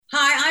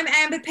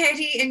Amber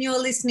Petty, and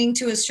you're listening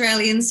to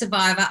Australian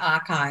Survivor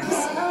Archives.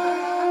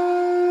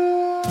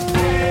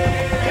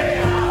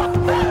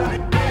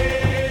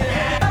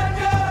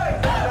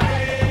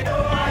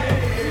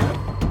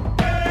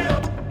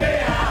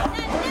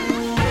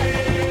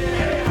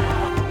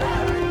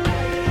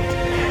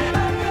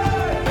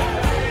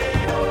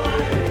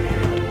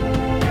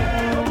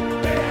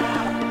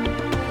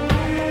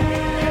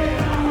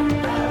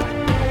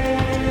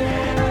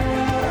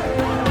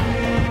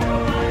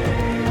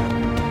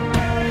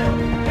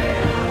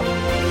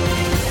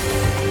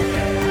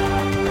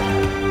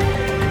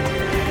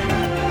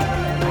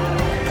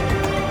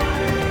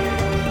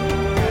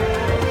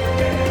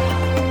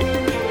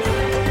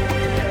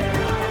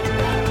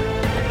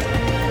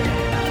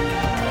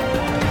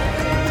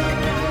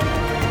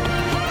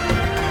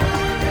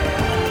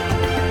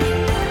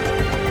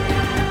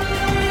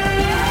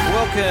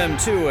 Welcome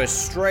to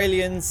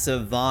Australian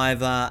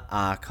Survivor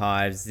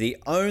Archives, the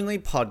only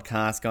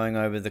podcast going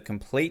over the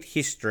complete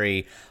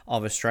history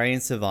of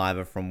Australian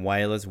Survivor from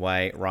Whalers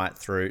Way right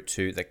through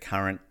to the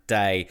current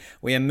day.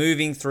 We are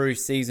moving through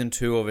Season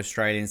 2 of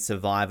Australian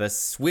Survivor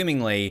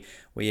swimmingly.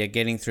 We are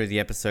getting through the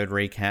episode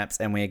recaps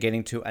and we are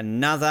getting to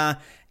another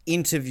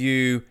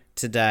interview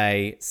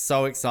today.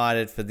 So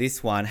excited for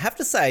this one. Have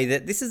to say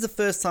that this is the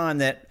first time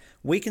that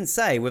we can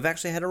say we've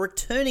actually had a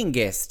returning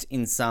guest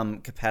in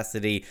some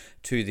capacity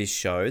to this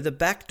show. The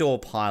backdoor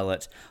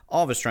pilot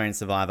of Australian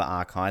Survivor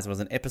Archives was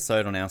an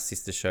episode on our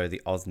sister show,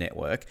 the Oz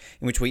Network,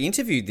 in which we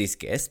interviewed this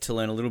guest to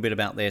learn a little bit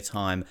about their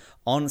time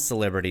on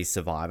Celebrity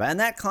Survivor. And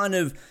that kind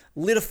of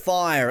lit a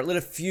fire, it lit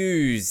a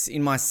fuse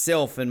in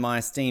myself and my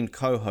esteemed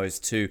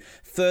co-host to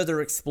further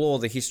explore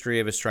the history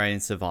of Australian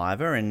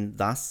Survivor, and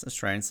thus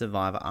Australian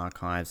Survivor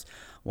Archives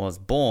was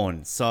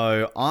born.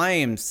 So I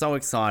am so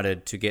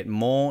excited to get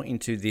more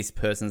into this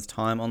person's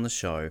time on the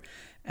show,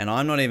 and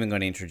I'm not even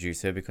going to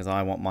introduce her because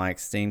I want my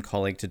esteemed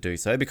colleague to do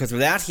so, because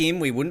without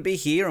him we wouldn't be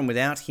here, and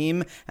without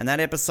him and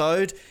that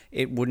episode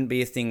it wouldn't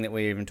be a thing that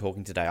we're even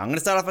talking today. I'm going to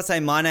start off by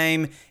saying my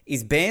name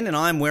is Ben and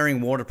I'm wearing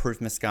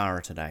waterproof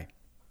mascara today.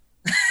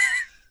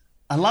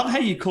 I love how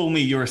you call me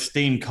your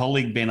esteemed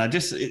colleague, Ben. I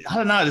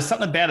don't know. There's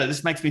something about it.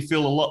 This makes me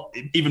feel a lot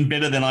even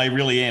better than I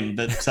really am.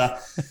 But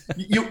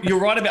you're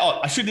right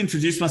about. I should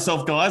introduce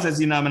myself, guys.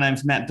 As you know, my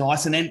name's Matt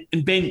Dyson,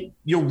 and Ben,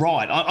 you're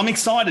right. I'm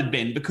excited,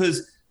 Ben,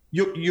 because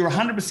you're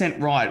 100%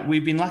 right.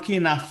 We've been lucky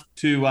enough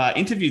to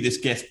interview this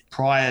guest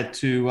prior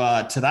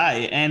to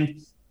today,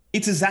 and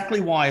it's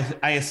exactly why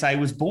ASA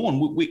was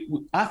born. We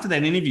after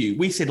that interview,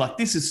 we said, like,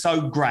 this is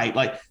so great.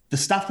 Like, the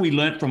stuff we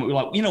learned from it, we're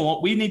like, you know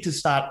what? We need to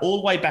start all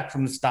the way back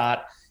from the start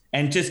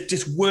and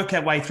just work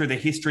our way through the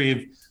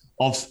history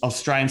of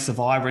Australian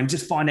Survivor and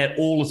just find out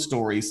all the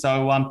stories.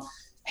 So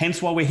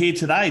hence why we're here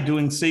today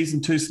doing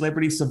Season 2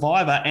 Celebrity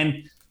Survivor.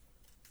 And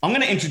I'm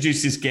going to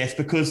introduce this guest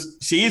because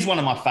she is one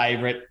of my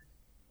favourite.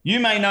 You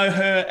may know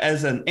her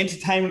as an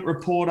entertainment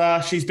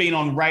reporter. She's been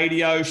on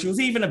radio. She was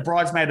even a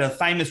bridesmaid at a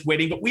famous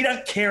wedding, but we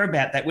don't care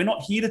about that. We're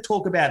not here to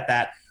talk about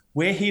that.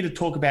 We're here to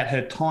talk about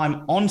her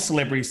time on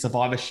Celebrity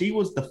Survivor. She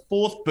was the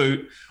fourth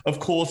boot. Of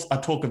course, I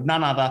talk of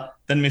none other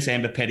than Miss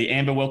Amber Petty.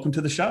 Amber, welcome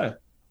to the show.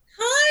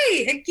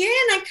 Hi, again.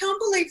 I can't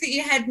believe that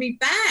you had me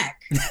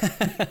back.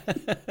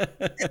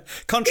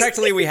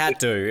 Contractually, we had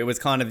to. It was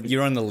kind of,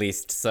 you're on the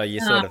list, so you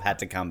sort of had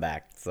to come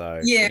back. So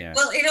yeah.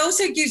 Well, it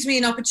also gives me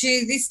an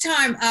opportunity this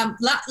time.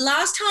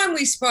 Last time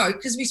we spoke,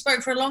 because we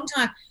spoke for a long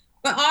time,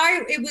 but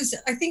it was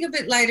I think a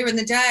bit later in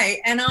the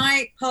day, and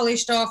I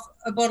polished off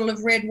a bottle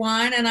of red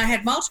wine, and I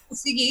had multiple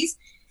ciggies,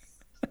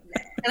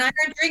 and I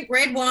don't drink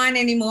red wine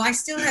anymore. I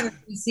still have a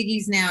few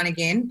ciggies now and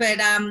again, but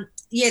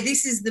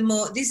this is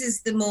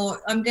the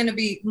more I'm going to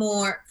be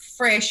more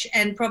fresh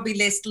and probably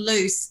less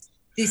loose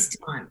this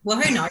time.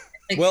 Well, who knows?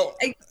 Well,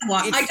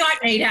 I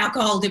don't need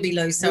alcohol to be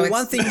loose. So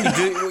one thing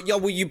you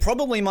do, you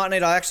probably might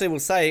need. I actually will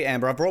say,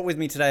 Amber, I brought with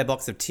me today a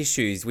box of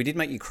tissues. We did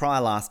make you cry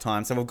last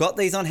time, so we've got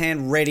these on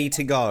hand, ready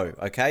to go.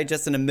 Okay,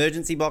 just an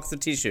emergency box of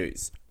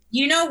tissues.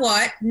 You know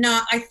what?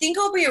 No, I think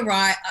I'll be all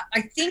right.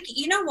 I think,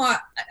 you know what?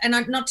 And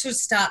not to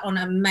start on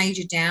a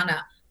major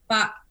downer,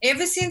 but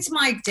ever since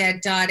my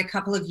dad died a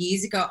couple of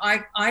years ago,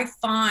 I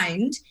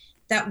find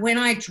that when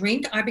I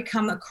drink, I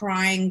become a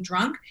crying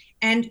drunk.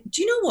 And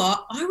do you know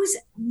what? I was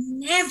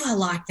never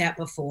like that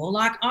before.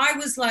 Like, I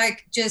was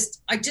like,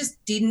 I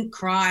just didn't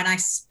cry, and I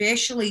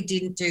especially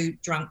didn't do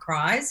drunk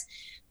cries.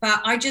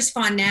 But I just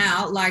find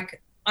now,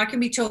 like, I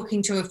can be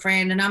talking to a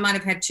friend and I might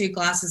have had 2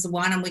 glasses of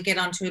wine and we get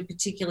onto a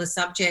particular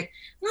subject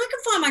and I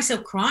can find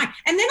myself crying.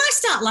 And then I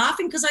start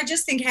laughing because I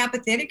just think how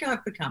pathetic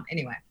I've become.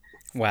 Anyway.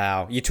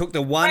 Wow. You took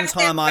the one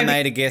time I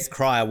made a guest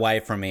cry away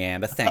from me,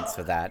 Amber. Thanks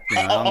for that.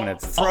 I'm going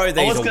to throw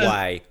these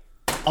away.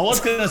 I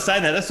was going to say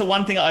that. That's the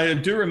one thing I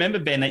do remember,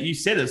 Ben, that you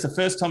said it's the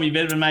first time you've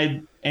ever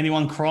made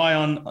anyone cry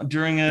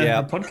during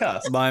a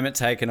podcast. Moment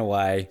taken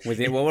away. What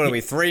are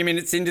we, 3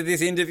 minutes into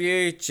this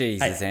interview?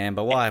 Jesus, hey,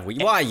 Amber, why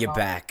are you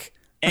back?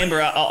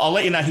 Amber, I'll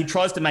let you know, he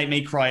tries to make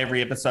me cry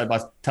every episode by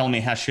telling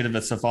me how shit of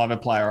a Survivor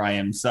player I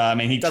am. So, I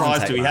mean, he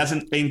tries to. He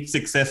hasn't been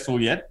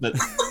successful yet, but...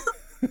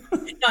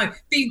 No,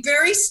 be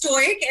very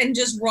stoic and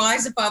just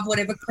rise above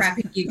whatever crap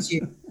it gives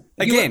you.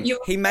 Again,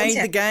 he made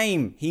the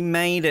game. He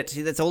made it.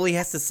 That's all he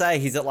has to say.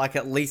 He's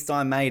at least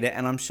I made it,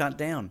 and I'm shut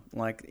down,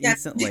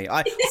 instantly.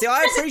 I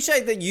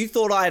appreciate that you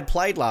thought I had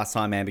played last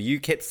time, Amber. You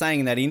kept saying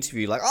in that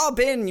interview, oh,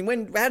 Ben,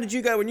 how did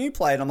you go when you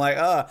played? I'm like,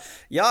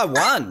 yeah, I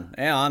won.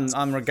 Yeah,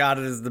 I'm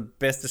regarded as the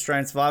best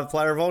Australian Survivor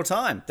player of all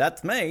time.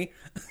 That's me.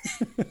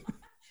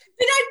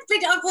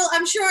 Well,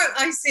 I'm sure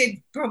I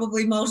said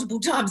probably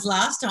multiple times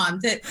last time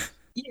that,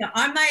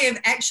 I may have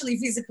actually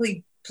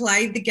physically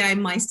played the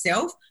game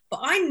myself, but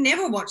I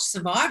never watched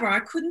Survivor. I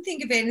couldn't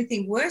think of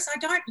anything worse. I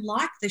don't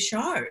like the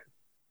show.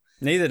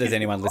 Neither does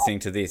anyone listening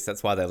to this.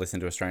 That's why they listen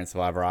to Australian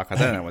Survivor Archive.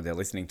 I don't know what they're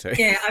listening to.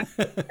 Yeah, I've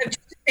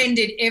just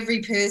offended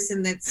every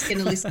person that's going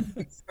to listen to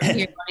this from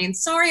here on in.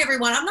 Sorry,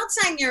 everyone. I'm not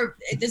saying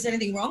there's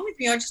anything wrong with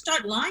me. I just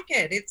don't like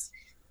it. It's,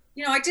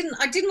 I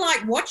didn't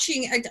like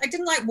watching. I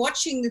didn't like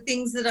watching the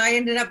things that I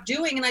ended up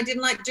doing, and I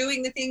didn't like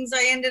doing the things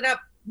I ended up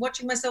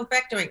watching myself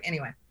back doing.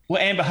 Anyway.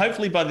 Well, Amber,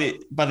 hopefully by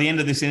the end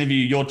of this interview,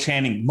 you're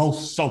chanting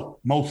most soap,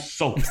 most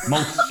soap,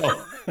 most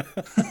soap.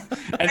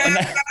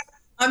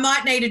 I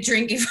might need a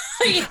drink. If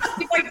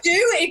I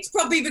do, it's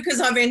probably because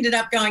I've ended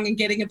up going and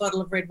getting a bottle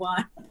of red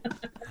wine.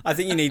 I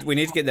think we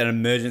need to get that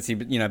emergency,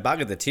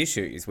 bugger the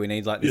tissues. We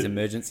need this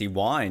emergency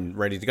wine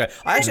ready to go.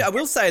 I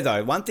will say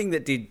though, one thing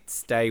that did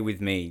stay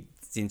with me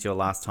since your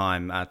last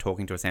time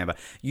talking to us, Amber,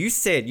 you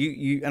said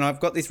you and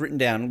I've got this written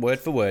down word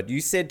for word. You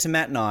said to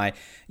Matt and I,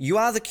 "You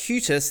are the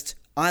cutest.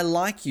 I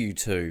like you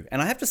too."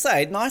 And I have to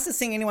say, nicest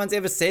thing anyone's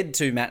ever said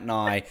to Matt and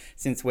I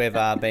since we've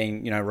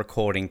been,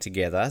 recording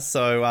together.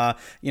 So,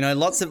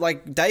 lots of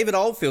David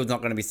Oldfield's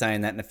not going to be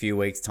saying that in a few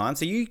weeks' time.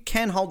 So you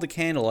can hold the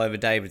candle over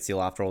David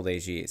still after all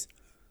these years.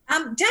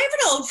 David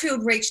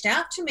Oldfield reached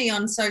out to me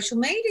on social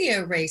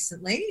media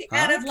recently.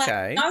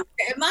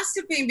 It must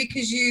have been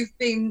because you've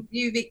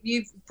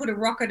put a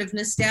rocket of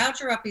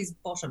nostalgia up his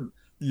bottom.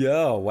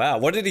 Yeah, wow.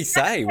 What did he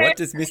say? What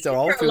does Mr.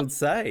 Oldfield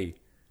say?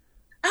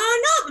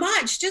 Oh, not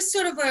much. Just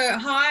sort of a,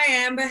 "Hi,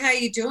 Amber, how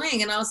you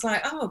doing?" And I was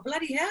like, "Oh,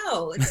 bloody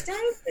hell, it's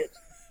David."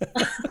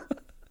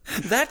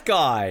 That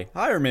guy.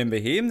 I remember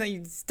him.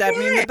 He stabbed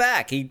me in the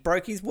back. He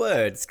broke his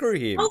word. Screw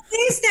him. Oh,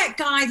 there's that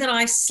guy that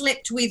I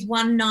slept with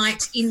one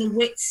night in the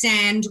wet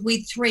sand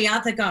with 3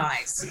 other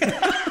guys.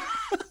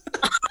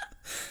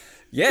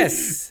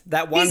 Yes,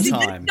 that one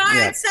time.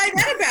 I'd say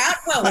that about.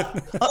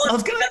 Well, I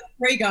was going to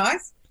 3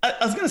 guys.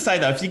 I was going to say,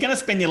 though, if you're going to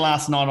spend your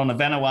last night on a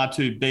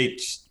Vanuatu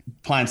beach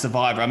playing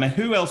Survivor, I mean,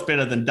 who else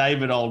better than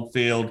David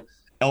Oldfield,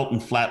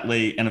 Elton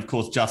Flatley, and, of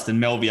course, Justin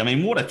Melby? I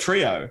mean, what a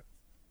trio.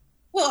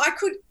 Well, I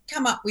could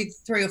come up with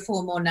 3 or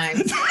 4 more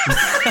names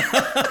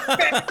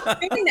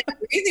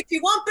if you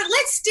want, but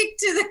let's stick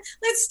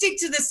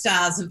to the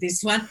stars of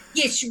this one.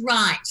 Yes, you're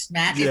right,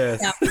 Matt.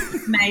 Yes.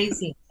 It's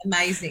amazing.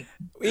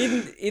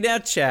 In our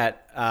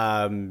chat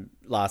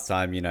last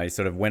time, you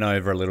sort of went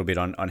over a little bit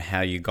on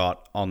how you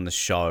got on the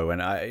show,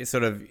 and I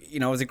sort of,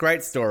 it was a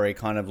great story,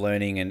 kind of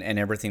learning and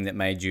everything that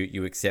made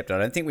you accept it. I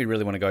don't think we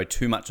really want to go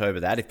too much over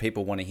that. If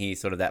people want to hear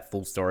sort of that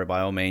full story, by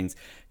all means,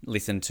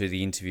 listen to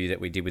the interview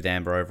that we did with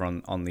Amber over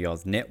on the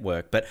Oz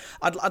Network. But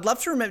I'd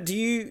love to remember. Do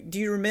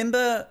you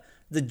remember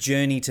the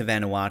journey to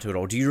Vanuatu at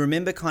all? Do you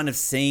remember kind of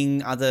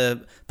seeing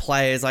other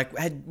players?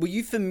 Were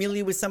you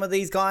familiar with some of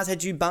these guys?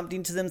 Had you bumped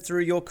into them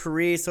through your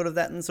career, sort of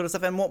that and sort of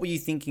stuff? And what were you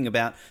thinking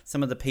about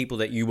some of the people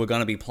that you were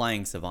going to be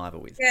playing Survivor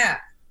with? Yeah.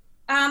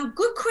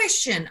 Good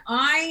question.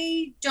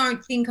 I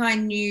don't think I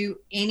knew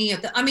any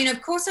of them. I mean,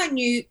 of course I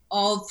knew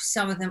of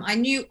some of them. I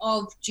knew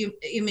of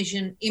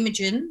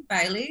Imogen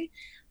Bailey.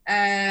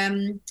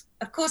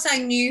 Of course I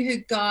knew who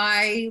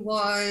Guy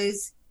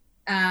was.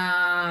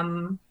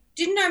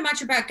 Didn't know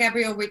much about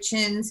Gabrielle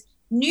Richens.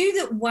 Knew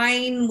that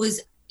Wayne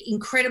was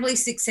incredibly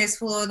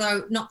successful,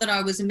 although not that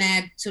I was a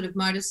mad sort of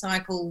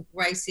motorcycle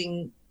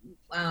racing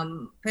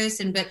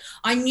person, but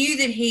I knew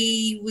that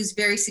he was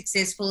very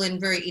successful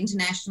and very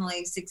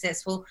internationally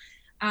successful.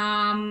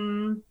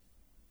 David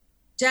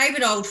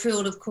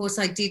Oldfield, of course,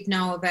 I did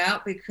know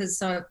about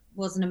because I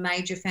wasn't a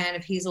major fan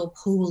of his or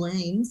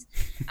Pauline's.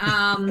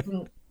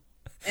 Elton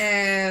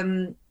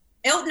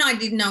I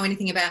didn't know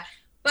anything about.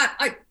 But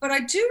I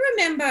do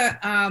remember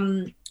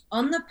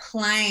on the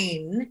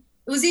plane,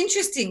 it was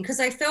interesting because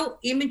I felt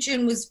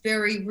Imogen was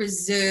very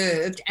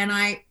reserved,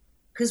 and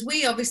because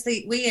we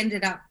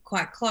ended up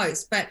quite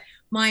close, but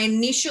my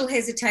initial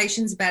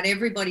hesitations about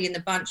everybody in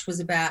the bunch was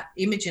about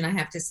Imogen, I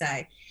have to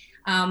say,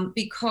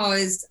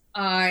 because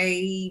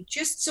I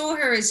just saw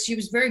her as she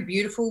was very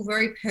beautiful,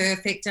 very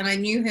perfect, and I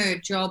knew her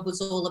job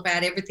was all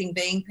about everything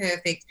being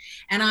perfect,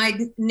 and I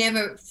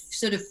never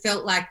sort of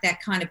felt like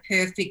that kind of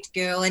perfect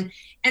girl, and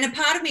a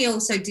part of me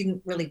also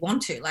didn't really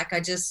want to,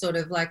 I just sort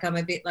of I'm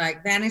a bit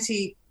like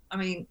vanity. I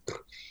mean,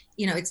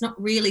 it's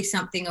not really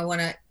something I want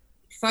to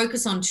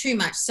focus on too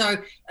much. So,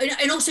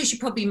 and also she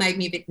probably made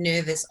me a bit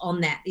nervous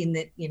on that, in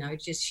that,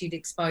 just she'd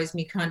exposed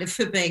me kind of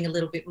for being a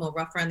little bit more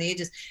rough around the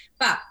edges.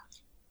 But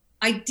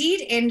I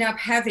did end up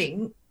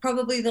having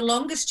probably the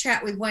longest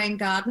chat with Wayne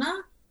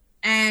Gardner,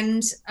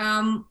 and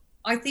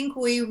I think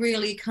we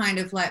really kind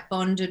of like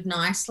bonded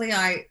nicely.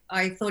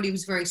 I thought he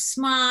was very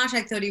smart.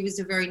 I thought he was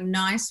a very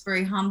nice,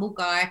 very humble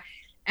guy.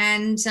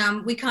 And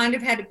we kind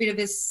of had a bit of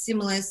a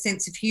similar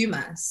sense of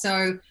humour.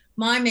 So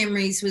my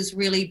memories was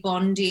really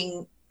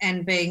bonding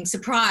and being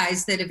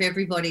surprised that of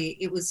everybody,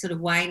 it was sort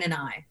of Wayne and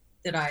I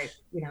that I,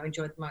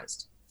 enjoyed the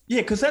most.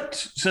 Yeah, because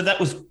that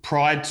was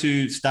prior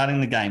to starting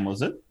the game,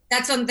 was it?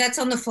 That's on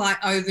the flight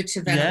over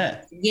to Vancouver.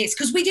 Yeah. Yes,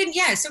 because we didn't.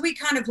 Yeah, so we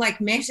kind of like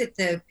met at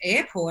the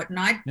airport, and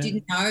I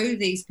didn't know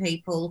these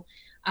people,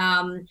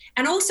 and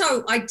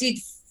also I did,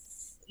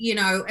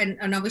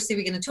 and obviously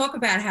we're going to talk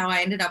about how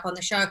I ended up on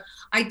the show.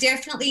 I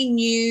definitely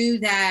knew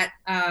that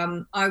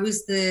I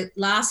was the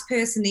last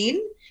person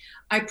in.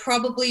 I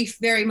probably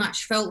very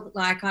much felt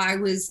like I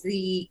was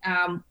the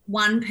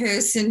one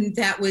person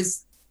that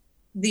was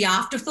the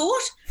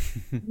afterthought.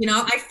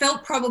 I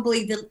felt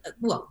probably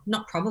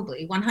not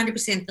probably,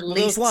 100% the least.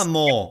 There's one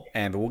more,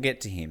 Amber. We'll get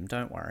to him.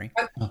 Don't worry.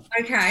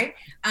 Okay.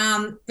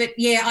 But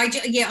yeah,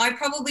 I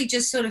probably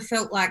just sort of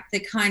felt like the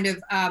kind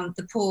of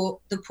the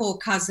poor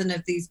cousin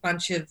of these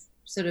bunch of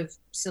sort of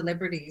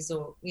celebrities,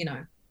 or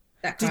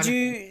that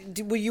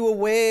kind Were you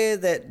aware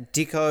that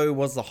Dicko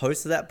was the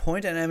host at that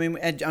point? And I mean,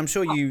 I'm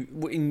sure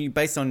you,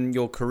 based on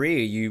your career,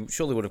 you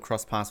surely would have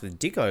crossed paths with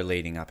Dicko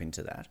leading up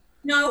into that.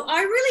 No,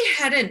 I really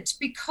hadn't,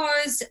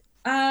 because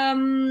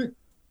I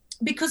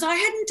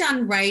hadn't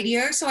done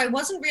radio, so I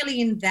wasn't really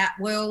in that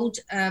world.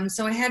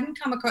 So I hadn't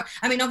come across.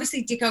 I mean,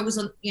 obviously Dicko was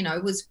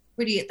was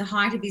pretty at the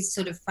height of his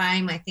sort of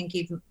fame, I think,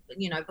 even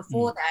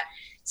before that.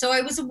 So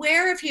I was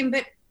aware of him,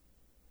 but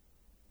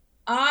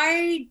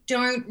I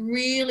don't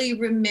really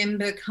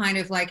remember kind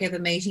of like ever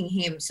meeting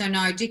him. So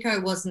no,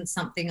 Dicko wasn't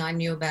something I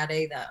knew about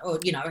either, or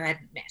I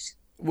hadn't met.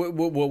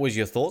 What was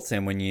your thoughts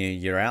then when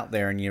you're out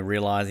there and you're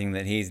realising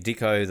that he's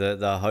Dicko,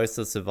 the host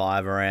of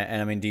Survivor? And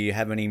I mean, do you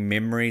have any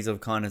memories of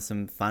kind of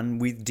some fun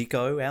with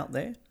Dicko out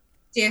there?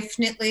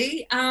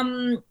 Definitely.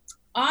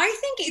 I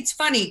think it's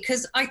funny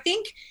because I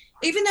think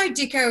even though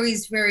Dicko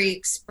is very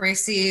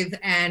expressive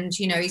and,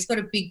 he's got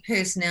a big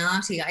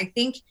personality, I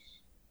think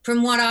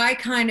from what I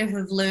kind of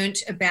have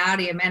learnt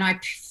about him, and I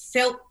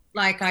felt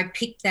like I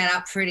picked that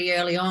up pretty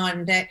early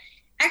on, that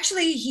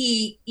actually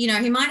he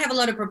might have a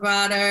lot of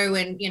bravado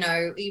and,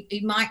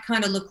 he might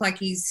kind of look like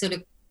he's sort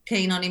of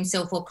keen on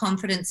himself or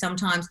confident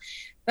sometimes.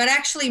 But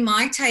actually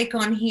my take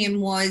on him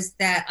was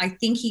that I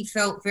think he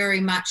felt very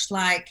much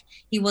like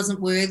he wasn't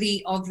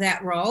worthy of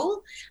that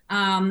role.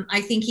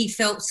 I think he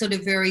felt sort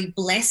of very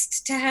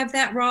blessed to have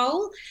that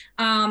role.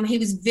 He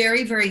was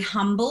very, very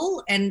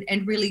humble and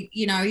really,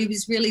 he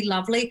was really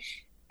lovely.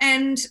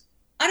 And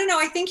I don't know,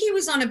 I think he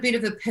was on a bit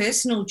of a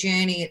personal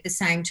journey at the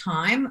same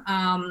time.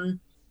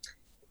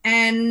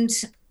 And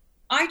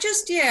I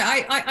just,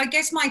 I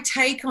guess my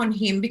take on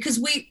him, because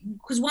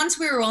once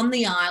we were on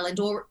the island,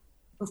 or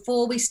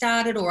before we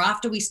started or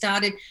after we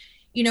started,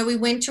 we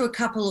went to a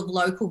couple of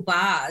local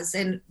bars,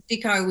 and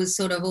Dicko was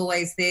sort of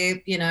always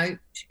there,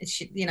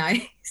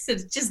 sort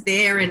of just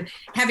there and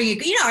having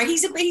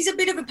he's a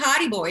bit of a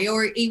party boy,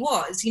 or he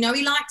was, he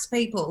likes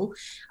people,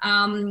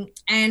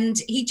 and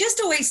he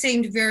just always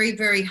seemed very,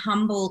 very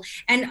humble.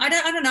 And I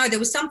don't know, there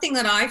was something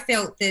that I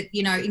felt that,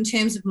 in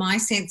terms of my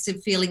sense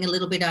of feeling a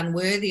little bit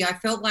unworthy, I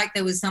felt like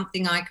there was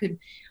something I could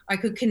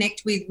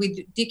connect with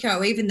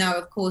Dicko, even though,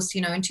 of course,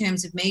 in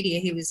terms of media,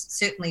 he was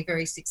certainly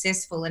very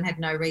successful and had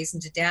no reason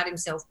to doubt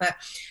himself. But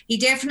he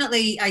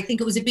definitely, I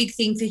think it was a big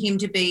thing for him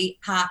to be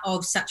part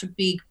of such a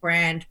big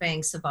brand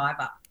being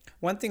Survivor.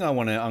 One thing I'm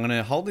going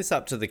to hold this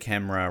up to the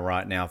camera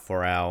right now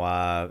for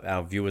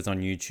our viewers on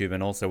YouTube,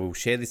 and also we'll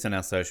share this on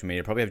our social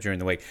media, probably have during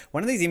the week.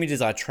 One of these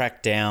images I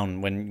tracked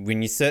down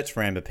when you search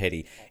for Amber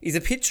Petty is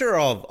a picture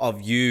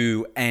of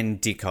you and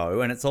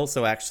Dicko, and it's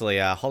also actually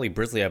Holly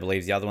Brisley, I believe,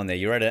 is the other one there.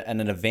 You're at an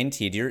event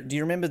here. Do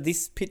you remember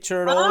this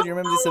picture at all? Do you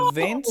remember this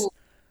event?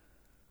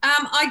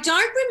 I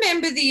don't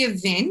remember the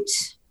event,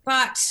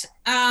 but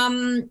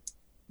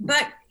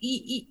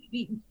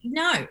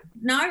no,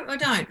 I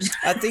don't.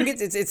 I think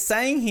it's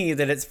saying here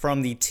that it's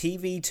from the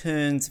TV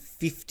Turns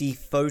 50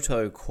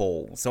 photo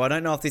call. So I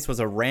don't know if this was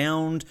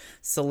around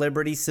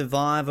Celebrity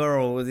Survivor,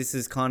 or this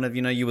is kind of,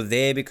 you were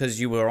there because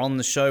you were on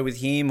the show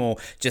with him, or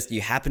just you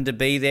happened to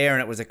be there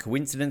and it was a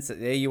coincidence that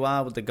there you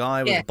are with the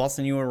guy who was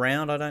bossing you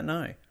around. I don't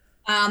know.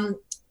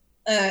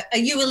 Are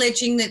you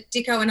alleging that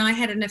Dicko and I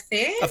had an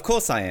affair? Of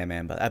course I am,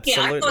 Amber.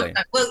 Absolutely. Yeah, I thought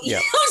that. Well, yeah. I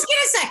was going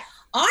to say,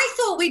 I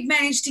thought we'd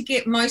managed to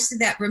get most of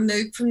that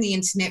removed from the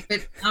internet,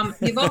 but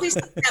you've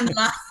obviously found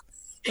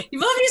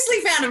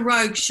a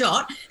rogue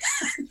shot.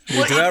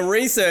 We do our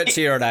research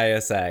here at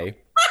ASA.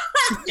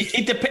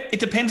 It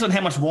depends on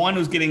how much wine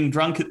was getting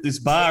drunk at this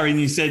bar,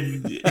 and you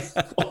said.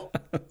 Well,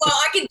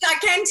 I can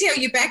tell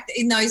you back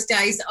in those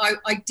days,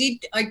 I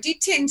did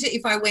tend to,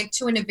 if I went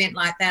to an event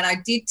like that, I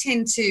did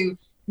tend to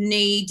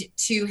need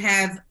to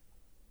have,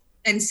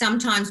 and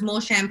sometimes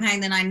more champagne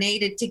than I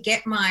needed to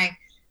get my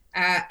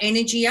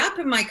energy up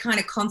and my kind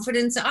of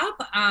confidence up.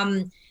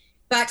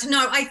 But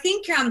no, I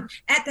think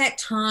at that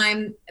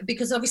time,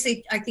 because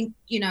obviously I think,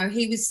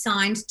 he was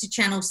signed to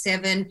Channel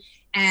 7.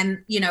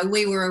 And,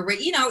 we were,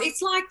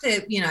 it's like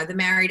the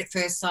Married at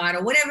First Sight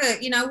or whatever,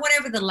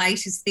 whatever the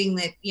latest thing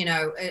that,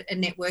 a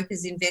network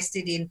has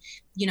invested in,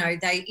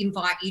 they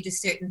invite you to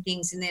certain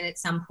things and then at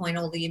some point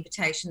all the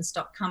invitations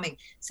stop coming.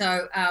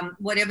 So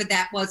whatever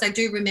that was, I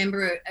do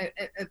remember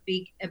a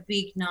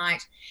big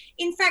night.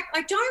 In fact,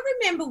 I don't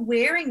remember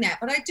wearing that,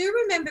 but I do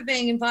remember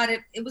being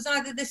invited. It was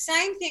either the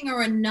same thing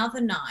or another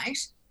night,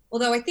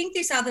 although I think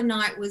this other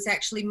night was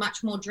actually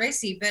much more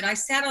dressy, but I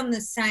sat on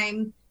the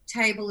same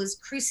table as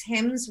Chris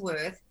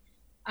Hemsworth,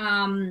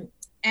 and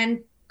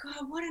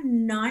God, what a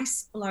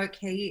nice bloke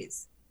he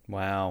is.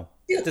 Wow.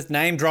 Just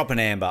name dropping,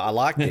 Amber. I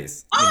like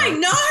this. I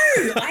know.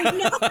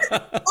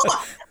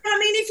 I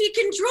mean, if you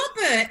can drop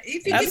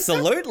it.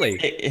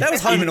 Absolutely. That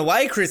was Home and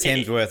Away, Chris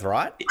Hemsworth,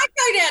 right? I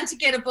go down to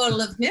get a bottle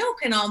of milk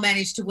and I'll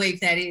manage to weave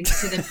that into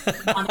the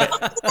last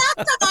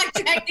time I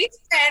drank this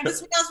brand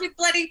was when I was with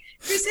bloody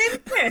Chris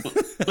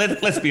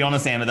Hemsworth. Let's be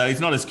honest, Amber, though. He's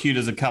not as cute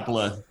as a couple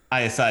of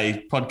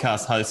ASA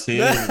podcast hosts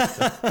here.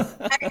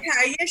 Okay,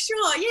 yeah,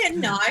 sure. Yeah,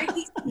 no.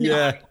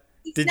 Yeah.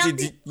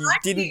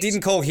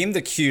 Didn't call him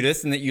the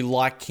cutest and that you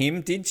like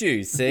him, did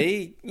you?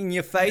 See? In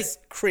your face,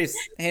 Chris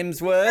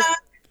Hemsworth.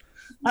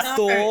 No.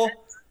 Thor.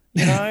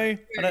 I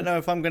don't know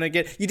if I'm going to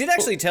get... You did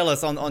actually tell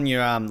us on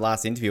your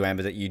last interview,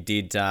 Amber, that you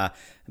did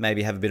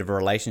maybe have a bit of a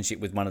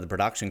relationship with one of the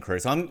production crew.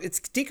 So it's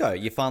Dicko.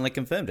 You finally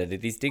confirmed it.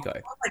 It is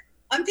Dicko.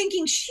 I'm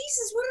thinking,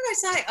 Jesus, what did I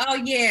say? Oh,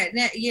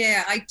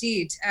 yeah, I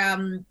did.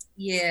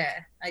 Yeah,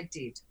 I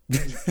did.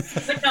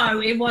 But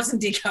no, it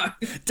wasn't Dicko.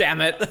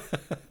 Damn it.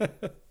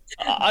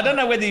 I don't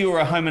know whether you were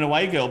a Home and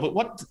Away girl, but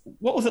what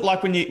was it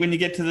like when you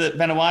get to the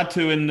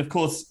Vanuatu and of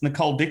course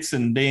Nicole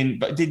Dixon being?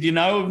 But did you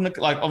know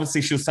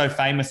obviously she was so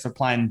famous for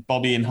playing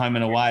Bobby in Home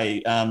and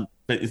Away, but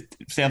it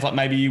sounds like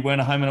maybe you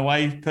weren't a Home and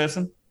Away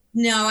person.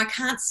 No, I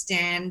can't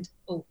stand.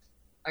 Oh,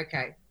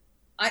 okay.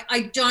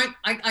 I don't.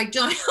 I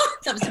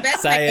was about to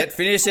say it.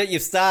 Finish it.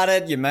 You've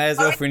started. You may as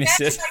well finish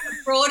it.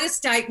 A broader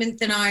statement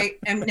than I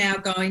am now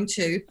going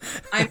to.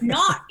 I'm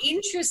not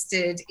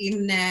interested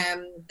in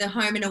the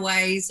Home and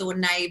Aways or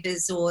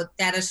Neighbours or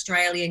that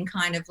Australian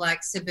kind of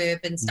like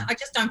suburban stuff. I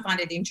just don't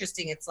find it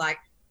interesting. It's like,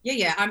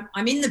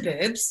 I'm in the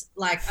burbs.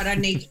 Like, I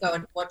don't need to go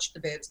and watch the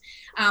burbs.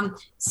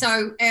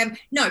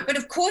 No, but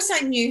of course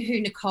I knew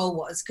who Nicole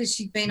was because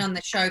she'd been on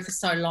the show for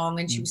so long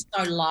and she was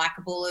so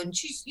likable. And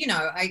she's,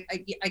 I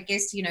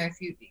guess,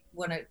 if you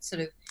want to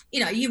sort of,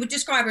 you would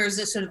describe her as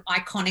a sort of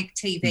iconic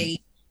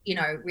TV,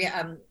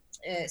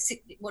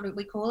 what do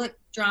we call it?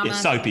 Drama?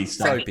 Yeah,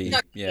 soapy.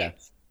 Yeah.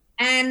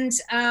 And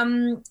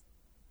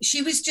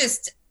she was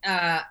just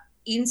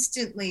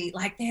instantly,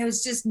 like, there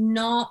was just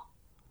not,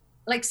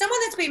 like someone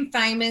that's been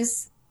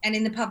famous and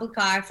in the public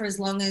eye for as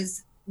long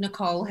as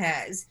Nicole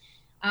has,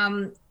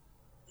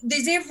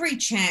 there's every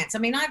chance. I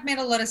mean, I've met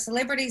a lot of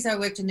celebrities. I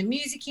worked in the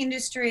music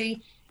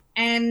industry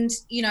and,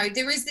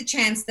 there is the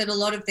chance that a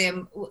lot of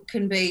them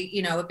can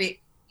be, a bit,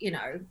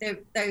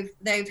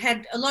 they've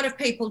had a lot of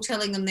people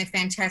telling them they're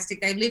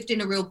fantastic. They've lived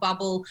in a real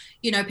bubble.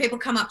 People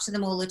come up to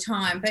them all the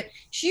time. But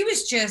she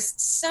was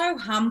just so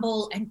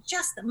humble and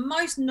just the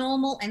most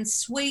normal and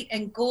sweet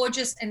and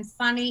gorgeous and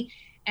funny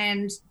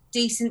and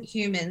decent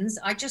humans.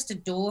 I just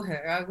adore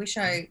her. I wish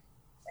I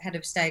had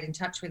have stayed in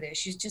touch with her.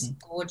 She's just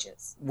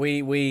gorgeous.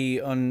 We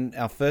on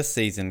our first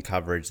season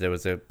coverage, there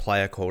was a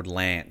player called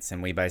Lance,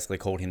 and we basically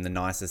called him the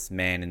nicest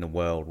man in the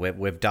world.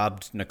 We've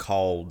dubbed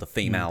Nicole the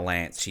female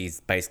Lance.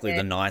 She's basically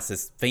the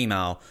nicest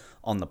female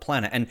on the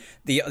planet. And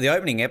the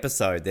opening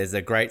episode, there's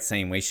a great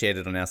scene. We shared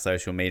it on our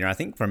social media. I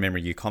think from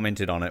memory you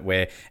commented on it,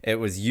 where it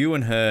was you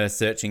and her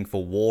searching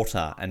for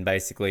water, and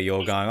basically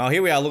you're going, oh,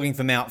 here we are looking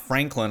for Mount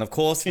Franklin. Of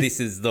course, this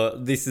is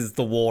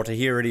the water.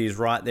 Here it is,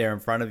 right there in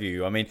front of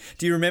you. I mean,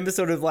 do you remember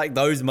sort of like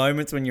those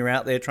moments when you're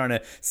out there trying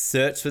to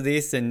search for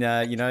this, and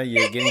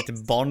you're getting to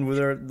bond with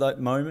her at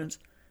that moment?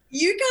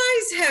 You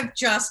guys have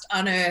just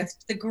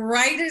unearthed the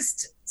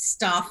greatest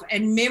stuff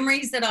and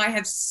memories that I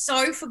have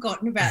so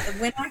forgotten about, that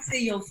when I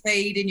see your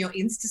feed and your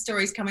Insta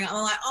stories coming up,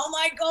 I'm like, oh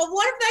my God,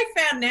 what have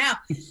they found now?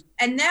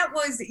 And that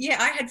was,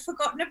 I had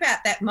forgotten about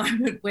that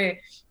moment where,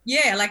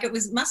 like it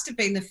must have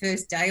been the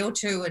first day or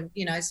two,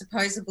 and,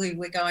 supposedly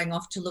we're going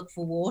off to look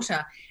for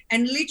water.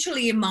 And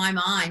literally in my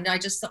mind, I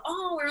just thought,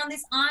 oh, we're on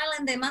this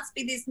island. There must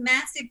be this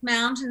massive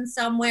mountain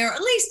somewhere, or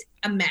at least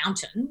a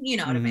mountain, you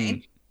know what I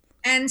mean?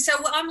 And so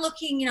I'm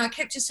looking, I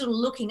kept just sort of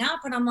looking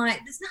up, and I'm like,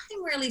 there's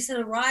nothing really sort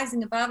of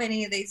rising above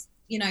any of these,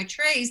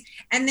 trees.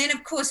 And then,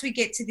 of course, we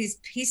get to this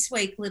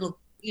piss-weak little,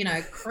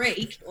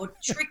 creek or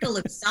trickle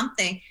of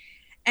something.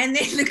 And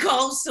then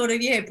Nicole sort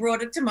of,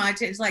 brought it to my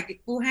attention. It's like,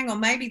 well, hang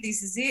on, maybe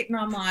this is it. And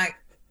I'm like,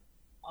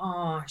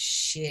 oh,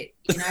 shit.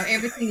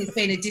 Everything has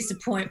been a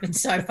disappointment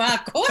so far.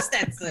 Of course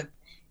that's it.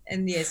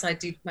 And, yes, I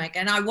did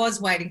and I was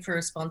waiting for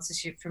a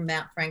sponsorship from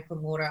Mount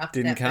Franklin Water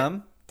after Didn't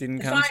come,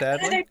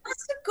 sadly?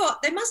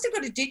 They must have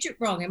got a digit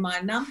wrong in my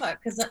number,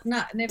 because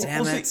never.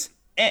 Damn it.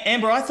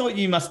 Amber, I thought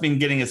you must have been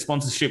getting a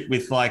sponsorship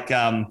with like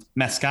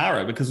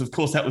mascara, because of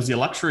course that was your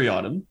luxury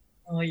item.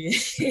 Oh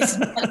yes,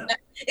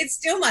 it's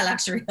still my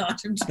luxury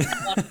item.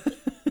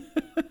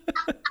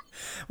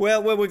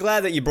 Well, we're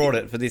glad that you brought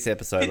it for this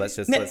episode.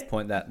 Let's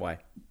point that way.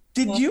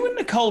 Did you and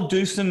Nicole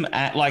do some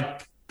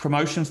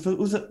promotions for?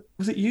 Was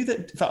it you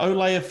that for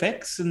Olay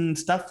Effects and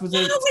stuff? Was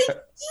it? Oh, we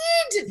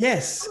did.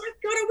 Yes. Oh my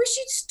God, I wish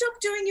you'd stop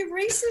doing your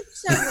research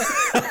so well.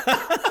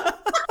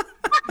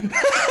 Oh my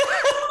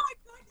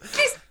God.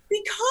 Yes,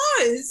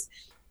 because.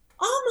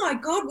 Oh my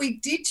God, we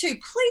did too.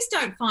 Please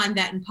don't find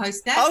that and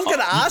post that. I was going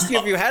to ask you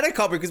if you had a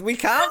copy because we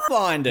can't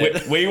find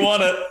it. We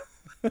want it.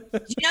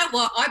 You know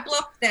what? I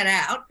blocked that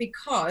out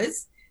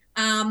because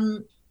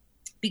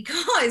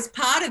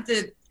part of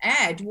the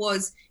ad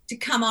was to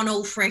come on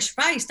all fresh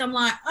faced. I'm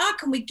like,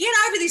 can we get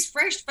over this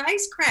fresh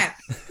face crap?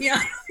 Stop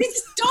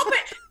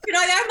it. They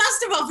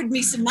must have offered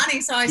me some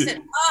money. So I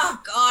said, oh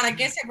God, I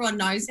guess everyone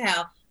knows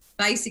how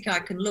basic I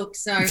can look.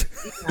 So,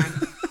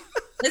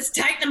 let's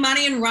take the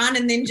money and run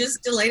and then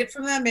just delete it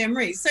from our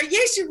memories. So,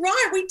 yes, you're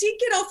right. We did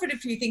get offered a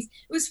few things.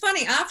 It was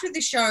funny. After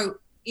the show,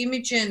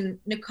 Imogen,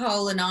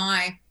 Nicole and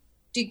I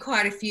did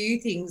quite a few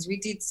things. We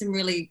did some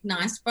really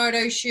nice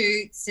photo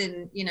shoots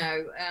and, we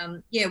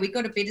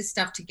got a bit of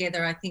stuff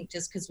together, I think,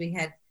 just because we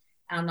had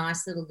our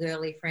nice little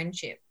girly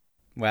friendship.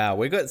 Wow,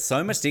 we got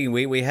so much digging.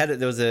 We had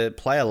there was a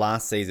player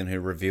last season who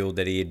revealed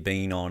that he had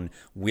been on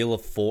Wheel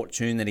of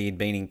Fortune, that he had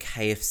been in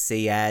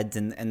KFC ads,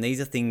 and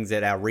these are things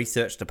that our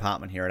research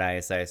department here at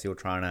ASASL are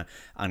trying to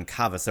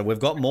uncover. So we've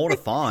got more to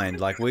find.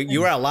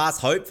 You were our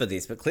last hope for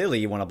this, but clearly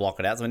you want to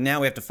block it out. So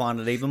now we have to find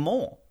it even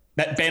more.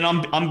 Ben,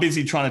 I'm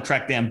busy trying to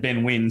track down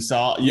Ben Wynn,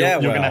 so you're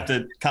going to have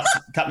to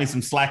cut me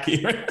some slack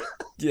here.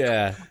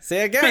 Yeah. See,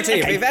 I guarantee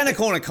you, if Anna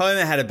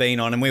Kournikova had been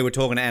on and we were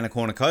talking to Anna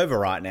Kournikova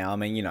right now, I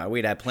mean,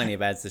 we'd have plenty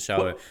of ads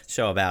to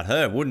show about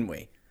her, wouldn't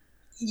we?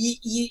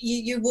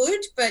 You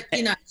would, but,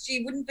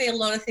 she wouldn't be a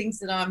lot of things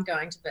that I'm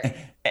going to be.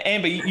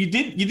 Amber, you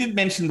did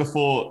mention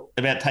before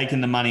about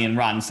taking the money and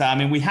run. So, I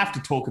mean, we have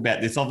to talk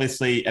about this,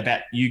 obviously,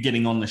 about you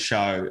getting on the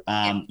show.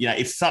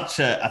 It's such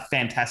a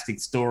fantastic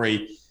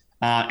story.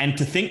 And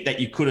to think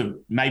that you could have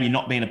maybe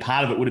not been a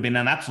part of it would have been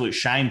an absolute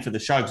shame for the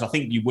show, because I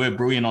think you were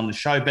brilliant on the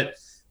show. But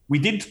we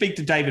did speak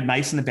to David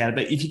Mason about it.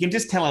 But if you can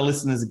just tell our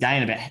listeners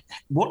again about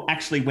what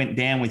actually went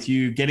down with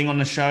you getting on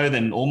the show,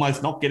 then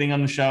almost not getting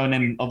on the show, and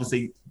then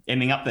obviously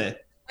ending up there.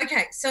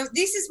 Okay, so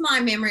this is my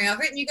memory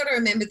of it. And you've got to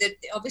remember that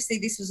obviously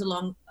this was a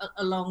long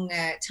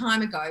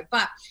time ago.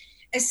 But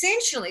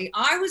essentially,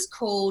 I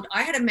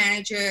had a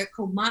manager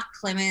called Mark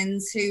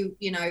Clemens who,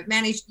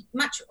 managed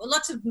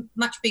lots of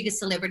much bigger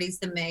celebrities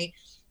than me.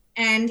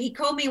 And he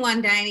called me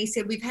one day and he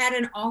said, we've had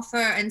an offer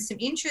and some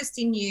interest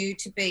in you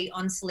to be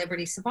on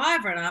Celebrity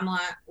Survivor. And I'm like,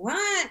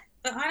 what?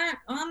 But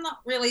I'm not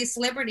really a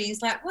celebrity.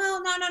 He's like,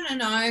 well, no.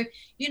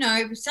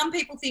 Some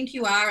people think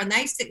you are. And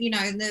they said,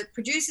 the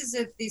producers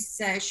of this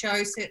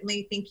show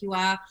certainly think you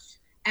are.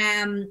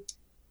 And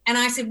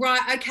I said,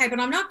 right, okay,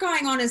 but I'm not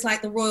going on as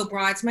the royal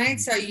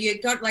bridesmaid. So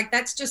you got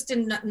that's just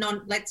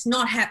that's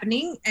not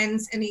happening. And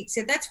he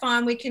said, that's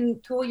fine. We can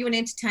call you an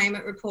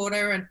entertainment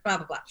reporter and blah,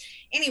 blah, blah.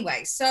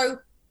 Anyway, so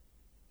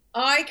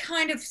I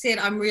kind of said,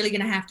 I'm really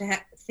going to have to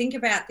think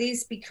about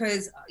this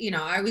because,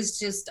 I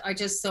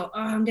just thought,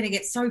 I'm going to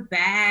get so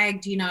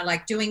bagged,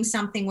 doing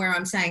something where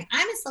I'm saying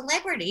I'm a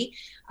celebrity.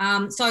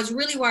 So I was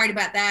really worried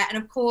about that.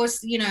 And of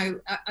course,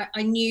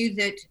 I knew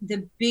that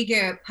the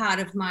bigger part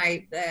of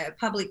my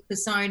public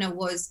persona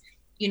was,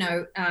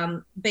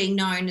 being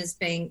known as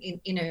being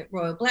in a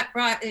royal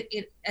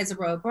as a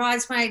royal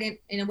bridesmaid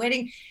in a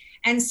wedding.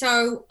 And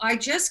so I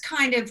just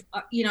kind of,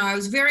 I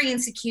was very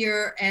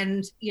insecure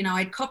and,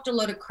 I'd copped a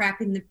lot of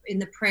crap in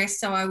the press.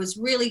 So I was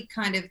really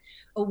kind of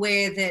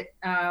aware that,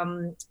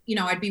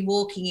 I'd be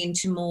walking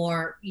into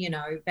more,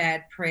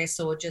 bad press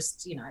or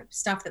just,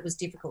 stuff that was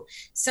difficult.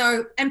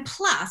 So, and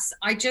plus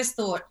I just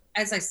thought,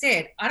 as I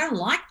said, I don't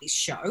like this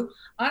show.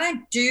 I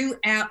don't do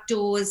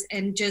outdoors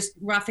and just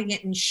roughing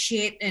it and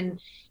shit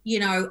and,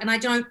 and I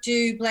don't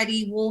do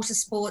bloody water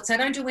sports. I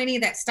don't do any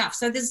of that stuff.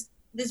 So there's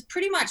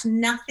pretty much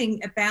nothing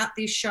about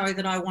this show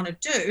that I want to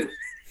do,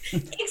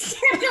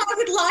 except I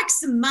would like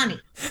some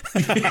money.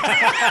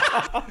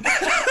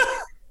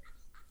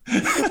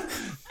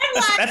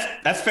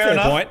 That's fair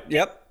enough. Point.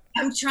 Yep.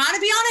 I'm trying to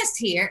be honest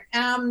here.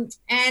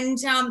 Anyway,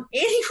 so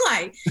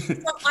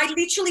I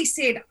literally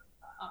said,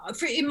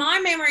 in my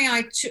memory,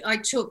 I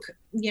took,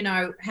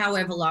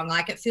 however long,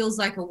 it feels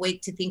like a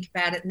week to think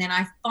about it. And then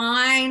I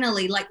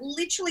finally,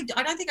 literally,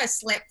 I don't think I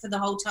slept for the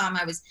whole time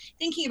I was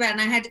thinking about it.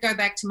 And I had to go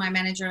back to my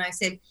manager and I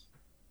said,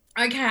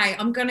 okay,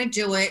 I'm going to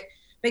do it,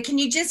 but can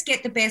you just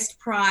get the best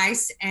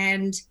price?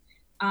 And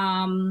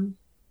I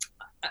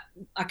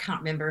can't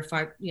remember if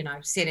I,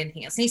 said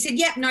anything else. And he said,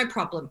 yep, no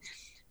problem.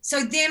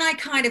 So then I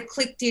kind of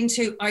clicked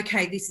into,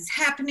 okay, this is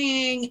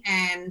happening.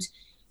 And,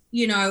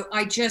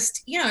 I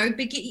just,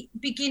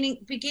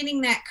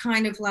 beginning that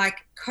kind of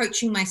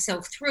coaching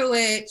myself through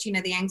it,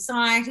 the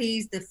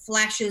anxieties, the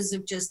flashes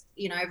of just,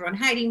 everyone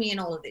hating me and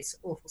all of this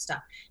awful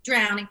stuff,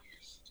 drowning.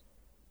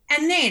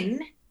 And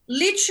then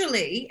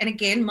literally, and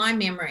again, my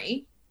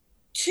memory,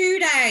 2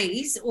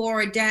 days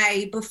or a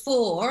day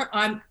before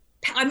I'm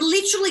I'm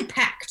literally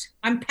packed.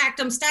 I'm packed.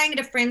 I'm staying at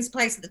a friend's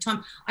place at the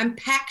time. I'm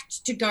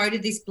packed to go to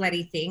this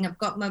bloody thing. I've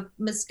got my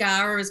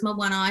mascara as my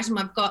one item.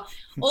 I've got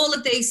all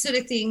of these sort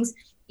of things,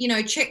 you know,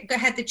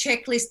 had the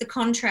checklist, the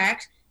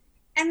contract.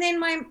 And then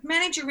my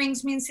manager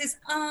rings me and says,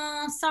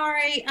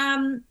 sorry.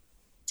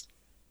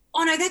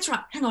 Oh, no, that's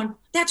right. Hang on.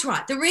 That's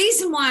right. The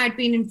reason why I'd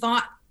been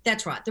invited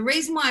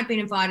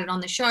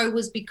on the show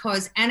was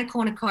because Anna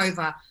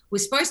Kournikova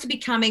was supposed to be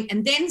coming,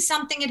 and then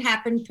something had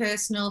happened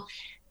personal.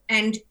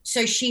 And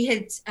so she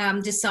had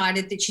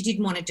decided that she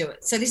didn't want to do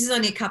it. So this is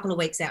only a couple of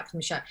weeks out from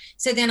the show.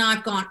 So then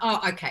I've gone,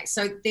 oh, okay.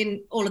 So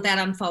then all of that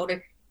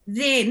unfolded.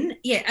 Then,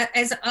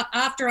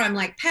 after I'm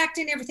like packed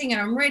and everything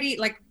and I'm ready,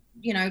 like,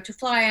 you know, to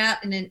fly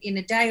out in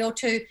a day or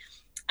two,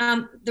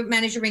 the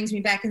manager rings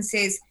me back and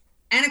says,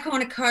 Anna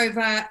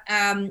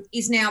Kournikova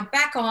is now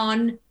back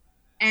on,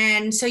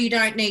 and so you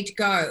don't need to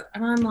go.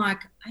 And I'm like,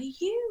 are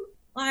you,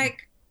 like,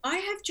 I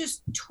have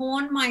just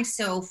torn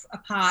myself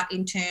apart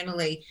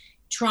internally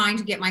trying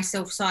to get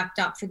myself psyched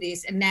up for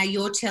this, and now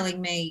you're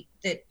telling me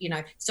that, you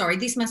know, sorry,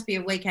 this must be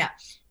a week out.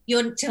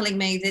 You're telling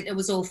me that it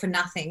was all for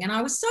nothing. And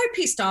I was so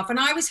pissed off, and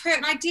I was hurt,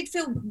 and I did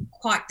feel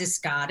quite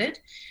discarded.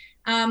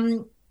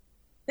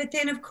 But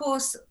then, of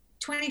course,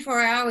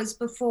 24 hours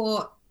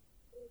before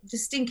the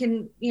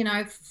stinking, you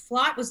know,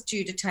 flight was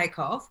due to take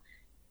off,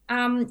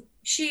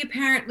 she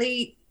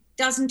apparently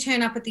doesn't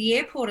turn up at the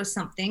airport or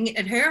something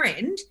at her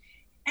end.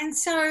 And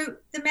so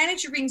the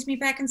manager rings me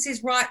back and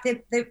says, right,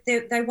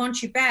 they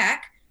want you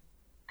back.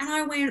 And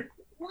I went,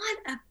 what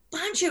a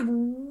bunch of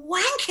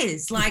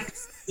wankers, like,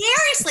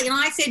 seriously. And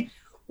I said,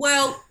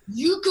 well,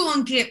 you go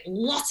and get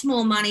lots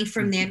more money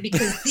from them,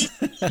 because this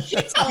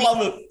shit's I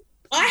love it.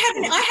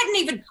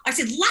 I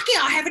said, lucky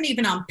I haven't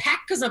even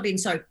unpacked because I've been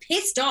so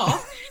pissed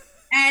off.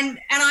 And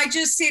I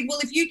just said, well,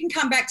 if you can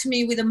come back to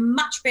me with a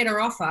much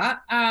better offer,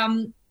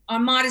 I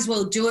might as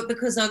well do it,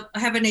 because I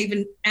haven't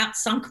even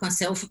outsunk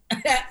myself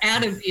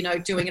out of, you know,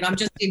 doing it. I'm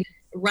just in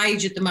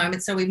rage at the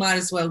moment, so we might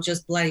as well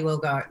just bloody well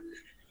go.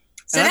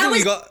 So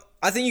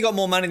I think you got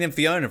more money than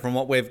Fiona from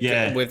what we've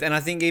and I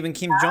think even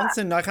Kim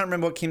Johnson. I can't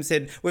remember what Kim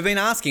said. We've been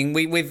asking.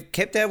 We've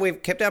kept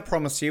our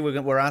promise to you.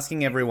 We're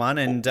asking everyone,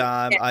 and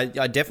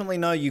I definitely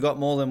know you got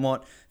more than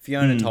what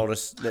Fiona told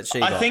us that she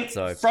got. I think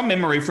from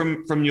memory,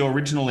 from your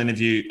original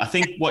interview, I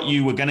think what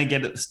you were going to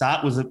get at the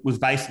start was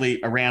basically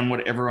around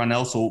what everyone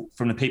else, or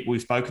from the people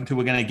we've spoken to,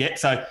 were going to get.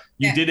 So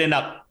you did end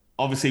up,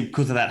 obviously,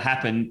 because of that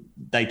happened,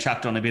 they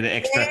chucked on a bit of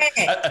extra,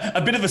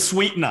 a bit of a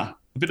sweetener,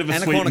 Anna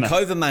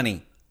Kournikova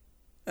money.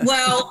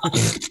 Well,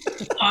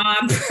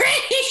 I'm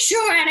pretty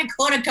sure Anna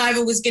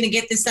Kournikova was going to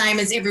get the same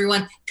as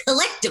everyone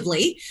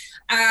collectively.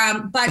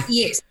 But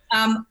yes.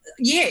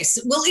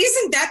 Well,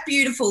 isn't that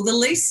beautiful? The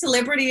least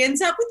celebrity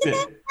ends up with the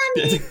most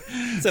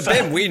money. So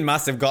Ben Wynn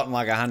must have gotten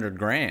like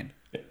 $100,000.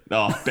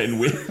 Oh, Ben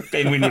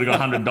Wynn would have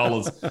got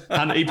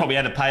 $100. He probably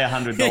had to pay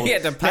 $100. He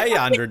had to pay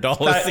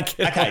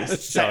 $100.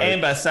 So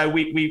Amber, so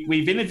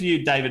we've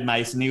interviewed David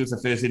Mason. He was the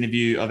first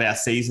interview of our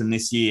season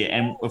this year,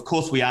 and of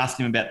course we asked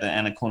him about the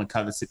Anna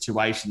Kournikova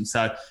situation.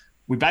 So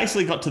we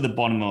basically got to the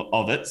bottom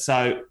of it.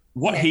 So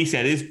what he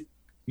said is,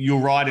 you're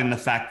right in the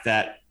fact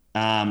that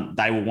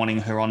they were wanting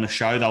her on the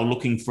show. They were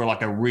looking for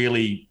like a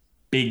really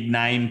big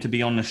name to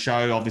be on the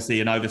show.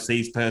 Obviously, an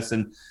overseas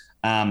person.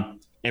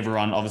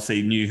 Everyone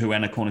obviously knew who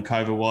Anna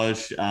Kournikova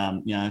was. You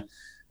know,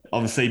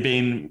 obviously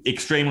being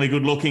extremely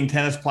good-looking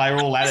tennis player,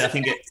 all that. I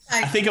think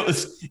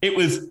it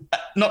was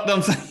not.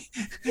 I'm saying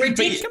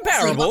ridiculous.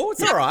 Comparable.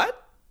 It's all right.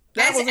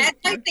 As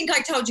I think I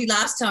told you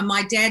last time,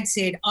 my dad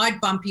said I'd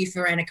bump you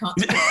for Anna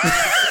Kournikova.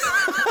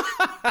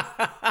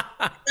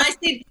 I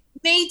said,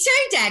 me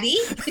too, Daddy.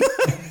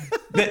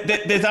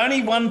 There's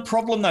only one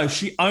problem, though.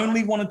 She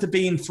only wanted to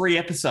be in 3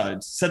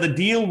 episodes. So the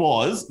deal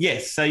was,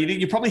 yes, so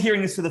you're probably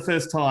hearing this for the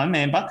first time,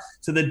 Amber.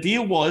 So the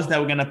deal was they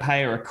were going to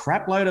pay her a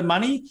crap load of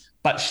money,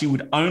 but she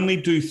would only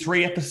do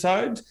 3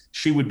 episodes.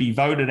 She would be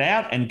voted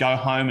out and go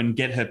home and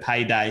get her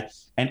payday.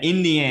 And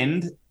in the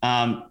end,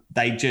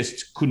 they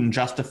just couldn't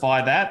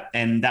justify that.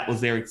 And that was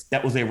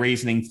their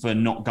reasoning for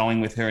not going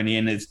with her in the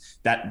end, is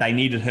that they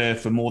needed her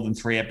for more than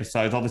 3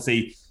 episodes.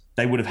 Obviously,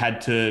 they would have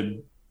had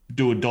to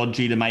do a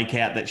dodgy to make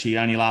out that she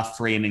only lasts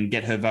 3 and then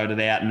get her voted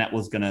out, and that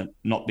was going to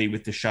not be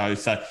with the show.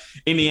 So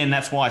in the end,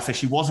 that's why. So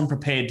she wasn't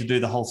prepared to do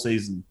the whole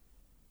season.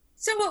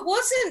 So it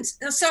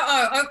wasn't. So,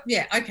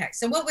 yeah, okay.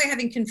 So what we're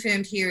having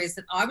confirmed here is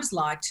that I was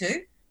lied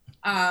to,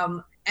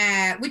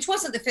 which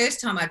wasn't the first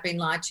time I'd been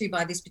lied to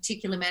by this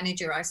particular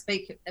manager I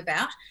speak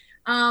about.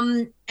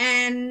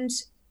 And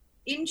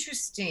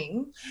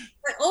interesting,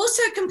 but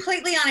also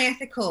completely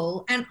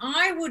unethical. And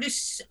I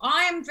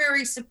am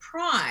very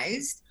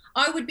surprised.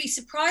 I would be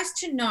surprised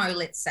to know,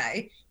 let's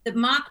say, that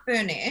Mark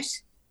Burnett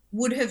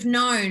would have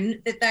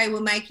known that they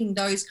were making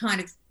those kind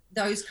of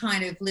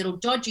little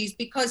dodgies,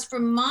 because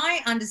from my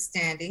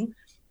understanding,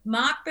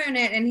 Mark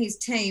Burnett and his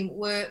team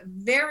were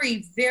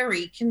very,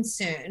 very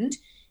concerned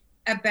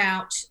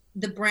about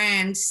the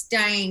brand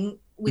staying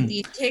with the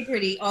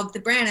integrity of the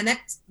brand, and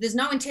there's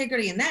no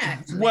integrity in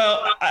that.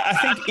 Well,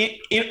 I think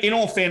in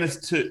all fairness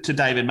to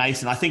David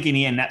Mason, I think in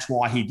the end that's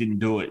why he didn't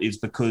do it, is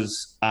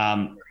because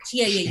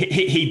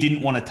he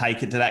didn't want to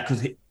take it to that,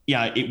 because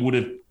it would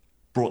have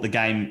brought the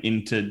game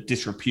into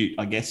disrepute,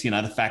 I guess.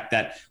 The fact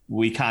that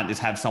we can't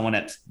just have someone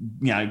that's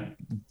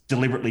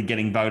deliberately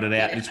getting voted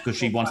out just because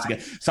she wants to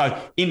get.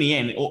 So in the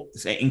end,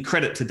 in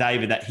credit to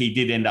David, that he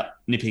did end up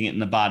nipping it in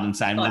the bud and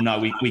saying, well, no,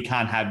 we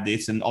can't have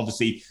this. And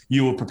obviously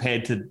you were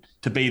prepared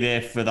to be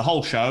there for the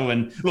whole show.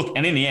 And look,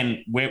 and in the end,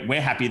 we're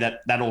happy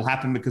that all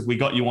happened because we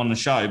got you on the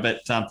show.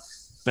 But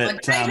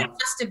David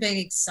must have been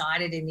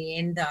excited in the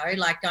end, though,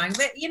 like going,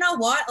 but you know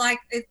what, like,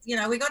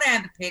 we got to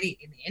have the petty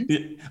in the end.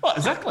 Yeah. Well,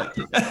 exactly.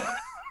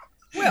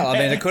 Well, I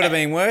mean, it could have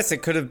been worse.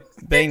 It could have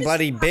been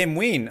bloody Ben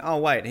Wynn. Oh,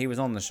 wait, he was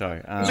on the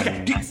show.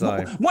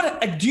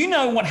 Do you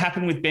know what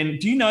happened with Ben?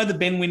 Do you know the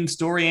Ben Wynn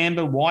story,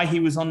 Amber? Why he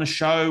was on the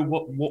show?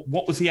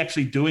 What was he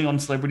actually doing on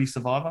Celebrity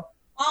Survivor?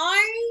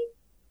 I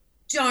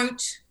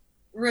don't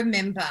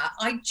remember.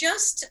 I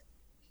just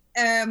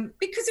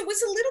because it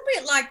was a little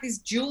bit like this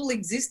dual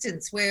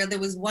existence where there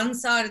was one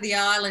side of the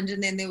island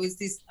and then there was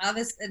this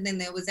other, and then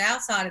there was our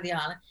side of the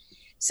island.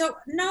 So,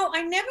 no,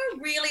 I never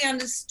really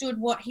understood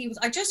what he was.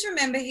 I just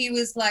remember he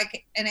was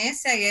like an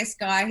SAS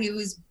guy. He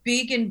was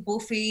big and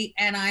buffy,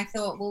 and I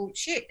thought, well,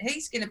 shit,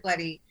 he's going to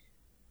bloody,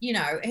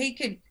 he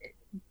could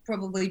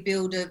probably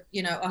build a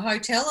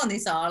hotel on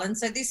this island.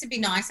 So this would be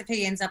nice if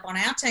he ends up on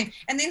our team.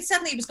 And then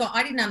suddenly he was gone.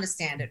 I didn't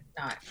understand it,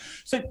 no.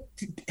 So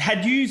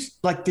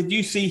did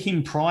you see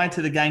him prior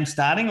to the game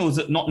starting, or was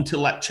it not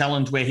until that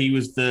challenge where he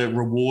was the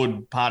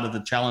reward part of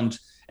the challenge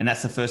and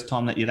that's the first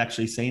time that you'd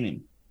actually seen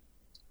him?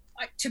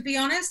 To be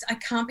honest, I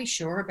can't be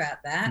sure about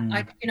that.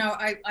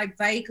 I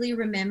vaguely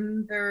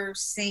remember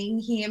seeing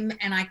him,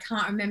 and I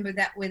can't remember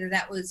whether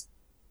that was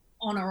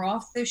on or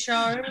off the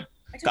show.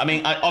 I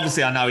mean,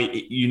 obviously, I know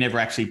you never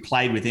actually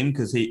played with him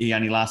because he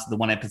only lasted the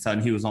one episode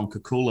and he was on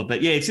Kakula.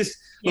 But yeah, it's just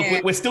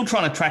look, we're still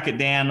trying to track it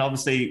down.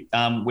 Obviously,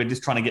 we're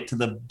just trying to get to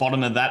the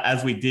bottom of that,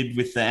 as we did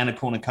with the Anna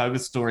Kournikova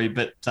story.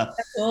 But that's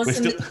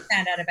awesome that you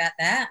found out about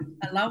that.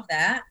 I love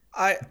that.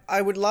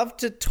 I would love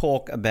to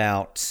talk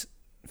about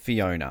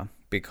Fiona,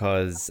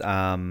 because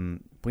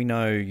we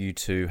know you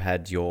two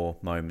had your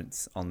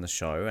moments on the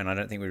show, and I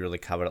don't think we really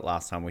covered it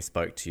last time we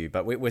spoke to you.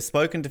 But we've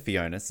spoken to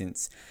Fiona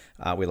since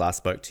we last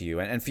spoke to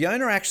you. And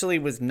Fiona actually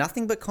was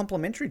nothing but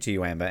complimentary to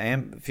you, Amber.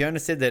 And Fiona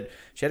said that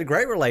she had a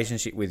great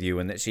relationship with you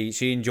and that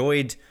she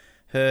enjoyed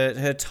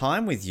her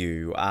time with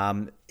you.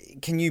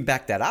 Can you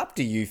back that up?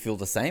 Do you feel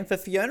the same for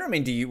Fiona? I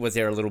mean, was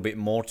there a little bit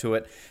more to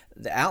it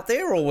out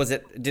there, or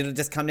did it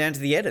just come down to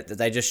the edit that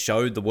they just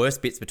showed the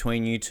worst bits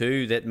between you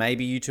two, that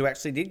maybe you two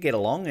actually did get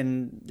along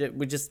and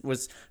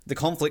the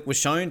conflict was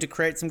shown to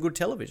create some good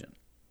television?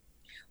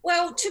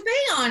 Well, to be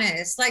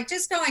honest, like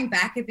just going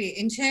back a bit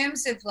in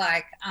terms of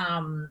like,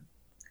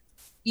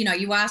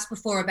 you asked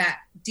before about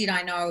did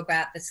I know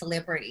about the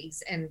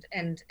celebrities and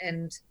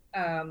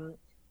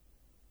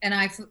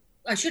I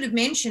should have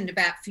mentioned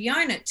about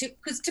Fiona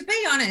because to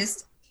be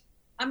honest,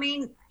 I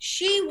mean,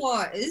 she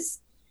was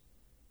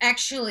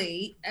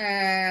actually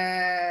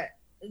the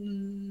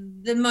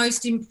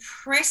most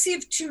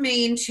impressive to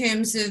me in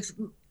terms of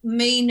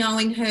me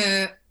knowing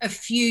her a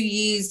few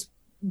years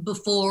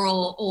before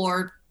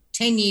or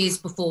 10 years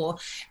before,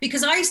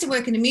 because I used to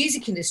work in the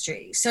music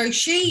industry. So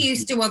she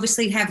used to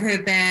obviously have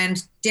her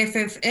band Def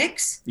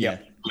FX. Yeah.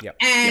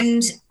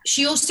 And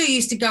she also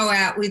used to go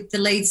out with the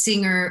lead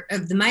singer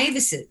of the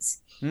Mavises.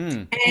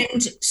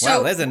 And so,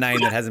 wow, there's a name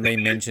that hasn't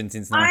been mentioned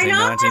since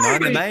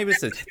 1999. The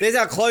Mavises. There's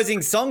our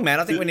closing song, man.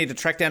 I think we need to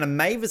track down a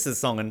Mavises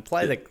song and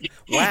play the.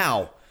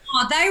 Wow.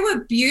 Oh, they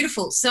were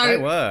beautiful. So they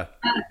were.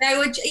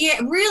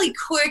 Really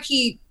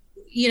quirky,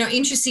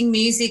 interesting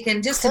music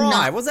and just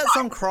Cry. Was that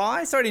song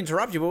Cry? Sorry to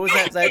interrupt you, but was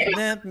that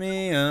Let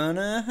Me On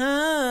a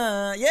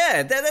High?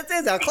 Yeah,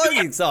 there's our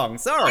closing song.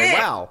 Sorry. Yeah.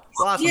 Wow.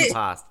 Last one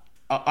passed.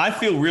 I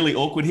feel really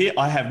awkward here.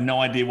 I have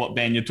no idea what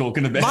band you're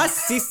talking about. My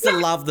sister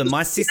loved them.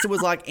 My sister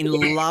was like in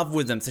love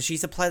with them. So she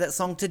used to play that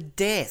song to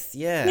death.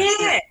 Yeah.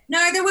 Yeah.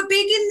 No, they were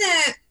big in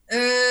the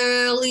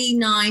early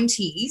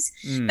 90s.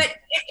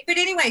 But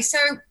anyway, so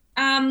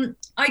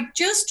I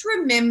just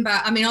remember,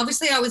 I mean,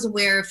 obviously I was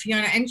aware of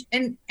Fiona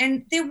and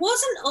there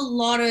wasn't a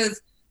lot of,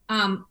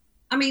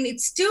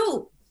 it's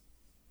still,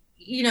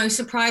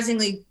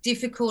 surprisingly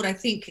difficult, I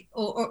think,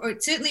 or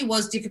it certainly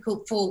was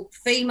difficult for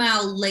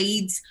female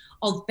leads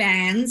of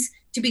bands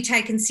to be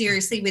taken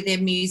seriously with their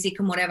music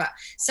and whatever.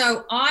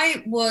 So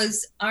I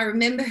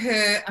remember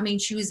her, I mean,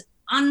 she was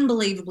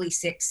unbelievably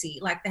sexy.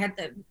 Like they had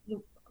the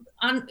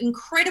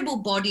incredible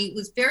body. It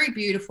was very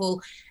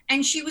beautiful.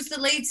 And she was the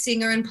lead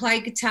singer and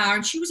played guitar,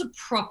 and she was a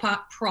proper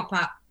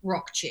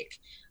rock chick.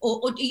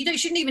 Or you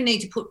shouldn't even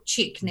need to put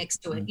chick next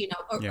to it,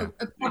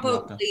 a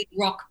proper lead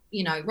rock,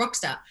 rock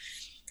star.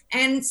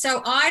 And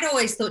so I'd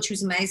always thought she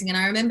was amazing. And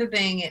I remember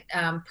being at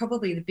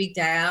probably the Big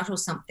Day Out or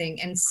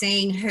something and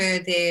seeing her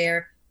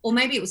there or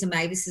maybe it was a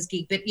Mavis's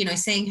gig, but,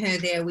 seeing her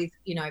there with,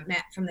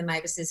 Matt from the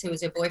Mavises, who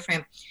was her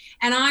boyfriend.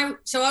 And I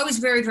was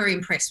very, very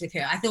impressed with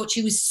her. I thought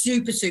she was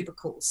super, super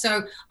cool.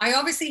 So I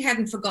obviously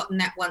hadn't forgotten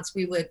that once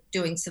we were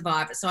doing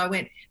Survivor. So I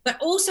went, but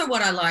also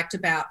what I liked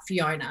about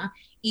Fiona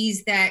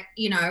is that,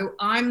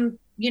 I'm,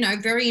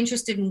 very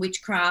interested in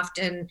witchcraft,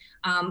 and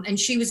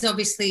she was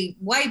obviously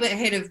way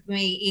ahead of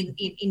me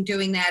in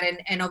doing that,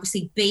 and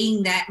obviously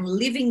being that and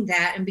living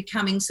that and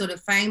becoming sort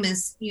of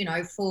famous,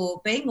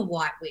 for being a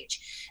white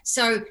witch.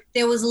 So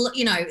there was,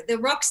 the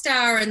rock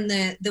star and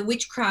the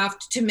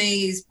witchcraft to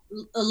me is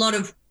a lot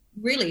of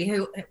really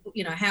who,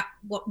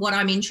 what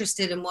I'm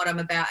interested in, what I'm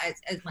about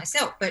as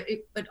myself. But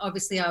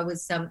obviously I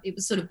was, it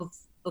was sort of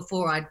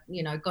before I,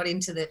 got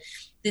into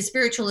the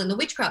spiritual and the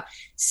witchcraft.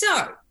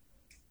 So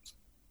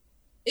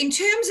in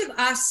terms of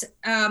us,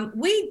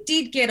 we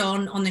did get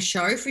on the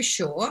show for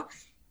sure.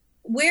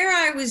 Where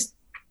I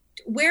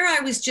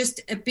was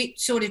just a bit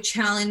sort of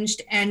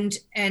challenged and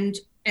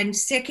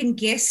second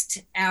guessed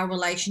our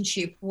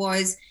relationship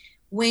was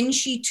when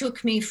she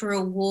took me for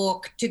a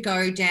walk to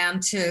go down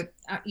to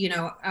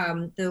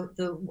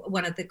the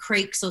one of the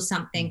creeks or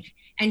something.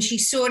 And she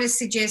sort of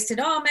suggested,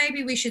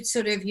 maybe we should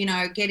sort of,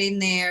 get in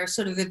there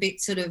sort of a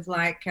bit sort of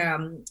like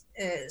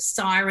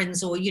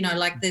sirens, or,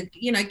 like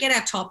get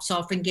our tops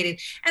off and get in.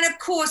 And of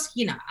course,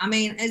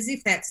 as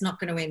if that's not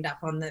going to end up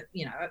on the,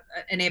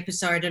 an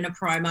episode and a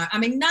promo. I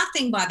mean,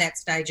 nothing by that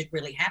stage had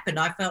really happened.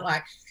 I felt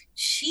like,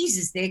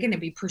 Jesus, they're going to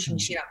be pushing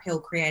shit uphill,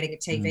 creating a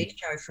TV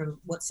show from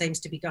what seems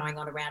to be going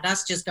on around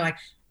us, just going,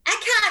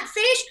 I can't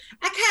fish,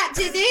 I can't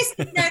do this,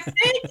 no food,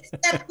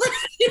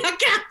 I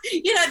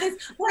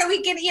can't, what are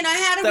we getting,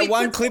 how do we... That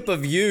one clip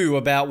of you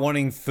about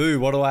wanting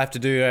food, what do I have to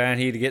do around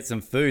here to get some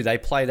food? They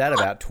play that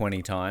about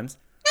 20 times.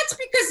 That's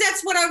because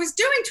that's what I was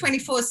doing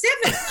 24/7.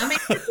 I mean,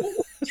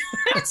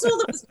 that's all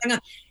that was going on.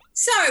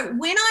 So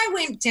when I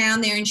went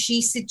down there and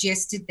she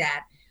suggested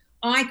that,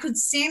 I could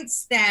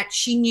sense that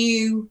she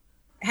knew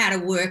how to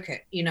work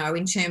it,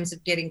 in terms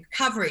of getting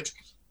coverage.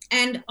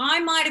 And I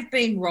might have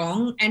been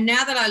wrong. And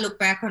now that I look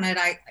back on it,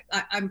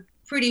 I'm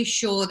pretty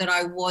sure that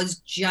I was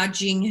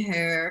judging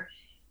her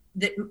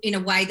that in a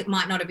way that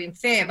might not have been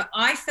fair. But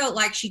I felt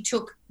like she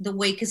took the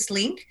weakest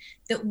link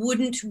that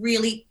wouldn't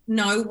really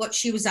know what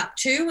she was up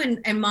to,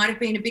 and might have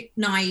been a bit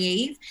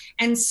naive.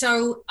 And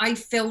so I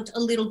felt a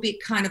little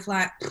bit kind of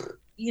like,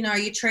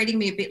 you're treating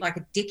me a bit like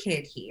a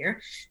dickhead here.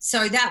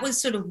 So that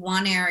was sort of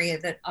one area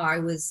that I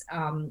was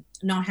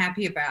not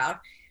happy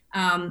about.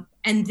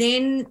 And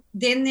then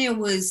there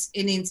was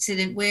an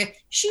incident where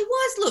she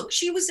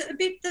was a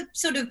bit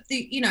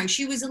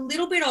she was a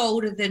little bit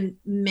older than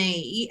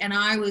me, and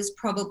I was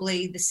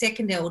probably the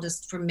second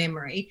eldest from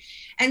memory.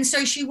 And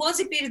so she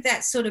was a bit of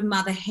that sort of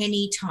mother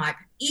henny type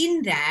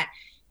in that,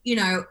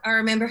 I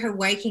remember her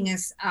waking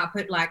us up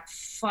at like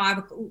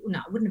 5. No,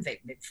 it wouldn't have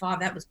been 5.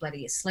 That was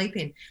bloody asleep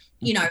in,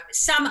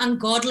 some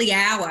ungodly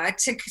hour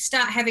to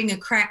start having a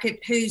crack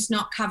at who's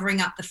not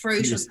covering up the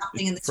fruit or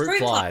something in the fruit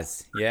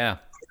flies. Yeah.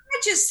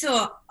 I just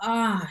thought,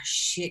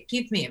 shit,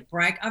 give me a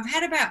break. I've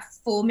had about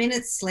 4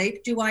 minutes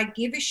sleep. Do I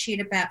give a shit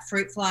about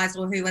fruit flies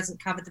or who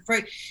hasn't covered the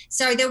fruit?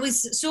 So there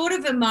was sort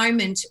of a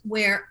moment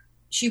where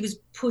she was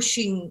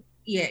pushing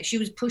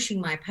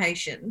my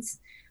patience.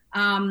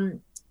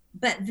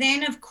 But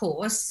then, of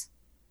course,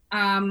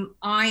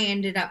 I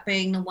ended up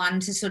being the one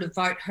to sort of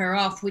vote her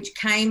off, which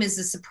came as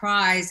a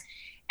surprise.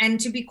 And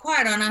to be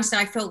quite honest,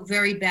 I felt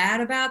very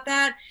bad about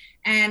that.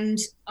 And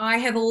I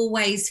have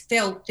always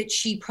felt that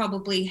she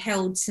probably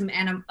held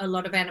a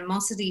lot of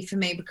animosity for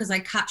me because I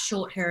cut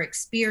short her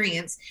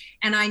experience.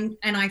 And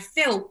I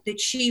felt that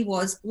she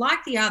was,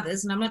 like the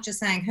others, and I'm not just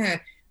saying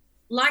her,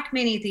 like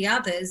many of the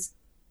others,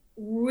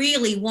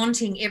 really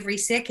wanting every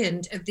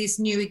second of this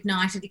new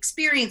ignited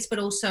experience, but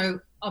also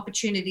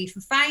opportunity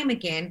for fame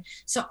again.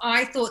 So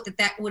I thought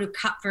that would have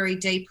cut very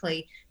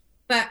deeply.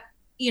 But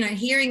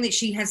hearing that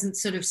she hasn't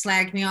sort of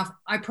slagged me off,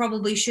 I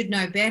probably should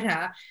know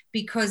better,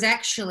 because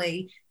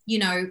actually,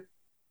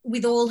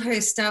 with all her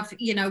stuff,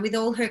 with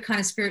all her kind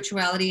of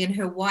spirituality and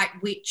her white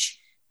witch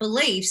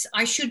beliefs,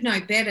 I should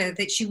know better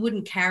that she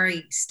wouldn't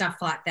carry stuff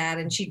like that,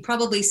 and she'd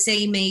probably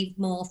see me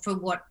more for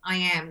what I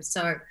am.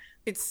 So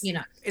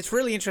it's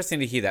really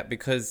interesting to hear that,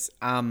 because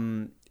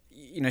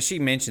she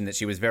mentioned that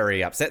she was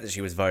very upset that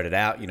she was voted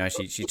out.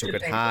 She took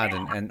it hard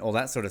and all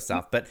that sort of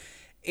stuff. But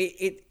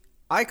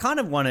I kind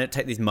of want to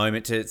take this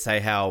moment to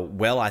say how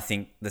well I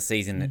think the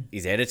season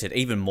is edited,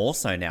 even more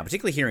so now,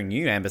 particularly hearing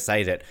you, Amber,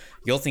 say that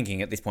you're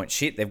thinking at this point,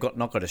 shit, they've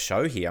not got a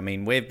show here. I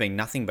mean, we've been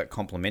nothing but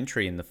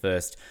complimentary in the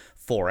first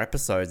 4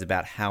 episodes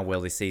about how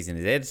well this season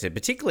is edited,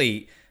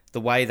 particularly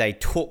the way they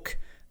took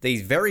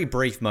these very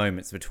brief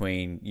moments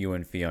between you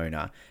and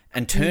Fiona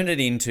and turned it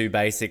into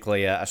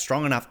basically a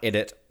strong enough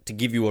edit to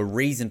give you a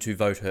reason to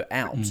vote her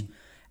out.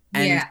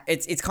 And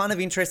it's kind of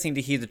interesting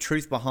to hear the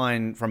truth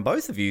behind from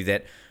both of you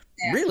that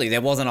really there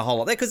wasn't a whole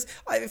lot there, because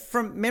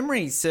from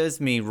memory serves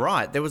me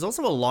right, there was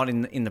also a lot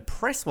in the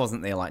press,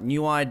 wasn't there? Like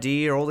New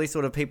Idea, all these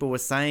sort of people were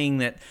saying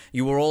that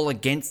you were all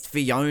against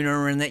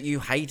Fiona and that you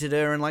hated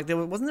her, and like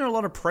wasn't there a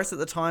lot of press at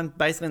the time,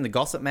 basically in the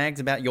gossip mags,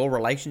 about your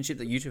relationship,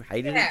 that you two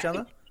hated each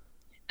other?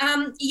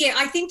 Yeah,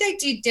 I think they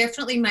did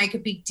definitely make a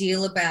big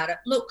deal about it.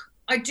 Look,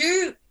 I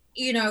do,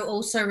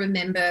 also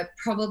remember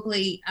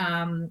probably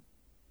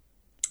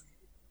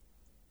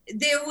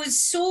there was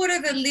sort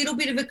of a little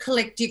bit of a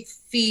collective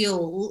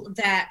feel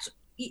that,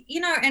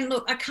 and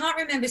look, I can't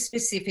remember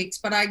specifics,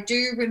 but I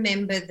do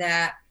remember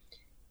that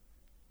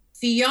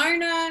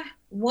Fiona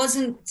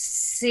wasn't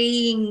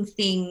seeing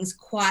things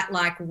quite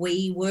like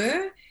we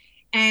were.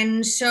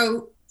 And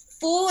so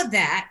for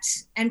that,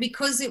 and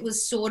because it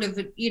was sort of,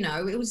 it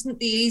wasn't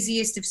the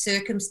easiest of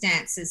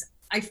circumstances,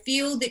 I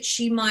feel that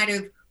she might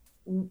have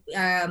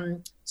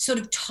sort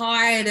of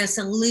tired us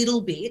a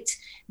little bit,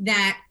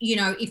 that,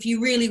 if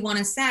you really want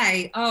to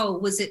say, oh,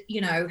 was it,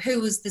 who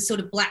was the sort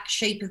of black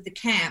sheep of the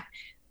camp,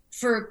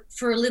 for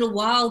a little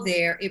while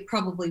there, it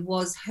probably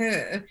was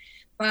her.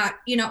 But,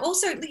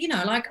 also,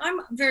 like, I'm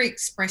a very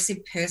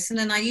expressive person,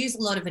 and I use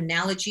a lot of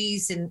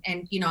analogies, and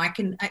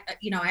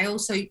I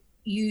also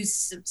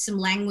use some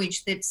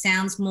language that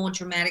sounds more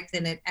dramatic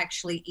than it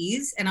actually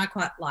is. And I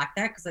quite like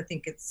that, because I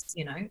think it's,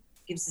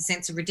 gives a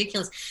sense of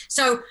ridiculous.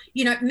 So,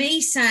 me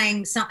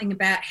saying something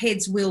about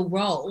heads will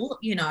roll,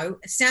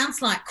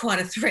 sounds like quite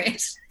a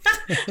threat.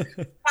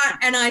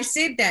 And I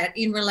said that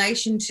in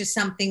relation to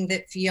something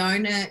that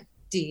Fiona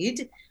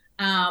did,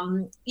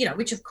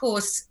 which of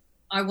course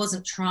I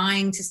wasn't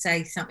trying to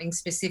say something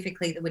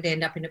specifically that would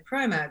end up in a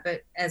promo.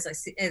 But as I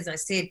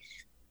said,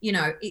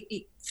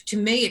 to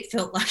me, it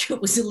felt like it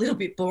was a little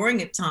bit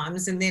boring at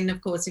times. And then, of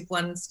course, if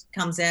one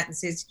comes out and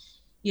says,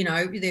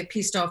 they're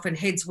pissed off and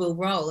heads will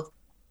roll,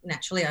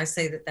 naturally I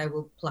say that they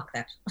will pluck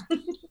that.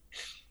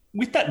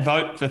 With that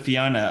vote for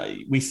Fiona,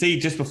 we see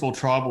just before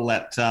Tribal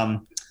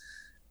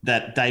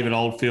that David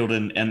Oldfield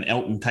and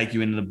Elton take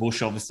you into the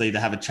bush, obviously,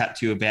 to have a chat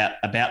to you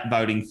about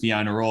voting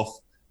Fiona off.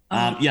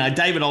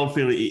 David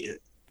Oldfield,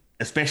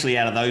 especially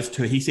out of those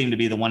two, he seemed to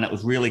be the one that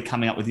was really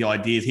coming up with the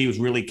ideas. He was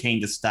really keen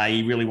to stay.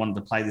 He really wanted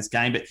to play this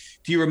game. But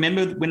do you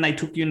remember when they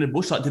took you into the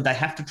bush? Like, did they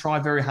have to try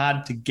very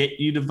hard to get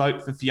you to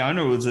vote for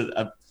Fiona, or was it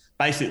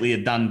basically a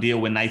done deal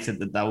when they said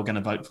that they were going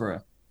to vote for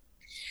her?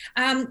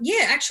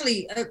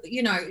 Actually,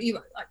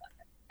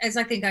 as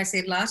I think I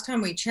said last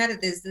time we chatted,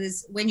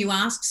 there's when you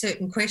ask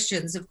certain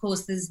questions, of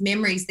course, there's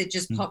memories that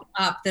just pop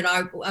up that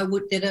I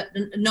would, that are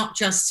not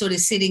just sort of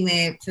sitting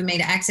there for me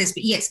to access.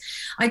 But yes,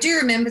 I do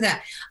remember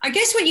that. I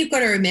guess what you've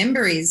got to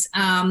remember is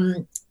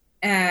I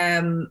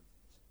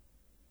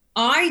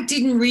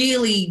didn't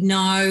really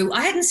know.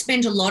 I hadn't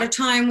spent a lot of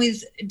time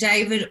with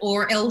David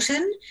or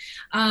Elton.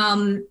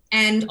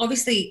 And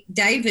obviously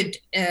David,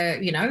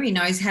 he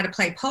knows how to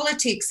play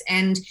politics,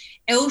 and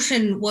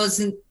Elton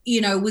wasn't,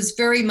 was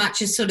very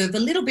much a sort of a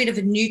little bit of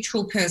a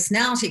neutral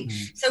personality.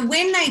 So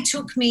when they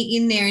took me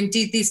in there and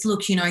did this,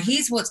 look,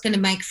 here's what's going to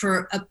make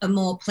for a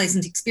more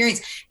pleasant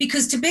experience.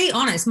 Because to be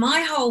honest,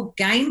 my whole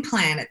game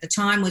plan at the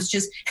time was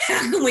just, how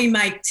can we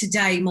make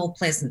today more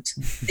pleasant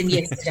than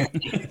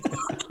yesterday?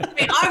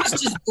 I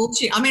was just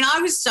bullshit.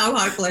 I was so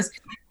hopeless.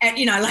 And,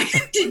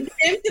 everyone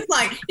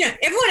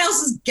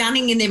else is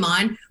gunning in their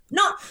mind.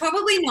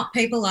 Probably not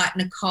people like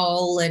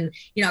Nicole and,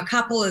 a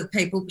couple of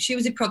people. She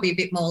was probably a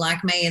bit more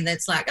like me, and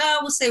that's like, oh,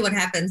 we'll see what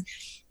happens.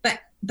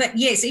 But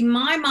yes, in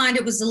my mind,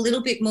 it was a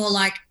little bit more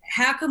like,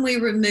 how can we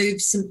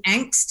remove some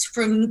angst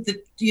from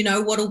the,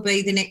 what'll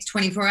be the next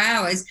 24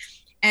 hours?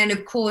 And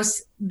of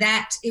course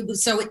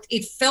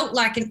it felt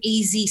like an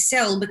easy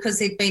sell, because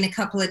there'd been a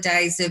couple of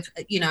days of,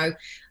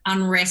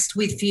 unrest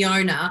with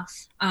Fiona.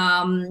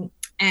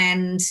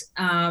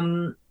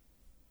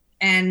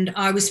 And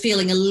I was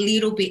feeling a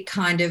little bit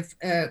kind of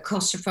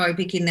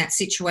claustrophobic in that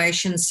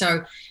situation.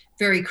 So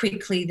very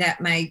quickly that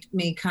made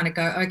me kind of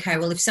go, okay,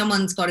 well, if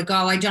someone's got to go,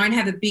 I don't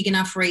have a big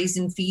enough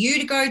reason for you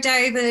to go,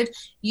 David,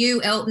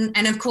 you, Elton.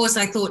 And, of course,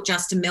 I thought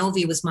Justin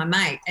Melvey was my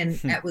mate, and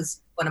that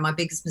was one of my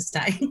biggest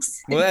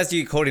mistakes. Well, as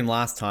you called him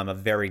last time, a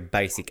very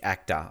basic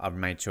actor. I've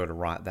made sure to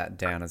write that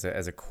down as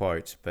a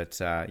quote. But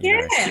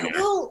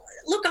well,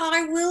 look,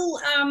 I will.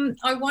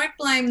 I won't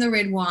blame the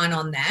red wine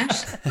on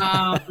that.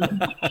 All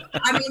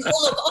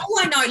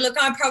I know.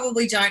 Look, I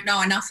probably don't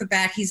know enough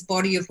about his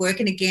body of work.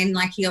 And again,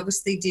 like, he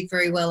obviously did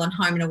very well on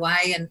Home and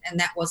Away, and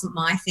that wasn't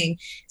my thing.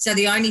 So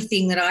the only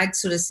thing that I'd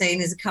sort of seen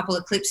is a couple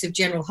of clips of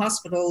General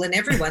Hospital, and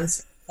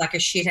everyone's like a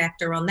shit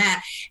actor on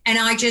that. And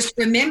I just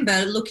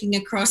remember looking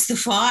across the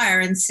fire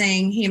and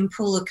seeing him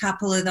pull a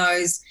couple of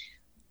those,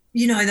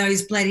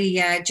 those bloody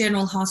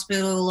General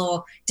Hospital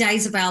or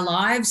Days of Our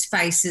Lives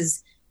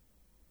faces.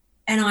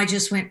 And I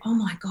just went, oh,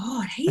 my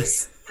God,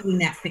 he's doing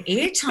that for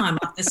airtime.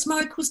 Like, the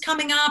smoke was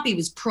coming up. He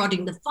was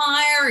prodding the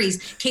fire.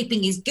 He's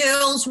keeping his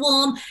girls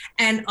warm.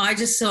 And I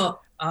just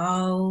thought,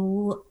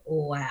 oh,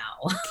 wow.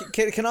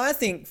 Can I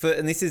think,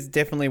 and this is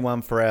definitely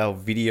one for our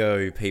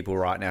video people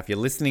right now. If you're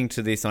listening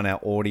to this on our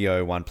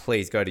audio one,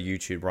 please go to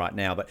YouTube right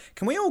now. But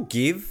can we all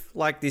give,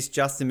 like, this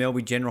Justin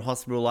Melby General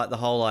Hospital, like, the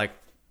whole, like,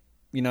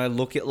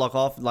 lock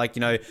off,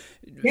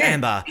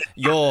 Amber,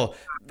 you're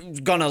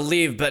gonna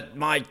live, but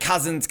my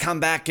cousins come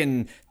back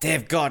and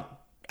they've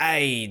got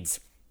AIDS.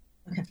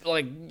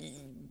 Like,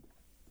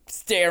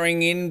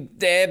 staring in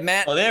there,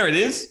 Matt. Oh, there it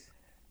is.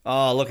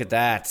 Oh, look at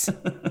that.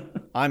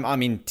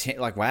 I'm intent.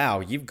 Like, wow,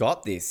 you've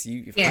got this.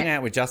 You've hung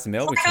out with Justin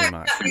Melby too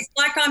much. It's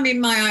like I'm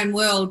in my own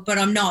world, but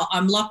I'm not.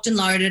 I'm locked and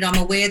loaded. I'm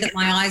aware that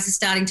my eyes are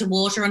starting to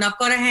water, and I've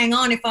got to hang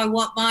on if I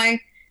want my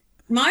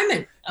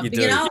moment. You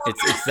do.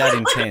 It's that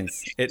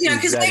intense.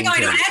 Because we're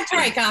going to ad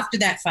break after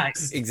that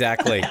face.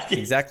 Exactly.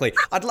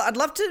 I'd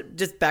love to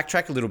just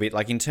backtrack a little bit,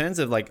 like in terms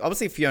of like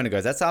obviously Fiona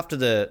goes. That's after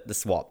the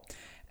swap.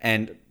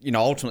 And,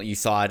 ultimately you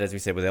side, as we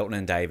said, with Elton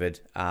and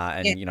David,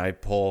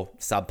 poor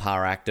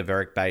subpar actor,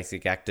 very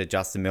basic actor,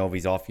 Justin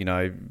Melby's off,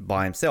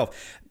 by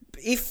himself.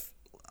 If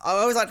I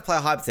always like to play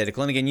a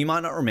hypothetical, and again, you might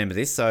not remember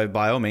this, so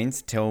by all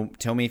means, tell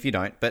me if you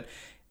don't. But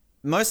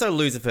Moso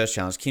lose the first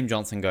challenge. Kim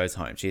Johnson goes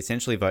home. She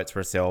essentially votes for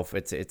herself.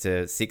 It's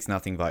a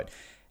 6-0 vote.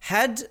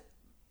 Had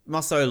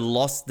Moso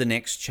lost the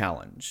next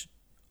challenge,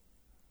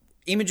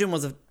 Imogen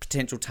was a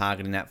potential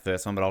target in that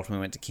first one, but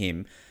ultimately went to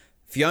Kim.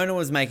 Fiona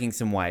was making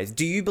some waves.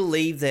 Do you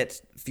believe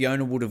that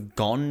Fiona would have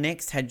gone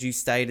next had you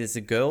stayed as the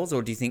girls,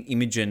 or do you think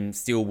Imogen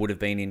still would have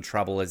been in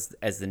trouble as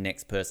the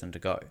next person to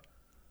go?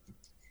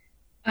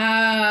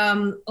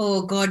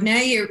 Oh God!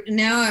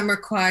 Now I'm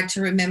required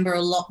to remember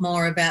a lot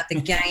more about the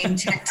game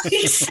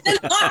tactics than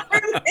I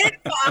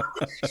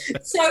remember.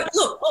 So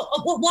look,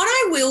 what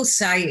I will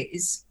say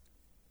is,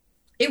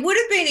 it would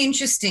have been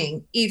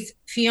interesting if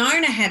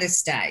Fiona had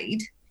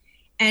stayed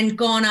and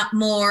gone up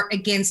more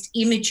against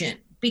Imogen,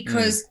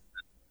 because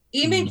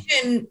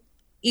Imogen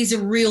is a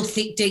real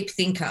deep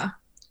thinker.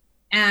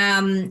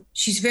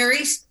 She's very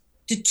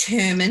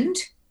determined.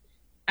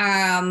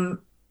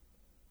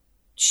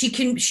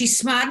 She's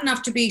smart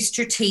enough to be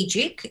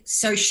strategic.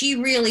 So she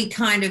really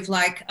kind of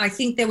I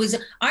think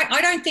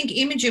I don't think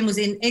Imogen was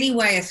in any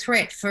way a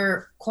threat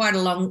for quite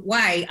a long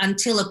way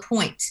until a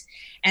point.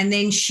 And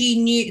then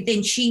she knew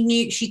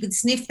she could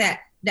sniff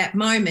that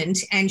moment,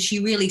 and she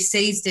really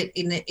seized it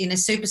in a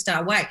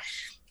superstar way.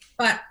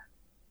 But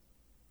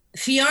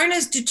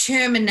Fiona's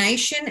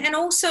determination, and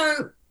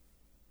also,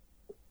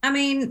 I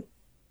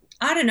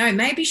don't know,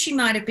 maybe she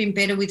might have been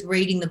better with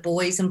reading the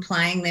boys and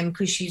playing them,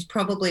 because she's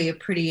probably a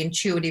pretty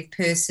intuitive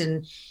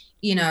person,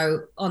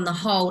 on the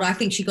whole. I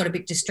think she got a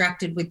bit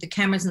distracted with the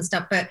cameras and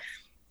stuff. But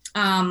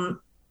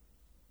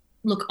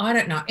look, I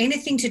don't know.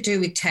 Anything to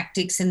do with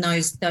tactics and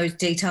those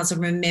details of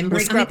remembering. We'll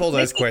scrap all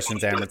those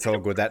questions, Am. It's all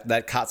good.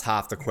 That cuts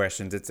half the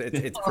questions. It's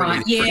pretty...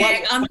 Right,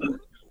 yeah.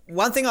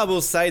 One thing I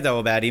will say, though,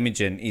 about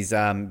Imogen is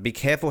be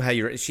careful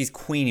how she's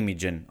Queen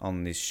Imogen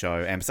on this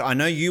show, Amber. So I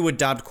know you were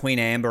dubbed Queen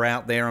Amber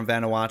out there on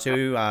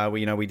Vanuatu.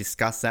 We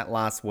discussed that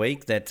last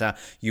week, that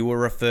you were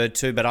referred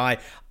to, but I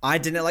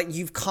didn't.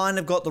 You've kind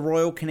of got the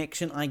royal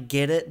connection. I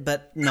get it,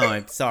 but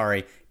no,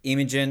 sorry.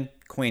 Imogen,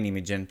 Queen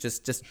Imogen.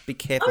 Just be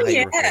careful how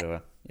you refer to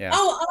her. Yeah.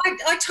 Oh,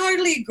 I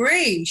totally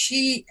agree.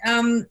 She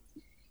was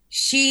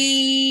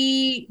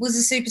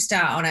a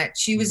superstar on it.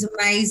 She was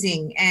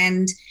amazing.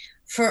 And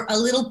for a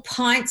little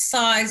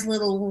pint-sized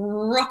little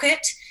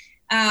rocket,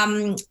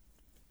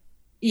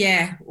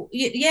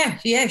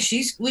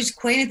 she was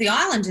queen of the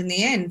island in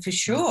the end, for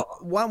sure.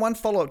 One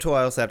follow-up to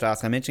I also have to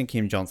ask, I mentioned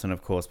Kim Johnson,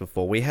 of course,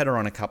 before. We had her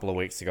on a couple of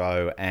weeks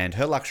ago, and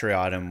her luxury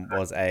item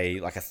was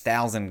a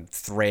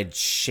 1,000-thread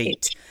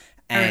sheet.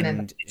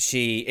 And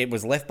it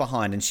was left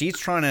behind, and she's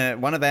trying to,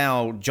 one of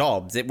our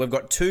jobs, we've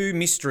got 2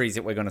 mysteries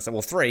that we're going to say,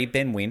 well, 3,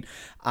 Ben win.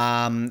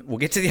 We'll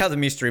get to the other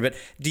mystery, but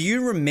do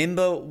you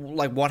remember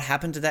what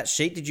happened to that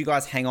sheet? Did you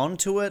guys hang on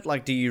to it?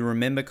 Do you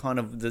remember kind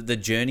of the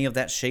journey of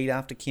that sheet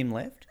after Kim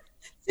left?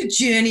 The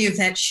journey of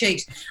that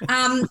sheet.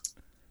 I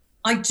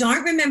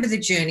don't remember the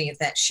journey of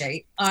that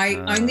sheet. I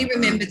only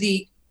remember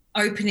the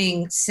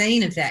opening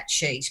scene of that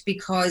sheet,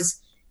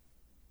 because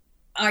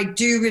I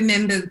do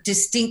remember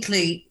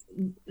distinctly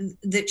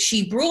that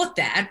she brought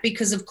that,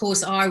 because of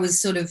course I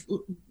was sort of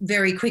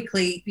very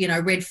quickly,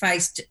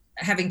 red-faced,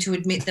 having to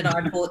admit that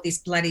I bought this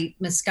bloody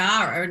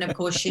mascara, and of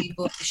course she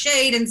bought the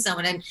sheet, and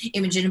someone, and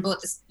Imogen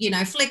bought this,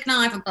 flick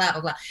knife, and blah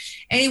blah blah.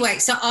 Anyway,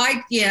 so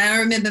I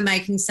remember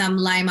making some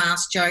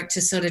lame-ass joke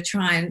to sort of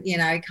try and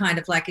kind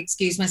of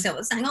excuse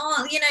myself, saying,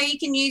 oh, you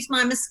can use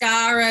my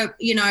mascara,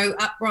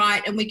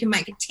 upright, and we can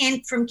make a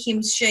tent from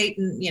Kim's sheet,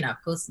 and of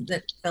course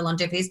that fell on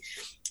deaf ears.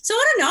 So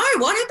I don't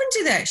know what happened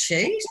to that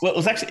sheet. Well,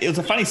 it was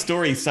a funny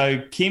story.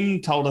 So Kim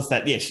told us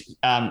that,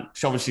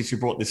 she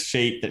brought this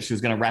sheet that she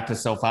was going to wrap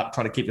herself up,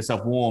 try to keep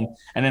herself warm.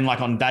 And then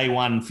on day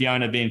one,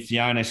 Fiona being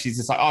Fiona, she's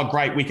just like, oh,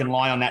 great, we can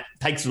lie on that,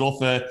 takes it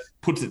off her,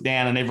 puts it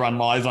down, and everyone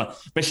lies on.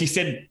 But she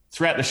said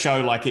throughout the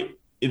show,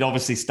 it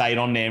obviously stayed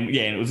on there. And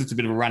it was just a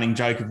bit of a running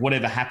joke of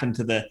whatever happened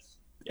to the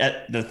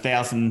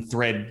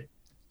 1,000-thread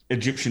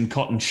Egyptian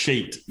cotton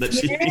sheet that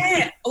she...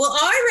 Yeah. Well,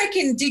 I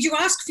reckon, did you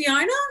ask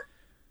Fiona?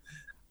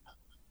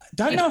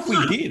 Don't know if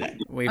we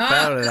did. We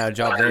failed at our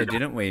job there,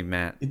 didn't we,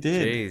 Matt? It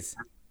did. Jeez.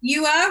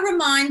 You are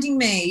reminding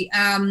me.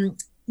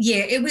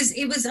 It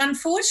was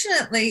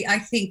unfortunately, I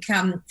think,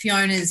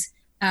 Fiona's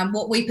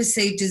what we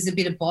perceived as a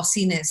bit of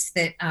bossiness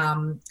that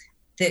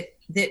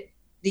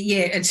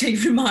yeah, it's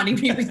reminding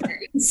me of that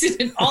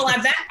incident. I'll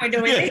have that by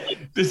doing it.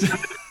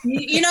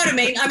 You know what I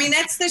mean? I mean,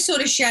 that's the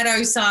sort of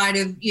shadow side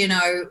of,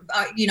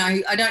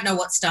 I don't know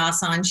what star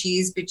sign she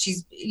is, but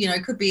she's,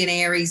 could be an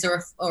Aries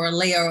or a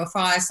Leo or a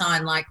fire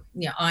sign like,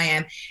 I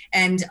am.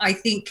 And I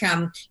think,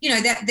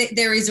 that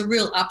there is a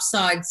real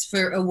upside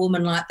for a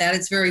woman like that.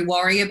 It's very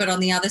warrior, but on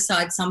the other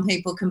side, some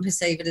people can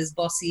perceive it as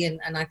bossy.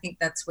 And I think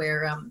that's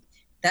where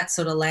that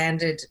sort of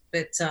landed.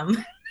 But,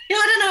 I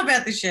don't know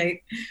about the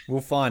sheep.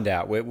 We'll find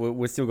out.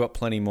 We've still got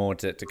plenty more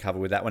to cover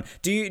with that one.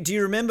 Do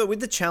you remember with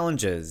the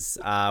challenges?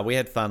 We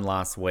had fun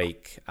last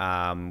week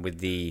with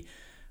the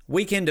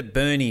Weekend at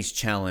Bernie's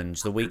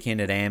challenge, the Weekend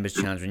at Amber's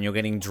challenge, when you're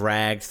getting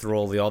dragged through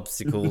all the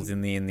obstacles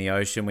in the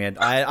ocean.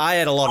 I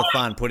had a lot of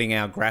fun putting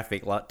our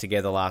graphic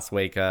together last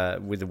week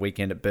with the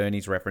Weekend at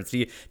Bernie's reference. Do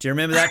you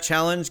remember that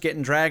challenge,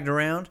 getting dragged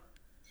around?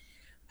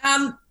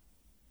 So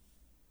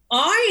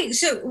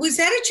was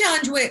that a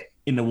challenge where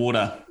in the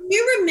water?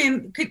 You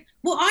remember?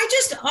 Well,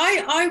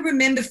 I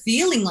remember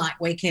feeling like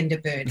Weekend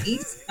at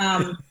Bernie's,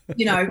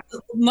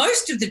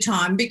 most of the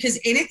time, because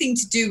anything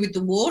to do with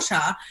the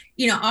water,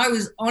 I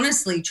was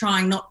honestly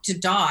trying not to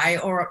die,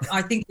 or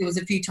I think there was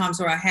a few times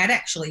where I had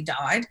actually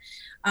died.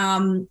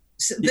 But no,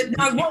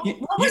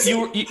 what was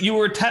it? You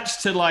were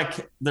attached to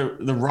like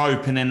the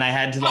rope, and then they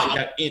had to like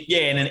go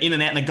and then in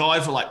and out, and the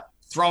guys were like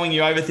throwing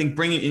you over things,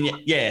 bringing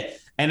in,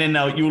 and then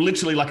you were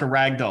literally like a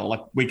rag doll,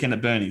 like Weekend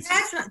at Bernie's.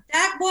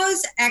 That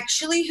was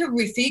actually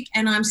horrific,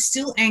 and I'm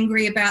still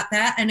angry about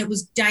that. And it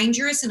was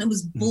dangerous, and it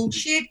was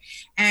bullshit.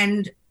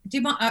 And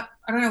I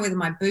don't know whether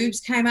my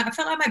boobs came out. I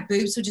felt like my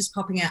boobs were just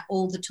popping out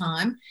all the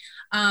time.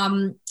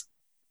 That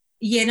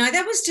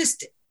was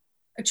just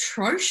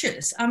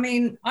atrocious. I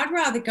mean, I'd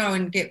rather go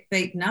and get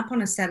beaten up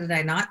on a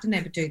Saturday night than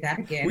ever do that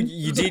again. Well,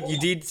 you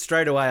did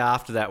straight away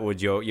after that, Wood.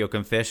 Your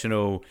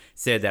confessional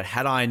said that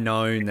had I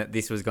known that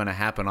this was going to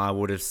happen, I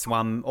would have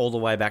swum all the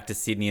way back to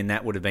Sydney, and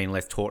that would have been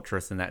less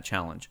torturous than that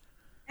challenge.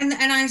 And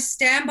I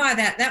stand by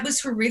that. That was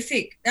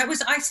horrific. I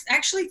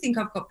actually think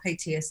I've got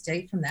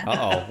PTSD from that.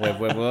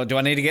 Well, do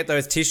I need to get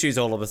those tissues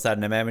all of a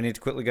sudden? Maybe we need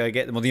to quickly go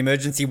get them. Or the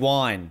emergency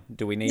wine.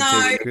 Do we need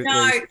to quickly?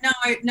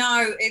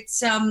 No.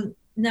 It's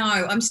No,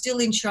 I'm still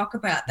in shock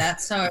about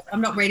that, so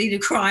I'm not ready to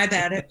cry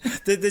about it.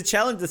 The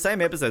challenge, the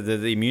same episode,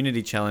 the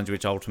immunity challenge,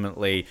 which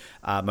ultimately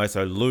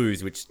Moso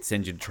lose, which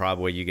sends you to tribe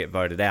where you get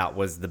voted out,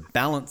 was the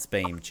balance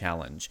beam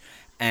challenge.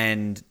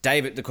 And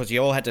David, because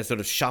you all had to sort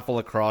of shuffle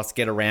across,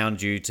 get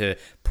around you to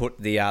put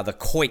the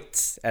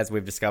quoits, as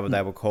we've discovered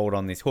they were called,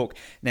 on this hook.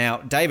 Now,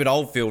 David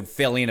Oldfield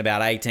fell in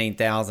about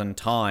 18,000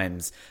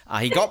 times.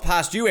 He got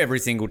past you every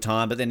single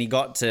time, but then he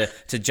got to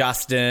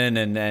Justin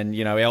and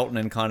Elton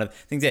and kind of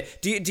things there.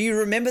 Do you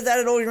remember that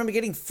at all? You remember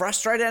getting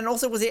frustrated? And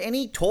also, was there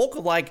any talk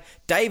of like,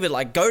 David,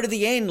 like, go to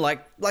the end,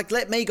 like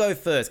let me go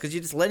first, because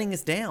you're just letting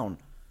us down?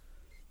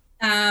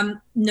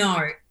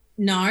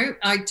 No,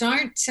 I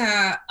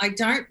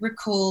don't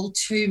recall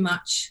too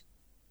much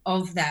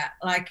of that.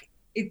 Like,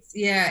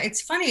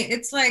 it's funny.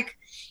 It's like,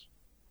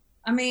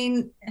 I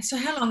mean, so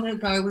how long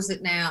ago was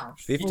it now?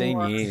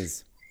 15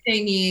 years.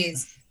 15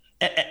 years.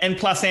 And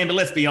plus, Amber,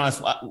 let's be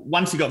honest,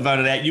 once you got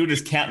voted out, you were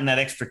just counting that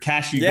extra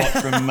cash you got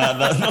from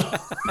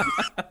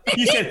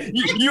you said,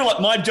 you're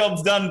like, my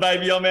job's done,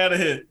 baby, I'm out of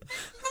here.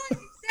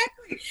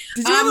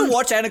 Did you ever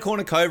watch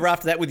Anacorn Cobra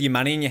after that with your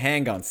money in your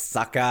hand going,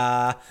 sucker?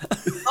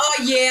 Oh,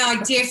 yeah, I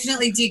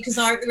definitely did, because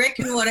I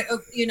reckon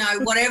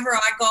whatever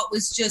I got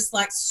was just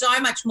like so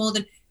much more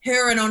than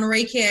her and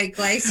Enrique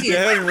Iglesias.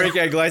 Yeah, her and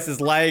Enrique Iglesias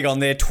laying on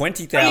their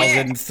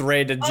 20,000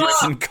 thread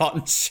Egyptian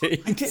cotton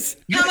sheets.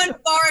 Come and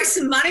borrow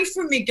some money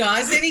from me,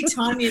 guys,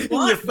 anytime you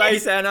want. In your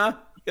face,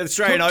 Anna.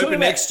 Australian Open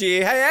next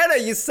year. Hey, Anna,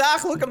 you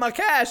suck. Look at my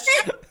cash.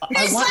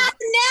 Who's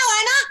laughing now,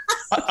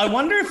 Anna? I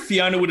wonder if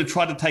Fiona would have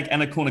tried to take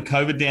Anna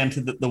Kournikova down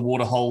to the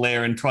water hole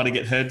there and try to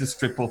get her to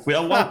strip off.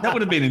 Well, that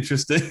would have been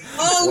interesting.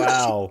 Oh,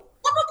 wow.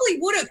 Probably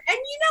would have. And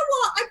you know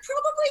what? I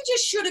probably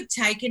just should have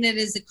taken it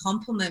as a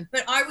compliment.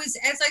 But I was,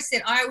 as I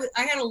said, I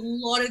had a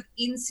lot of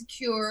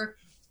insecure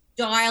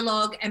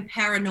dialogue and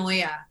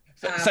paranoia.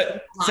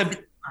 So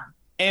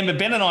Amber,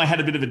 Ben and I had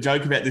a bit of a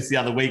joke about this the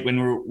other week when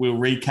we were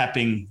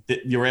recapping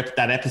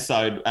that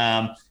episode,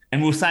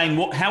 and we were saying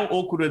how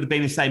awkward it would have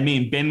been to say me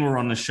and Ben were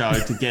on the show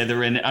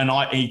together, and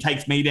he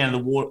takes me down to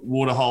the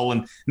water hole,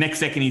 and next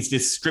second he's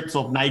just strips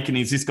off naked, and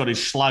he's just got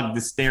his slug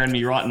just staring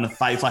me right in the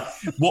face, like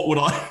what would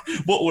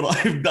I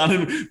have done?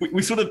 And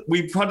we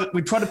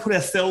tried to put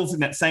ourselves in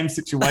that same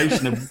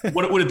situation of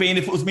what it would have been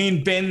if it was me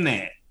and Ben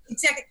there.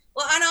 Exactly.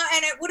 Well,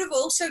 and it would have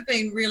also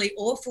been really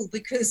awful,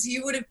 because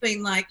you would have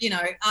been like,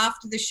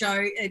 after the show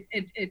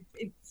it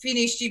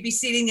finished, you'd be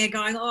sitting there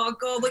going, oh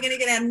God, we're going to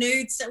get our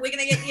nudes. So we're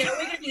going to get, we're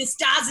going to be the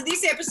stars of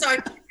this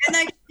episode. And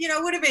they,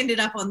 would have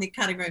ended up on the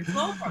cutting room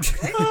floor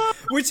probably.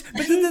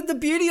 But the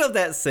beauty of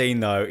that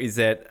scene though is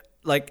that,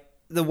 like,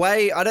 the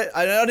way I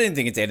didn't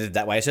think it's edited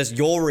that way. It's just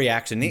your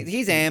reaction.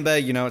 Here's Amber,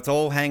 it's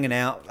all hanging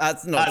out.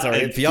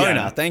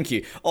 Fiona. Thank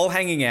you. All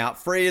hanging out,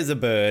 free as a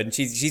bird. And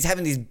she's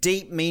having this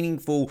deep,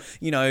 meaningful,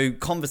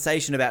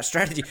 conversation about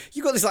strategy.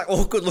 You got this like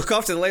awkward look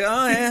after, like,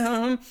 oh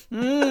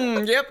yeah,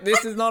 yep,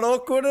 this is not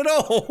awkward at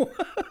all.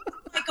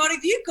 Oh my God,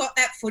 have you got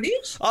that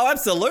footage? Oh,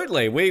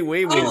 absolutely. We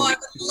I would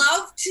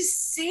love to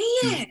see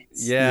it.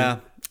 Yeah,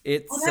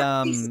 it's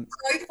that would be so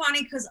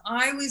funny because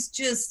I was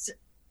just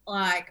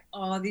like,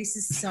 oh, this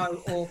is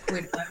so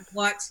awkward. Like,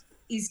 what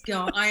is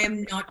going? I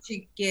am not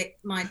to get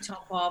my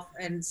top off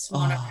and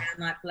swan around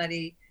like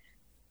bloody,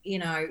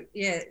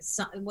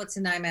 what's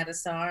the name out of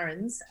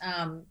Sirens?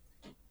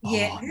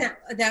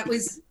 That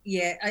was,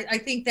 I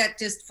think that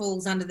just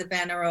falls under the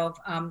banner of,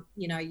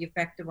 you've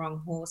backed the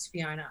wrong horse,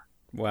 Fiona.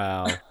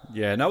 Wow.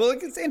 Yeah. No, well,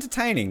 it's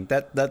entertaining.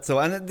 That's all.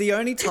 And the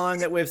only time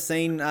that we've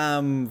seen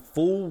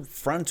full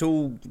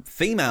frontal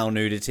female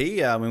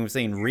nudity, we've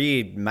seen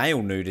reared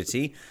male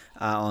nudity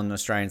on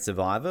Australian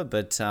Survivor.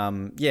 But,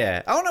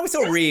 yeah. Oh, no, we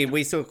saw reared.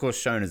 We saw, of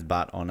course, Shona's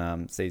butt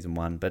on season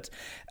 1. But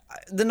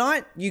the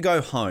night you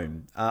go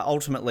home,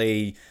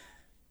 ultimately,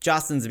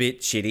 Justin's a bit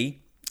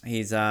shitty.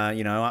 He's,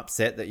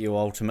 upset that you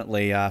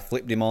ultimately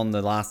flipped him on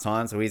the last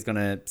time. So he's going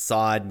to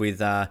side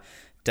with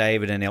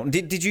David and Elton.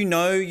 Did you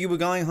know you were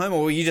going home,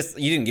 or you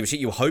didn't give a shit?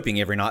 You were hoping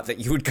every night that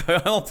you would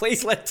go, oh,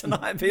 please let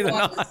tonight be the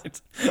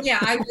night. Yeah,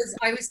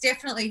 I was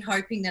definitely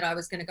hoping that I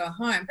was going to go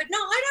home. But no,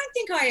 I don't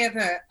think I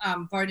ever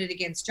voted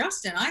against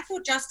Justin. I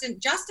thought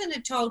Justin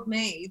had told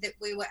me that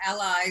we were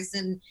allies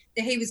and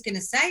that he was going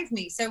to save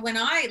me. So when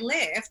I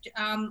left,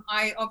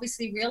 I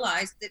obviously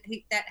realised that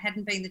that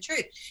hadn't been the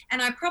truth.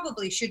 And I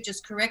probably should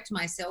just correct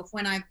myself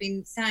when I've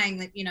been saying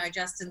that,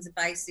 Justin's a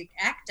basic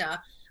actor.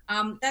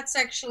 That's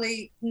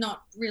actually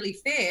not really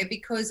fair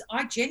because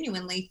I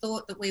genuinely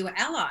thought that we were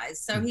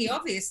allies. So he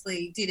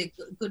obviously did a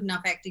good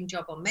enough acting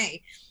job on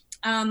me.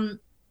 And,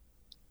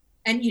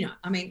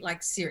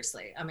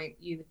 seriously,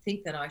 you would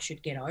think that I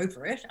should get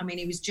over it.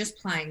 He was just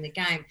playing the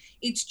game.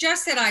 It's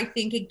just that I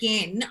think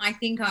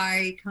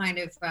I kind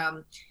of,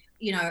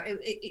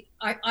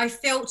 I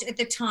felt at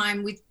the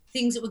time with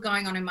things that were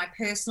going on in my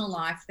personal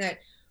life that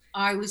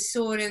I was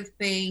sort of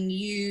being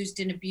used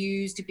and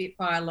abused a bit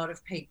by a lot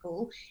of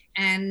people.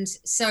 And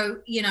so,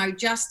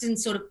 Justin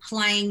sort of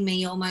playing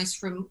me almost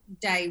from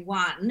day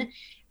one.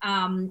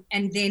 And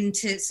then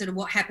to sort of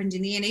what happened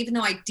in the end, even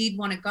though I did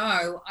want to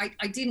go,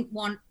 I didn't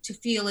want to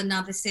feel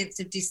another sense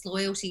of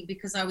disloyalty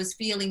because I was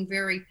feeling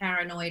very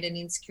paranoid and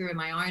insecure in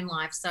my own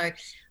life. So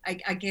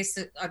I guess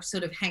that I've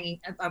sort of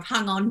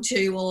hung on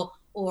to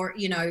or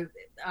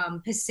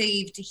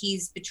perceived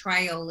his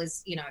betrayal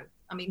as,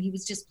 he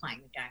was just playing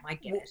the game. I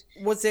get it.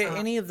 Was there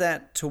any of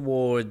that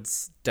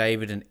towards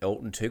David and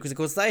Elton too? Because, of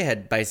course, they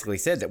had basically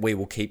said that we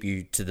will keep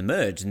you to the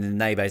merge. And then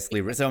they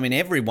basically... So,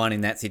 everyone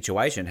in that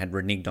situation had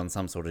reneged on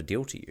some sort of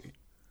deal to you.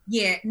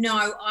 Yeah,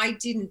 no, I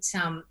didn't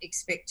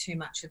expect too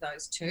much of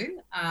those two.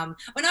 Of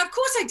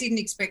course, I didn't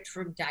expect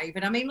from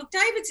David. Look,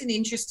 David's an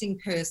interesting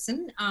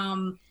person.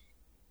 And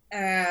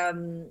I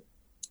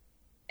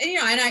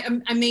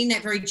mean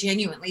that very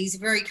genuinely. He's a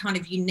very kind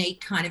of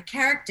unique kind of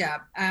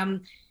character.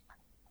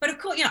 But of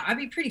course, I'd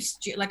be pretty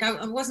like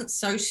I wasn't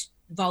so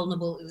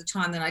vulnerable at the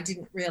time that I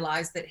didn't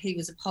realise that he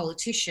was a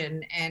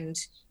politician, and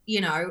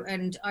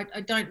and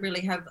I don't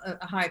really have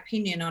a high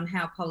opinion on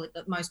how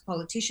most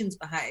politicians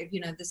behave.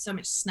 There's so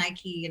much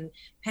snaky and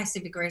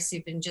passive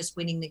aggressive and just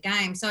winning the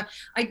game. So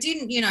I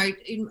didn't,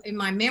 in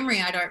my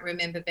memory, I don't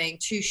remember being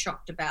too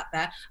shocked about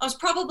that. I was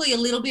probably a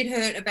little bit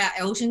hurt about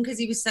Elton because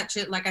he was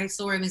I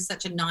saw him as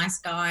such a nice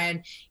guy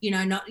and,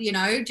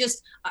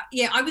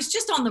 I was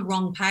just on the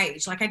wrong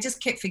page. I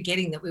just kept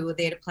forgetting that we were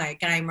there to play a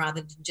game rather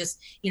than just,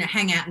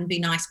 hang out and be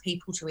nice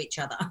people to each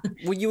other.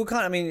 Well, you were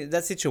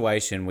that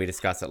situation, we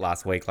discussed it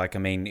last week.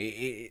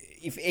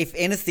 If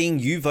anything,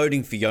 you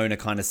voting Fiona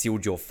kind of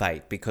sealed your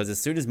fate because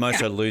as soon as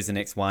Mocho lose the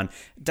next one,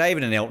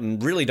 David and Elton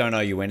really don't owe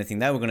you anything.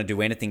 They were going to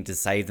do anything to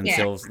save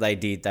themselves. Yeah. They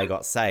did. They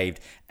got saved.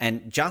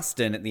 And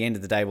Justin, at the end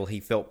of the day, he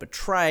felt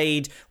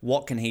betrayed.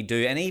 What can he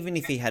do? And even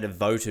if he had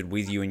voted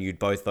with you and you'd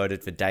both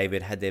voted for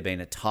David, had there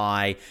been a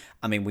tie,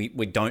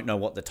 we don't know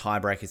what the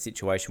tiebreaker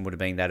situation would have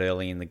been that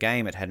early in the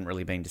game. It hadn't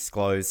really been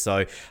disclosed.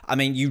 So,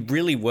 you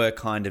really were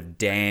kind of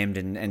damned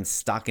and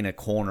stuck in a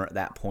corner at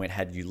that point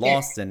had you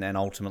lost. Yeah. And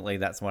ultimately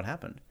that's what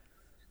happened.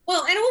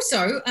 Well, and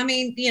also,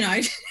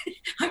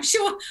 I'm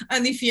sure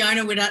only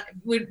Fiona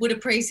would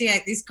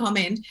appreciate this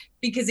comment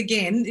because,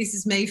 again, this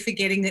is me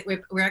forgetting that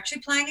we're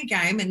actually playing a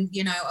game and,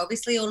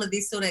 obviously all of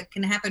this sort of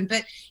can happen.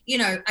 But,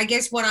 I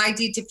guess what I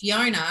did to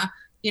Fiona,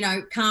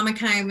 Karma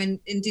came and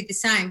did the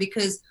same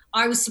because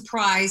I was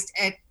surprised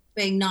at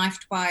being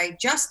knifed by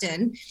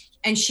Justin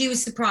and she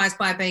was surprised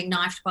by being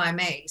knifed by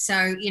me.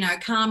 So,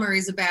 karma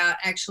is about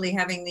actually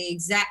having the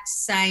exact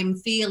same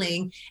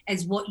feeling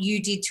as what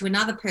you did to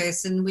another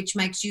person, which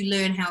makes you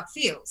learn how it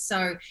feels.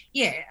 So,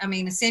 yeah,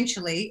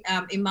 essentially,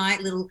 in my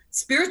little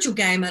spiritual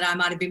game that I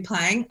might have been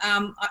playing,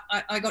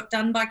 I got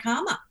done by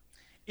karma.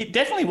 It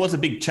definitely was a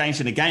big change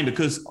in the game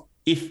because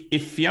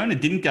if Fiona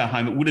didn't go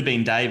home, it would have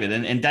been David.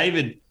 And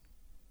David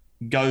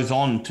goes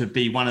on to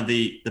be one of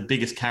the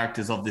biggest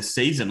characters of this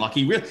season. Like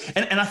he really,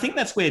 and I think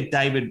that's where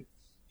David,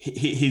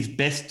 his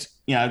best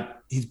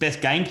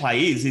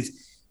gameplay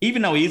is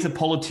even though he is a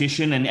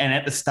politician and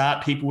at the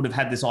start people would have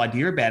had this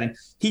idea about him,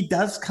 he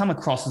does come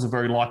across as a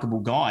very likable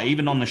guy.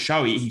 Even on the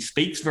show, he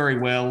speaks very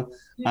well.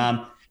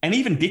 And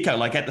even Dicko,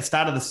 like at the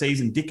start of the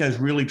season, Dicko's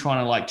really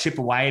trying to like chip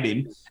away at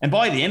him. And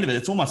by the end of it,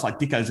 it's almost like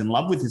Dicko's in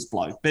love with this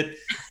bloke.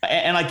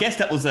 And I guess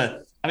that was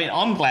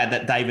I'm glad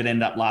that David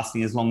ended up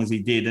lasting as long as he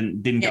did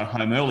and didn't go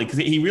home early, because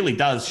he really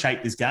does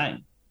shape this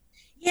game.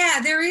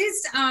 Yeah, there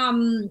is.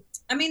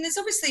 There's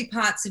obviously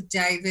parts of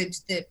David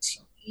that,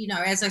 you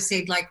know, as I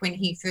said, like when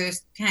he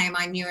first came,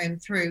 I knew him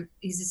through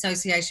his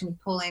association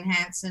with Pauline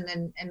Hanson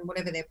and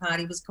whatever their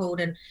party was called.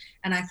 And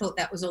I thought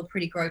that was all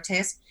pretty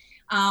grotesque.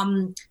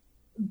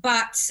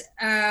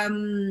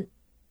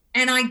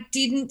 And I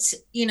didn't,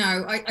 you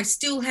know, I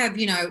still have,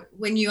 you know,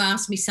 when you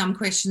ask me some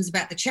questions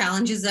about the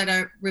challenges, I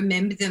don't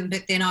remember them,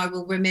 but then I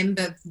will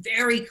remember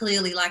very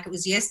clearly, like it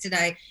was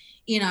yesterday,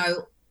 you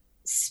know,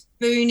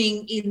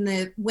 spooning in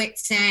the wet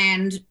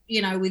sand,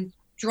 you know, with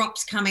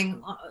drops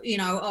coming,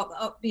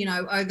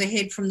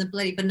 overhead from the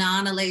bloody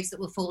banana leaves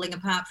that were falling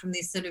apart from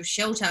this sort of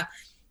shelter.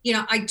 You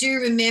know, I do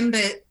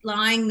remember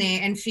lying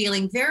there and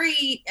feeling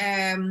very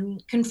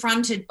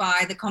confronted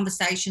by the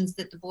conversations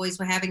that the boys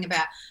were having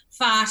about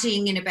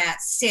farting and about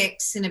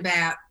sex and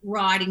about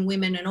riding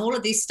women and all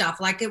of this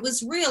stuff. Like it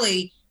was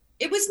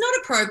not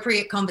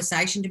appropriate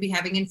conversation to be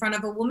having in front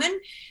of a woman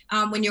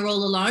when you're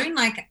all alone.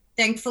 Like,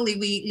 thankfully,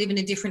 we live in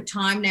a different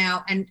time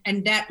now,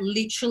 and that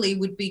literally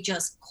would be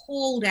just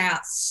called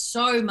out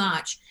so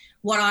much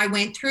what I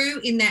went through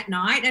in that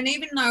night. And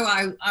even though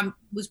I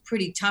was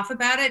pretty tough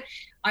about it,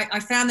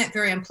 I found that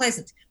very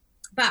unpleasant.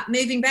 But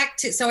moving back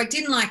to, so I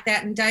didn't like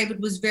that, and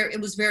David was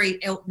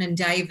very Elton and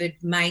David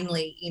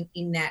mainly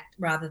in that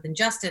rather than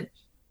Justin.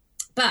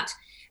 But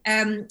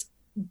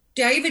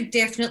David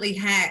definitely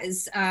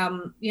has, a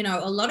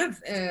lot of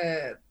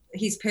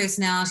his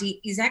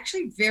personality is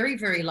actually very,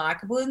 very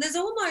likable, and there's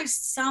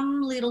almost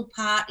some little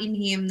part in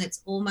him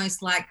that's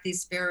almost like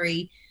this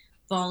very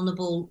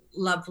vulnerable,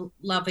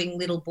 loving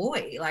little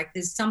boy. Like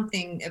there's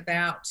something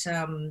about,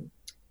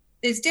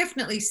 there's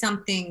definitely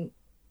something.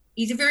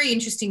 He's a very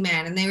interesting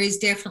man, and there is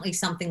definitely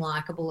something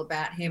likable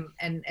about him.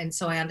 And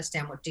so I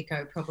understand what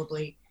Dicko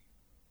probably,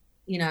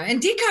 you know,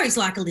 and Dicko's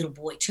like a little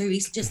boy too.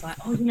 He's just like,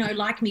 oh, you know,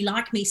 like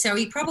me. So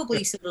he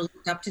probably sort of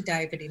looked up to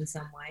David in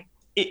some way.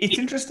 It's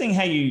interesting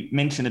how you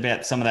mentioned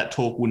about some of that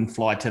talk wouldn't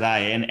fly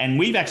today. And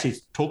we've actually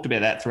talked about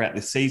that throughout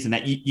this season,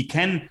 that you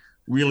can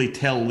really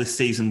tell this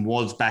season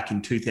was back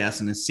in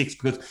 2006,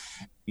 because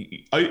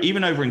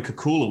even over in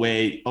Kakula,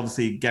 where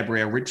obviously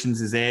Gabrielle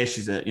Richards is there,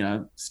 she's a, you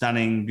know,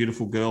 stunning,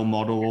 beautiful girl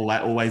model, all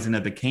that, always in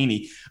a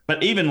bikini.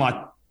 But even like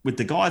with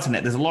the guys in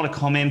that, there's a lot of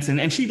comments,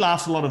 and she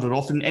laughs a lot of it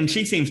off, and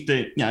she seems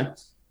to, you know,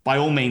 by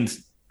all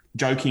means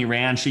joking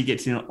around, she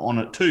gets in on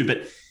it too.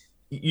 But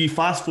you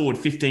fast forward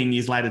 15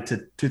 years later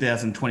to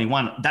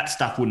 2021, that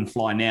stuff wouldn't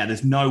fly now.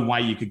 There's no way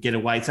you could get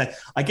away. So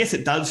I guess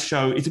it does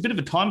show, it's a bit of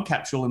a time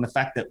capsule in the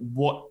fact that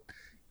what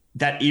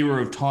that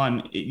era of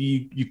time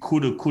you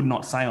could or could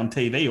not say on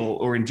TV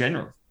or in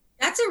general.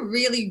 That's a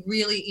really,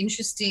 really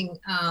interesting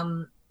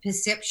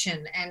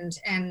perception.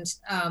 And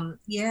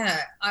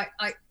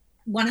I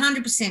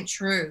 100%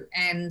 true.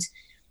 And,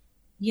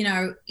 you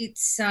know,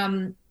 it's,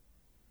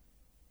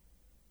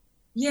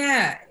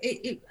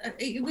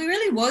 it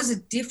really was a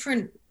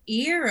different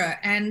era,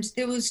 and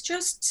there was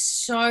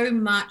just so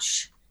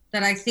much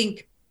that I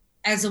think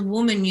as a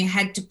woman you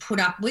had to put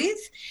up with.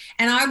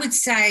 And I would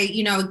say,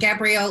 you know,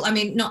 Gabrielle,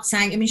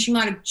 she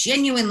might have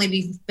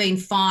genuinely been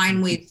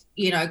fine with,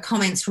 you know,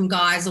 comments from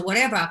guys or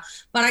whatever,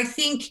 but I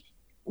think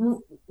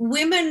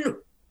women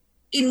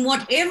in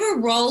whatever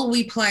role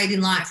we played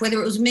in life,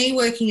 whether it was me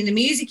working in the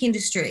music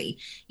industry,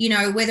 you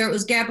know, whether it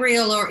was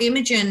Gabrielle or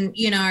Imogen,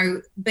 you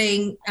know,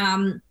 being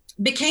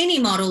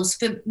bikini models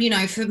for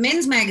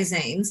men's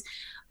magazines,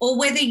 or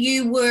whether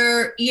you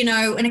were, you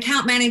know, an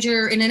account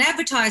manager in an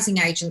advertising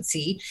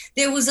agency,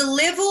 there was a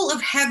level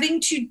of having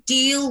to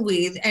deal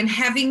with and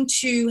having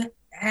to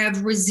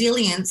have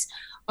resilience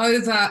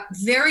over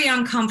very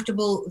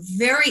uncomfortable,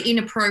 very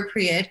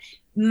inappropriate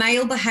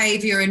male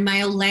behavior and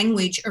male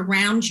language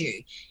around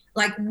you.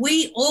 Like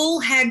we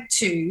all had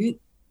to,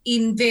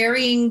 in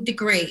varying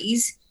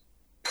degrees,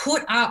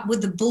 put up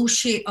with the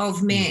bullshit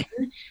of men.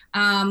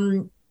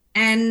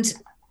 And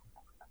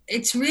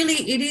it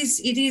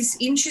is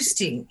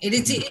interesting.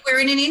 We're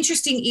in an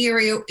interesting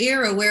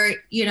era where,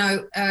 you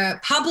know,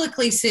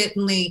 publicly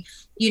certainly,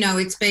 you know,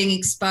 it's being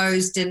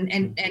exposed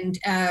and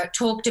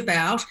talked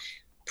about.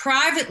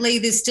 Privately,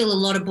 there's still a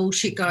lot of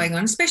bullshit going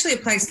on, especially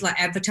at places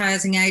like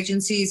advertising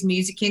agencies,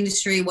 music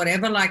industry,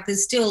 whatever. Like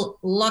there's still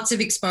lots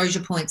of exposure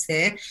points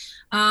there.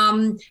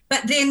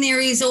 But then there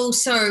is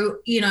also,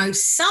 you know,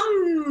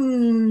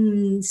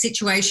 some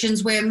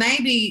situations where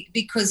maybe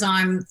because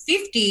I'm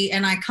 50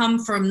 and I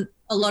come from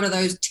a lot of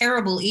those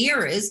terrible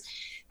eras,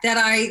 that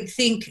I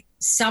think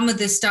some of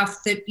the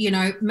stuff that, you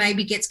know,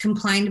 maybe gets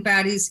complained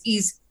about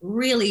is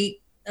really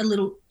a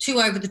little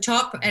too over the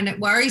top. And it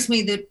worries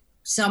me that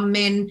some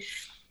men,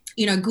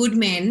 good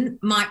men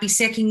might be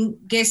second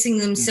guessing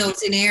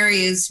themselves in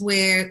areas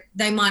where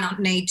they might not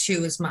need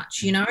to as much,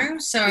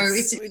 So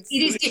it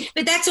is,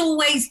 but that's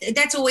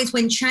always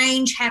when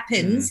change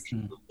happens,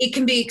 it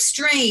can be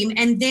extreme,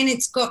 and then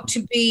it's got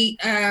to be,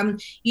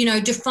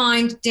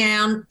 defined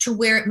down to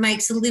where it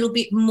makes a little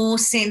bit more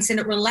sense and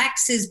it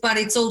relaxes, but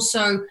it's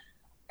also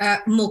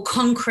more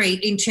concrete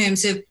in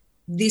terms of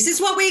this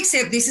is what we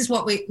accept, this is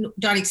what we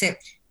don't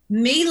accept.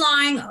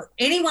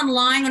 Anyone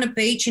lying on a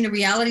beach in a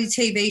reality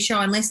TV show,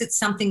 unless it's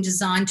something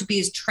designed to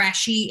be as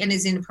trashy and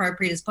as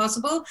inappropriate as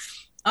possible,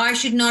 I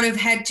should not have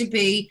had to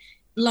be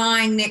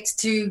lying next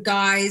to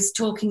guys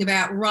talking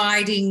about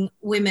riding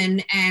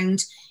women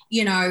and,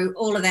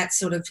 all of that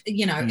sort of,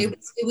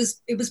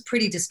 it was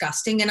pretty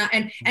disgusting.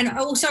 And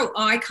also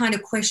I kind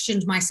of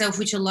questioned myself,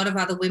 which a lot of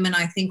other women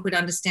I think would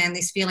understand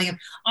this feeling of,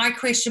 I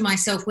questioned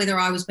myself whether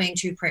I was being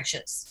too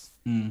precious.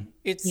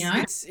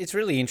 It's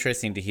really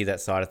interesting to hear that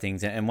side of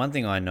things. And one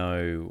thing I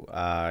know,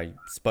 I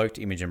spoke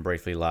to Imogen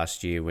briefly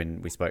last year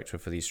when we spoke to her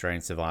for the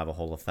Australian Survivor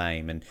Hall of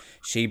Fame, and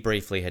she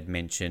briefly had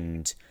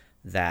mentioned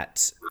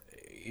that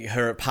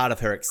part of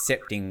her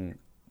accepting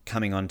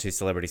coming on to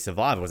Celebrity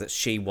Survivor was that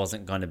she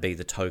wasn't going to be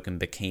the token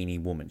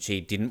bikini woman. She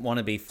didn't want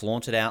to be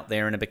flaunted out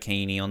there in a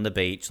bikini on the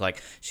beach.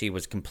 Like, she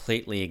was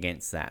completely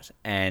against that.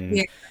 And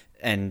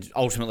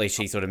ultimately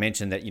she sort of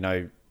mentioned that,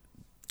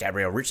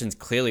 Gabrielle Richards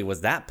clearly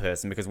was that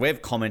person, because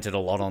we've commented a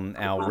lot on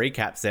our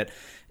recaps that,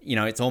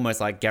 it's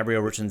almost like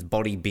Gabrielle Richards'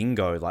 body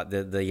bingo. Like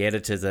the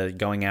editors are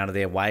going out of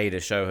their way to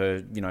show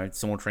her,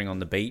 sauntering on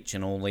the beach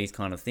and all these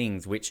kind of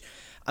things, which,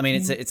 I mean,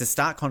 it's a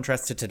stark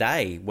contrast to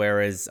today.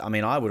 Whereas, I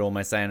mean, I would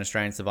almost say on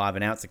Australian Survivor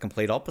now, it's the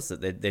complete opposite.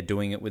 They're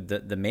doing it with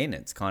the men.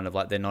 It's kind of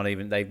like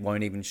they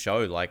won't even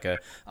show like a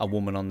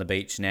woman on the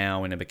beach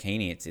now in a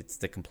bikini. It's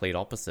the complete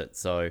opposite.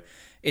 So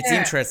it's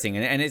interesting.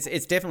 And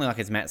it's definitely, like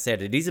as Matt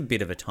said, it is a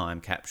bit of a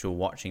time capsule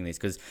watching this,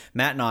 because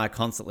Matt and I are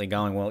constantly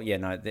going, well, yeah,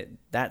 no,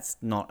 that's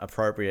not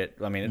appropriate.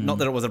 I mean, not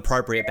that it was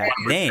appropriate back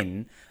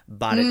then,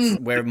 but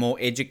we're more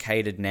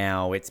educated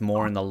now. It's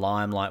more in the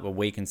limelight where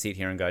we can sit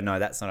here and go, no,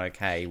 that's not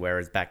okay.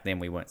 Whereas back then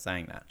we weren't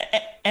saying that.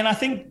 And I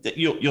think that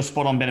you're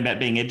spot on, Ben, about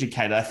being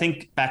educated. I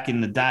think back in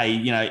the day,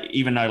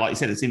 even though, like you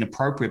said, it's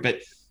inappropriate,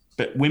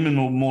 but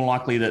women were more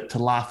likely to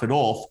laugh it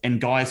off,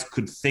 and guys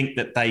could think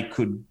that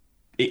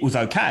it was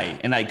okay,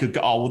 and they could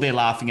go, oh, well, they're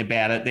laughing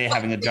about it, they're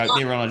having a joke,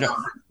 they're on a joke.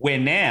 Where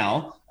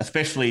now,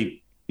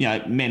 especially,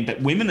 men,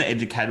 but women that are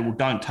educated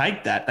don't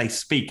take that. They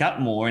speak up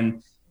more,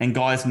 and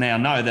guys now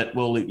know that,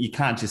 well, you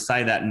can't just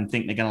say that and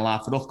think they're going to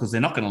laugh it off, because they're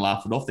not going to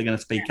laugh it off. They're going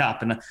to speak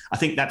up. And I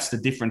think that's the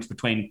difference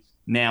between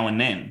now and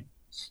then.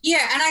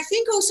 Yeah, and I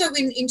think also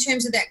in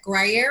terms of that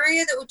grey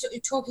area that we're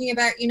talking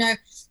about,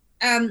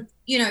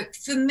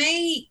 for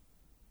me,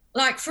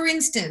 like, for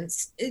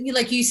instance,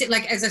 like you said,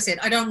 like, as I said,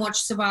 I don't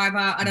watch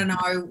Survivor. I don't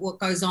know what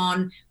goes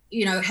on,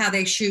 how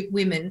they shoot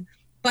women.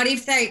 But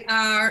if they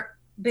are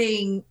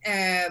being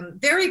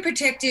very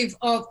protective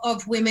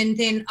of women,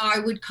 then I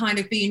would kind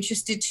of be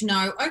interested to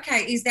know,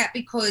 okay, is that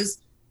because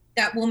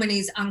that woman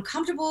is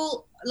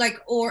uncomfortable, like,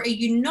 or are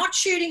you not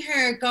shooting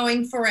her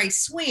going for a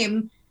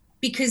swim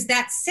because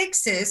that's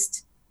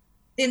sexist?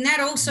 Then that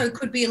also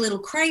could be a little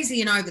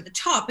crazy and over the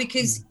top,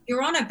 because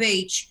you're on a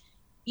beach,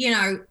 we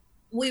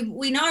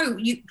know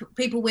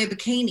people wear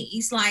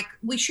bikinis, like,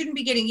 we shouldn't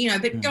be getting,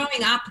 but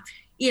going up,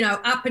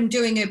 up and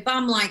doing a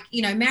bum, like,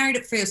 Married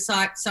at First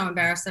Sight. So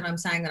embarrassed that I'm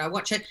saying that I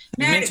watch it.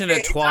 You mentioned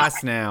it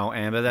twice now,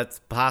 Amber.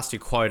 That's past your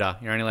quota.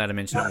 You're only allowed to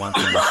mention it once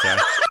in this show.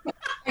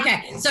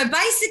 Okay, so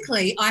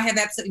basically I have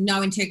absolutely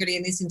no integrity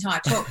in this entire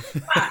talk.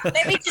 But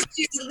let me just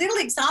use a little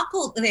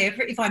example there,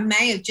 if I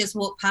may have just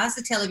walked past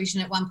the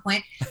television at one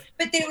point.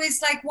 But there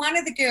was, like, one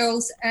of the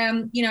girls,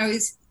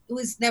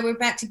 they were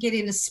about to get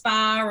in a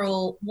spa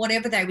or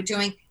whatever they were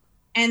doing,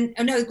 and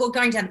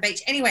going down the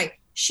beach. Anyway,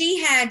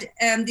 she had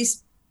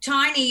this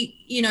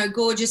tiny,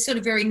 gorgeous, sort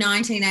of very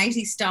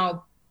 1980s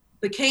style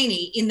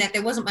bikini, in that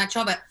there wasn't much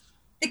of it.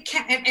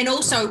 And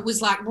also it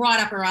was like right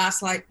up her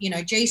ass, like,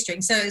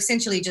 G-string. So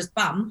essentially just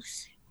bum.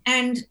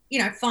 And,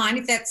 fine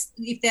if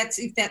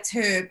that's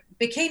her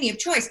bikini of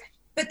choice.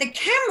 But the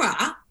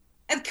camera,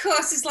 of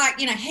course, is like,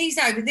 he's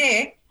over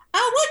there.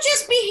 Oh, we'll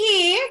just be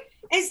here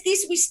as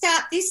we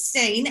start this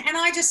scene. And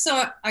I just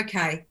thought,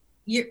 okay,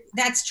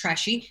 that's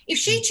trashy. If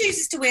she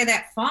chooses to wear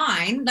that,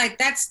 fine. Like,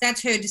 that's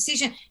her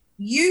decision.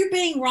 You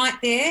being right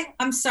there,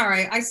 I'm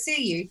sorry, I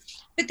see you.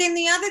 But then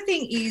the other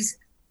thing is,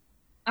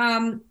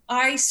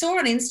 I saw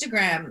on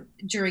Instagram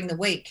during the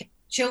week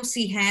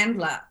Chelsea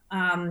Handler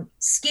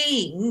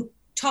skiing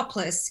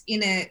topless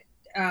in a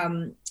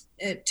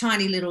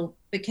tiny little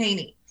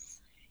bikini,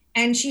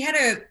 and she had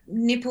her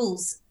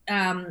nipples.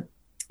 It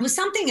was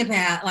something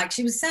about, like,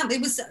 she was some. It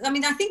was. I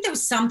mean, I think there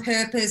was some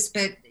purpose,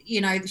 but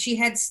she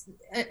had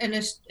an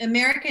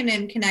American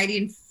and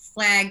Canadian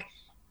flag,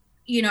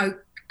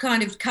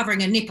 kind of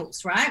covering her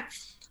nipples, right?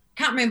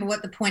 Can't remember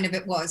what the point of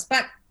it was,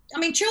 but I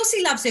mean,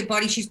 Chelsea loves her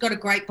body. She's got a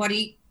great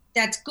body.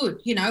 That's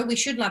good. We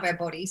should love our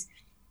bodies.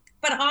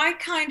 But I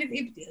kind of,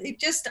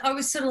 I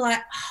was sort of like,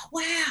 oh,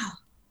 wow.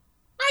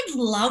 I'd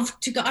love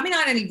to go. I mean,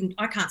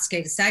 I can't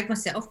ski to save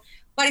myself,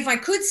 but if I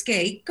could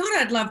ski, God,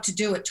 I'd love to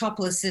do it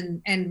topless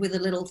and with a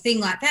little thing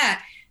like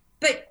that.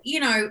 But,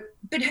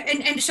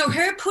 and so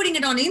her putting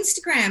it on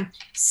Instagram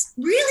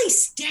really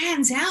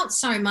stands out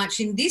so much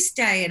in this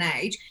day and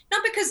age,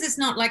 not because there's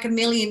not like a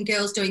million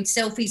girls doing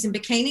selfies and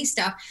bikini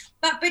stuff,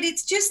 but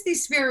it's just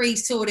this very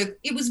sort of,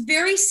 it was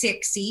very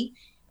sexy.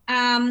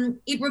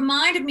 It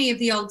reminded me of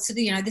the old,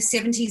 the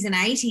 70s and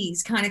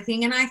 80s kind of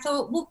thing. And I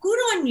thought, well, good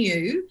on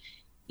you.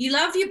 You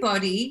love your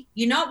body.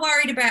 You're not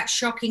worried about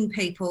shocking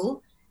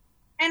people.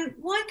 And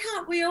why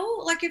can't we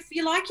all, like, if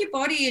you like your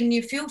body and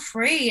you feel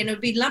free and it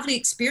would be a lovely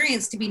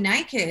experience to be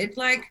naked,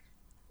 like,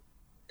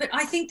 but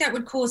I think that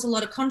would cause a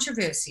lot of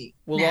controversy.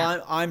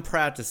 Well, I'm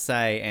proud to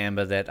say,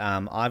 Amber, that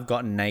I've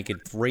gotten naked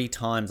 3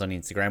 times on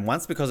Instagram.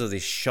 Once because of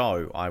this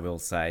show, I will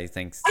say,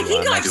 thanks to... I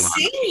think I've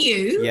seen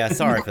you. Yeah,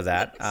 sorry for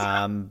that.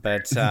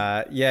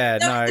 Yeah,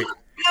 no.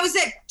 How was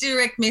that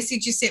direct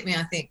message you sent me,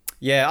 I think?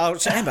 Yeah,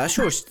 Amber,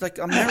 sure, like,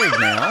 I'm married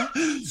now.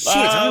 Shit,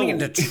 I'm going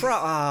to get into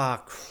trouble.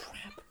 Ah, crap.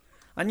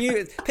 I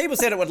knew people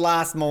said it would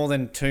last more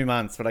than 2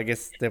 months, but I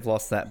guess they've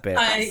lost that bet.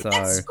 So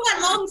that's quite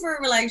long for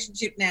a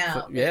relationship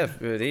now. Yeah,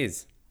 it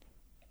is.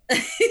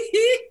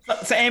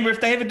 So, Amber,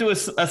 if they ever do a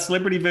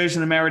celebrity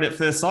version of Married at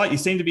First Sight, you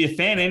seem to be a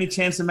fan. Any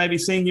chance of maybe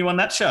seeing you on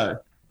that show?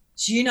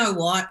 Do you know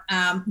what?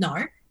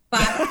 No.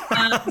 But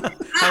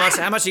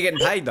how much are you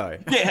getting paid though?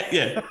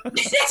 Yeah. That's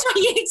right.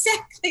 Yeah,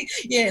 exactly.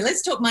 Yeah,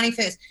 let's talk money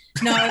first.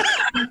 No,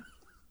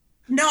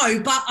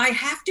 no. But I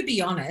have to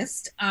be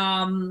honest.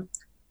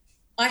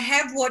 I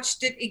have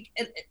watched it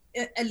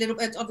a little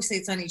bit. Obviously,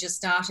 it's only just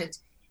started,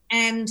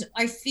 and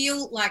I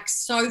feel like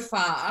so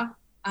far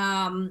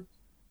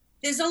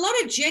there's a lot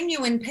of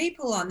genuine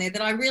people on there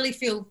that I really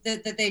feel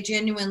that they're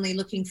genuinely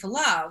looking for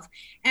love.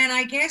 And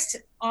I guess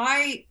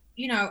I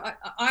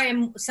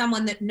am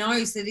someone that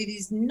knows that it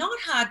is not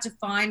hard to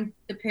find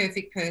the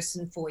perfect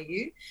person for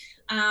you.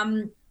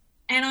 And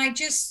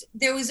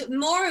there was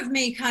more of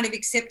me kind of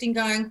accepting,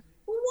 going,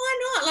 well, why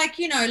not?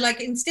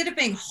 Like instead of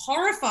being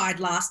horrified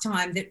last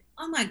time that,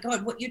 oh my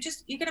God, what you're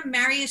going to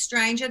marry a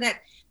stranger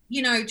that,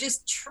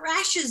 just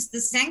trashes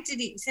the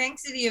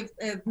sanctity of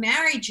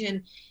marriage.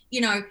 And,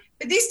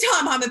 but this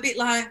time I'm a bit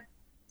like,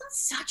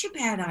 that's such a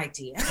bad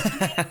idea.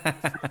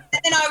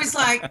 And then I was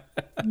like,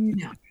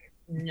 no.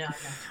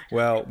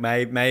 Well,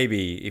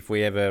 maybe if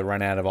we ever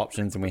run out of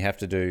options and we have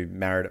to do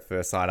Married at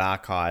First Sight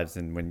archives,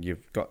 and when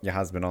you've got your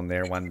husband on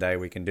there one day,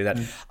 we can do that.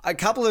 A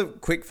couple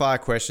of quick fire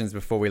questions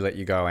before we let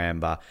you go,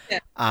 Amber. Yeah.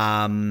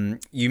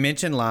 You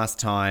mentioned last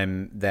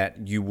time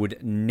that you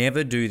would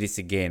never do this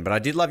again, but I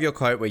did love your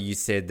quote where you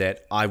said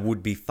that I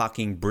would be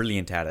fucking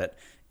brilliant at it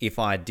if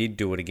I did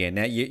do it again.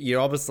 Now, you're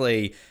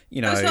obviously,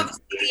 That was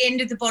obviously the end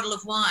of the bottle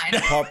of wine.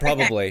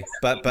 Probably.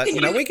 But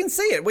we can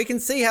see it. We can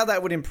see how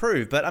that would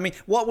improve. But, I mean,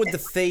 what would the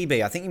fee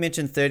be? I think you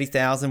mentioned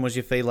 $30,000 was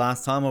your fee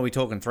last time. Are we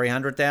talking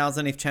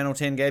 $300,000 if Channel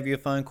 10 gave you a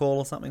phone call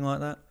or something like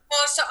that?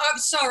 Oh, so I'm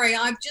sorry.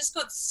 I've just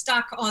got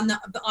stuck on the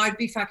I'd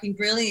be fucking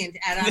brilliant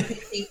at it. I'm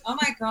thinking, oh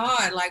my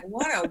God, like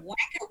what a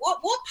wanker.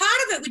 What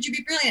part of it would you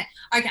be brilliant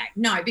at? Okay,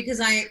 no,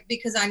 because I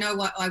know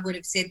what I would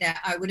have said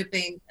that. I would have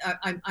been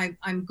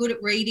I'm good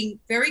at reading,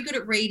 very good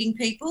at reading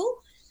people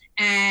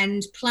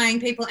and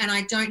playing people, and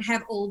I don't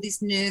have all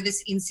this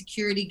nervous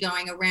insecurity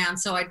going around,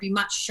 so I'd be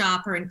much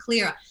sharper and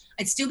clearer.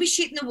 I'd still be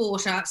shit in the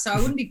water, so I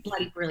wouldn't be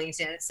bloody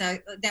brilliant at it. So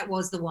that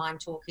was the wine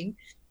talking.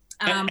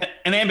 And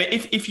Amber,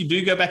 if you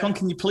do go back on,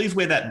 can you please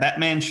wear that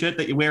Batman shirt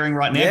that you're wearing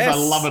right now? Yes. I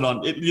love it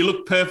on. You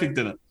look perfect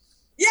in it.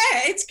 Yeah,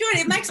 it's good.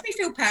 It makes me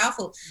feel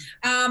powerful.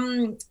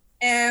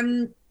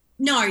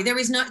 No,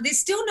 there's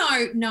still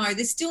no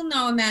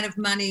amount of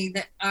money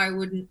that I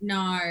wouldn't,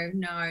 no.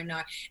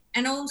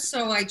 And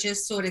also I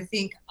just sort of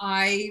think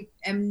I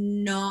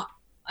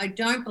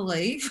don't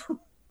believe,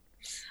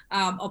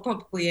 I'll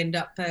probably end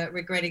up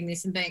regretting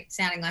this and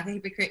sounding like a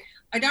hypocrite.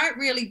 I don't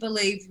really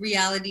believe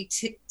reality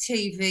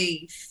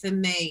TV for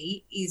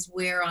me is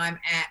where I'm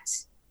at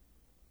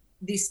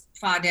this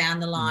far down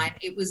the line.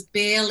 It was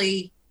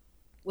barely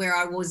where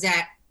I was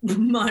at,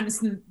 minus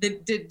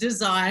the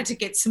desire to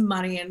get some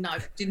money, and I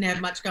didn't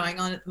have much going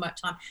on at the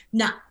time.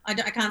 No, I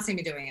can't see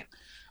me doing it.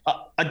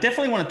 I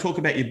definitely want to talk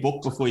about your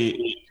book before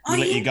we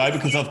let you go,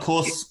 because of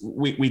course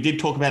we did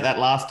talk about that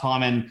last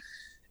time,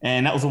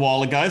 and that was a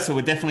while ago, so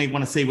we definitely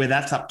want to see where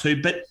that's up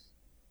to. But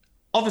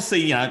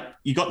obviously, you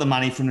got the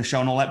money from the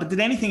show and all that, but did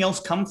anything else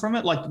come from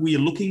it? Like, were you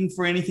looking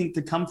for anything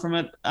to come from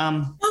it?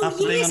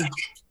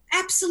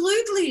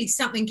 Absolutely,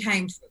 something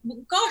came.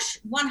 Gosh,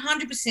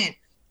 100%.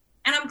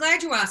 And I'm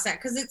glad you asked that,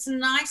 because it's a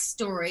nice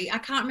story. I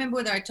can't remember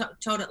whether I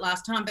told it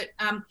last time, but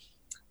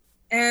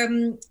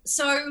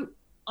so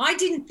I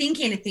didn't think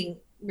anything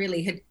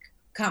really had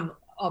come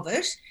of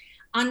it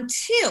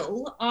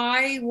until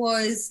I'm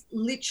not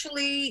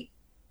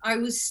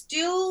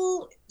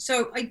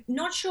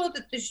sure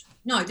that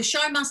the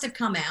show must have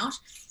come out,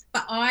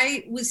 but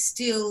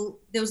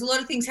there was a lot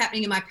of things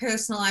happening in my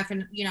personal life,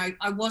 and,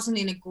 I wasn't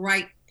in a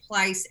great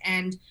place,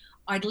 and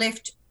I'd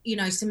left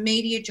some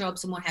media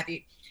jobs and what have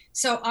you.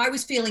 So I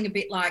was feeling a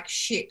bit like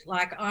shit,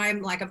 like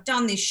I've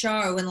done this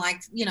show and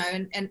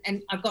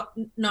and I've got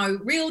no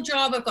real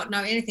job, I've got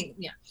no anything,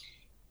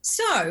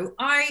 So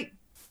I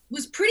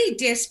was pretty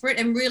desperate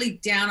and really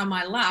down on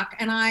my luck.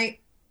 And I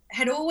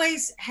had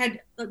always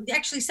had,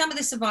 actually some of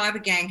the Survivor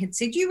gang had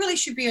said, you really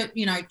should be,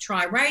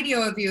 try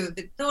radio. Have you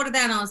ever thought of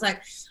that? And I was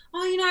like,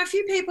 a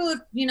few people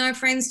have,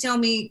 friends tell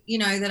me,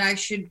 that I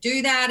should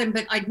do that.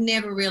 But I'd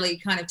never really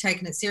kind of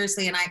taken it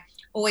seriously. And I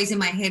always in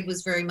my head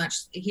was very much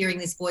hearing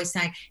this voice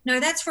saying, no,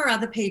 that's for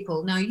other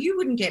people. No, you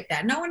wouldn't get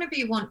that. No one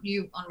would want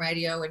you on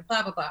radio and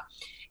blah, blah, blah.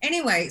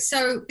 Anyway,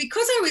 so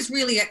because I was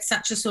really at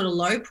such a sort of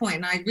low point,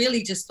 and I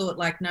really just thought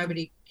like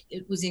nobody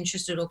was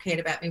interested or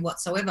cared about me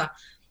whatsoever,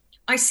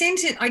 I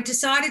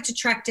decided to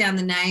track down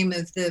the name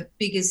of the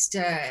biggest,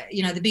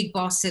 the big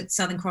boss at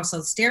Southern Cross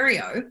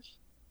Stereo.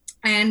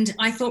 And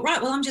I thought, right,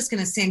 well, I'm just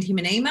going to send him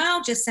an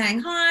email just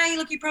saying, hi,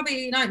 look, you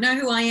probably don't know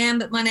who I am,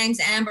 but my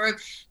name's Amber.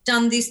 I've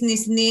done this and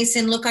this and this.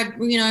 And look, I,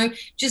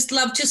 just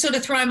love to sort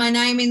of throw my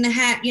name in the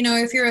hat,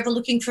 if you're ever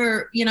looking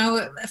for,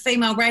 a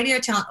female radio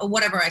talent or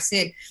whatever I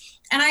said.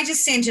 And I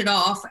just sent it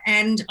off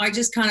and I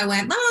just kind of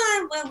went,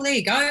 well, there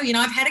you go.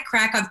 I've had a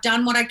crack. I've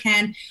done what I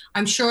can.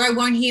 I'm sure I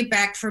won't hear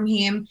back from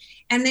him.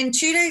 And then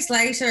 2 days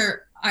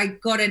later, I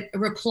got a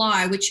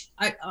reply, which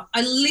I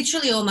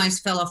literally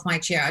almost fell off my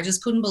chair. I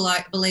just couldn't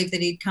believe that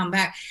he'd come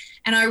back.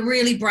 And I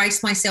really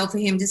braced myself for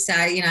him to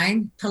say,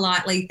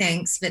 politely,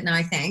 thanks, but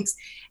no thanks.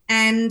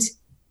 And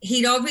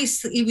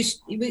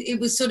it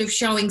was sort of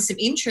showing some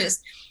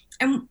interest.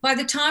 And by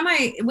the time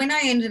when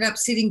I ended up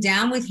sitting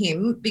down with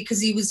him, because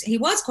he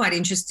was quite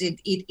interested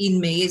in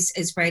me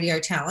as radio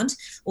talent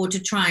or to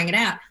trying it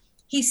out,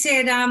 he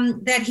said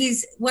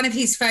that one of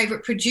his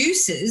favourite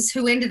producers,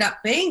 who ended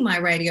up being my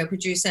radio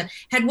producer,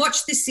 had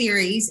watched the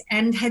series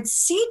and had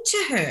said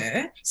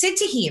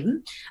to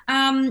him,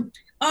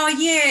 oh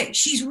yeah,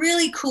 she's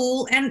really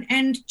cool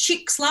and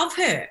chicks love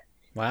her.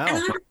 Wow. And I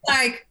was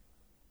like,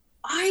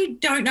 I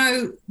don't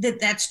know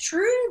that that's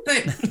true,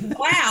 but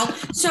wow.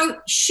 So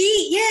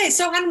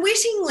so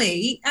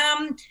unwittingly,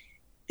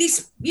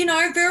 this,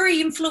 very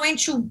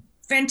influential,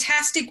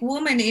 fantastic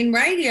woman in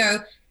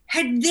radio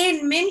had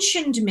then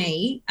mentioned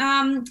me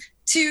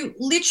to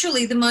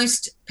literally the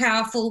most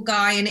powerful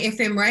guy in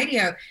FM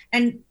radio.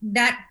 And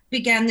that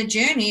began the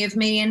journey of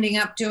me ending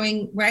up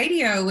doing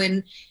radio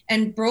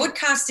and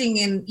broadcasting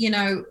and,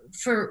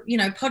 for,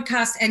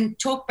 podcast and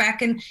talk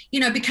back and,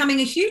 becoming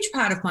a huge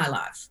part of my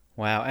life.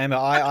 Wow, Amber,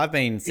 I've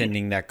been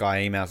sending that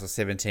guy emails for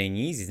 17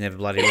 years. He's never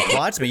bloody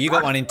replied to me. You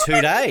got one in 2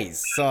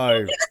 days,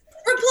 so...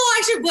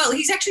 Well,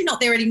 he's actually not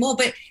there anymore,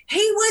 but he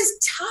was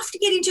tough to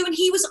get into and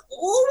he was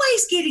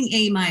always getting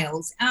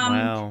emails.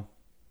 Wow.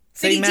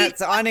 See, Matt,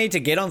 so I need to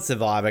get on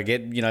Survivor,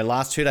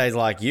 last 2 days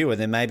like you, and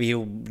then maybe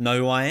he'll know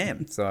who I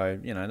am. So,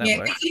 that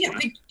works.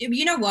 But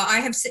you know what? I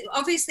have,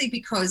 obviously,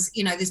 because,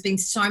 there's been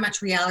so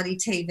much reality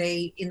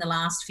TV in the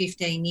last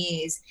 15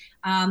 years,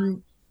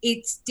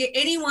 it's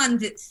anyone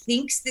that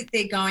thinks that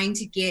they're going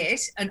to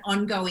get an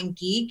ongoing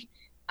gig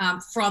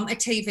from a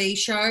TV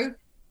show,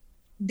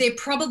 they're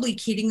probably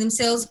kidding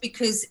themselves,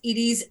 because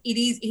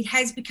it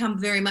has become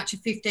very much a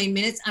 15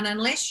 minutes. And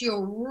unless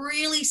you're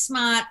really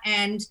smart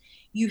and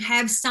you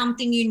have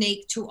something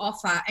unique to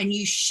offer and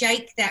you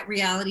shake that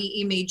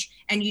reality image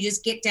and you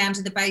just get down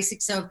to the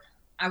basics of,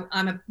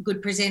 I'm a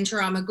good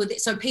presenter,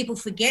 so people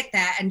forget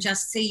that and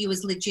just see you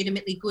as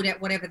legitimately good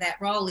at whatever that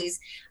role is.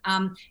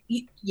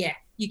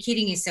 You're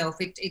kidding yourself.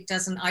 It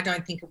doesn't, I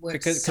don't think it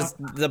works. Because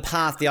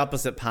the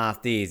opposite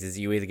path is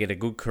you either get a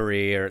good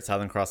career at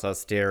Southern Cross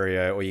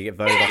Stereo or you get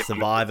voted off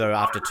Survivor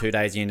after 2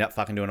 days and you end up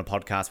fucking doing a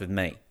podcast with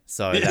me.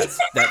 So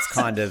that's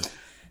kind of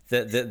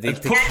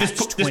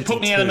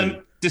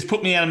just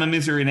put me out of my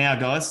misery now,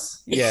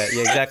 guys. Yeah,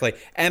 exactly.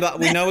 Amber,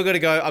 we know we've got to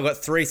go. I've got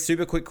 3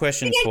 super quick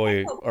questions for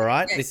you, all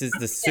right? Yeah. This is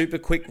the super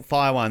quick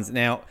fire ones.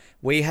 Now,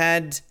 we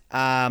had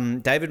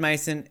David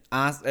Mason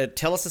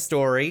tell us a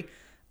story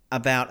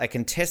about a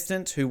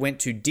contestant who went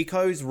to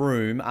Dicko's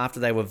room after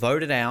they were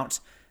voted out.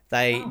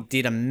 They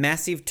did a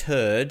massive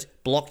turd,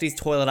 blocked his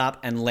toilet up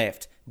and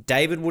left.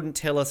 David wouldn't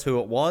tell us who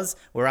it was.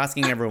 We're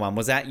asking everyone.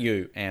 Was that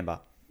you, Amber?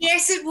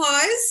 Yes, it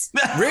was.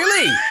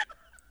 Really?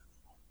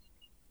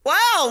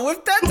 Wow,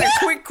 that's a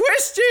quick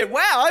question.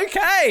 Wow,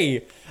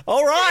 okay.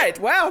 All right.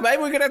 Wow,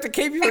 maybe we're going to have to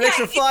keep you for an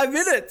extra 5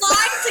 minutes.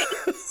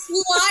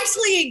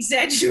 Slightly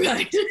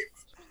exaggerated.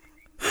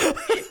 I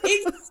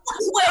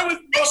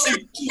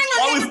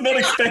was not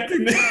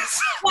expecting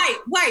this.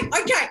 Wait,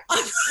 okay.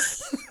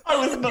 I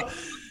was not.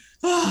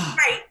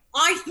 Wait,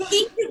 I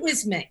think it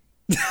was me.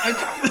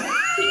 Okay.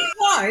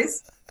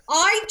 Because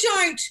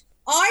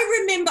I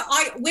remember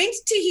I went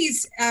to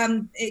his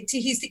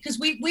because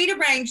we'd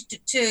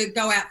arranged to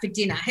go out for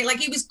dinner.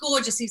 He was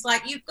gorgeous. He's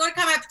like, you've got to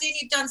come out for dinner.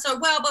 You've done so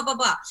well, blah, blah,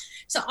 blah.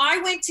 So I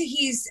went to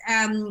his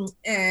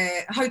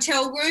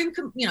hotel room,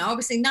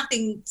 obviously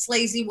nothing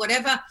sleazy,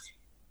 whatever.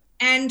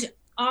 And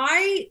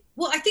I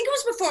think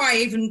it was before I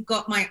even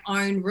got my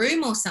own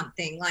room or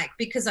something,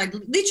 because I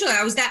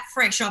was that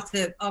fresh off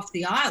the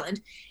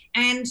island.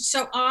 And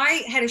so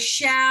I had a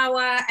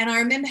shower, and I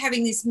remember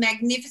having this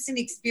magnificent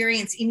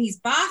experience in his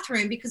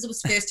bathroom because it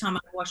was the first time I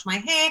washed my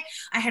hair.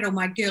 I had all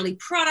my girly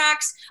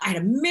products. I had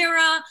a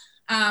mirror,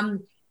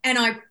 and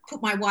I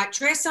put my white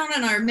dress on,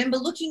 and I remember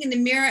looking in the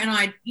mirror, and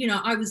I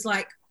was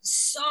like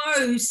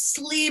so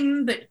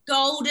slim but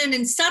golden,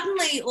 and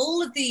suddenly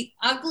all of the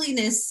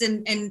ugliness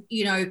and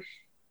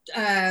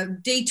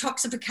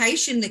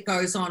detoxification that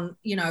goes on,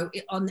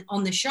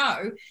 on the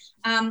show,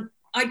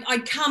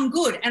 I'd come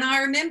good. And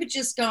I remember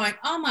just going,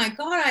 oh my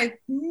God, I've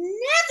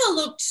never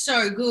looked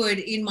so good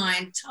in my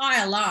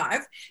entire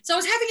life. So I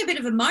was having a bit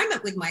of a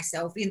moment with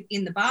myself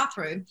in the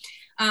bathroom.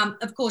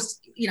 Of course,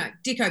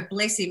 Dicko,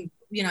 bless him,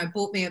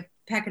 bought me a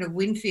packet of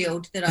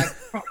Winfield that I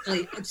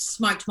probably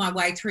smoked my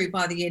way through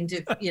by the end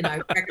of,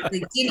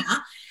 practically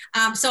dinner.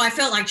 So I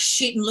felt like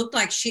shit and looked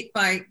like shit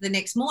by the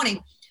next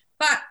morning.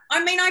 But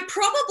I mean, I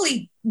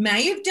probably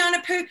may have done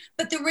a poo,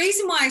 but the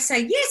reason why I say,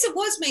 yes, it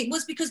was me,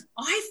 was because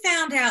I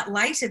found out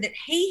later that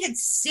he had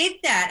said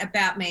that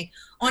about me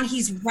on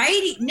his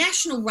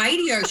national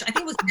radio show. I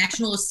think it was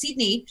National or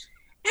Sydney.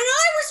 And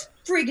I was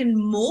friggin'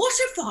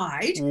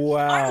 mortified.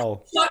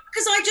 Wow.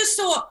 Because I just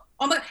thought,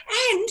 and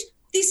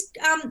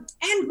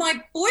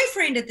my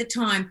boyfriend at the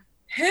time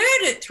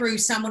heard it through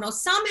someone, or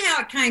somehow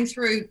it came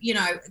through,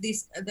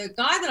 the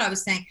guy that I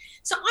was saying.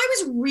 So I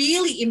was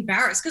really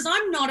embarrassed because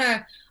I'm not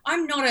a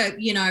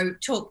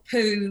talk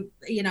poo,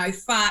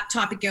 fart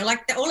type of girl.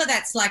 Like all of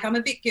that's like, I'm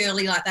a bit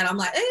girly like that. I'm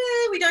like,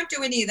 we don't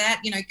do any of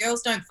that.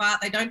 Girls don't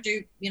fart. They don't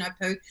do,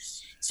 poo.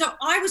 So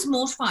I was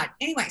mortified.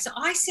 Anyway, so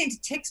I sent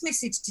a text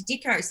message to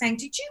Dicko saying,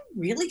 did you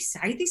really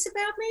say this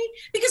about me?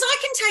 Because I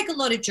can take a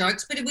lot of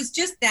jokes, but it was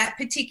just that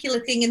particular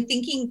thing, and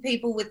thinking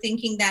people were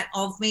thinking that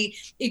of me.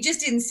 It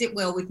just didn't sit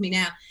well with me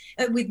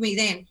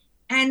then.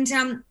 And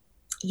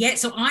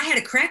so I had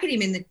a crack at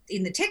him in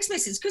the text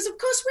message because, of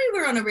course, we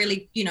were on a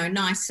really,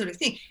 nice sort of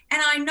thing.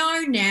 And I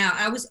know now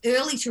I was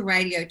early to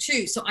radio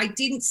too, so I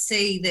didn't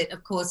see that,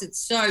 of course, it's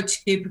so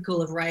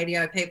typical of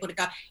radio people to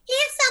go,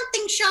 here's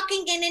something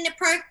shocking and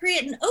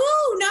inappropriate, and,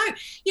 oh, no.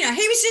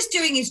 He was just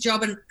doing his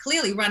job and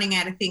clearly running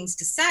out of things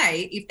to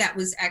say if that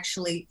was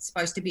actually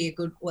supposed to be a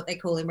good, what they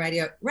call in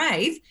radio,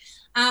 rave.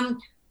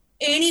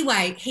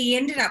 Anyway, he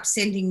ended up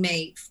sending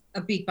me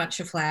a big bunch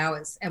of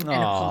flowers and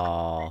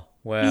a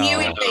Wow.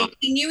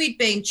 He knew he'd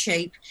been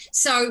cheap.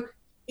 So,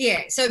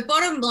 yeah. So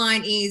bottom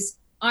line is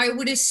I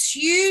would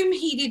assume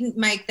he didn't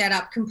make that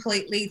up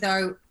completely,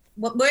 though.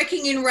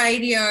 Working in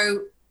radio,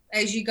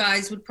 as you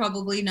guys would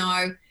probably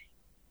know,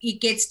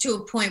 it gets to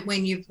a point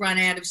when you've run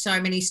out of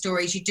so many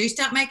stories, you do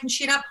start making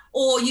shit up,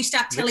 or you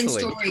start telling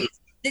stories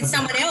that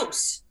someone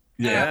else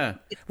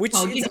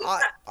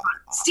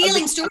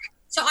stealing stories.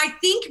 So I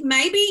think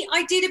maybe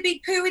I did a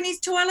big poo in his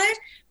toilet,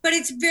 but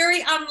it's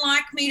very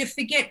unlike me to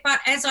forget.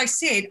 But as I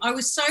said, I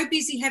was so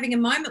busy having a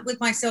moment with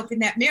myself in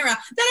that mirror that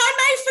I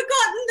may have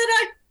forgotten that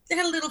I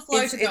had a little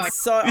floater going.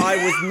 So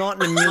I was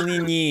not in a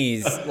million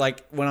years,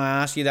 like when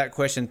I asked you that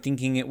question,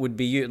 thinking it would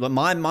be you. Like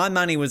my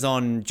money was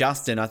on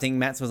Justin. I think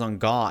Matt's was on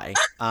Guy.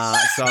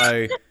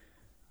 So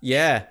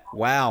yeah,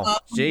 wow. Oh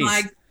jeez.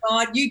 My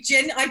God,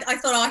 I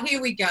thought, here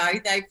we go.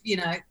 They've,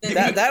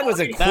 that was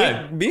a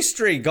quick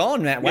mystery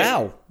gone, Matt.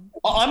 Wow. Yeah.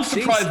 I'm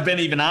surprised Ben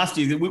even asked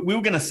you. We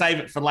were going to save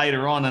it for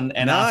later on.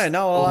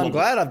 Well, I'm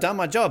glad I've done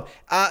my job.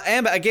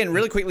 Amber, again,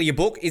 really quickly, your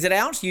book, is it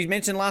out? You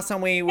mentioned last time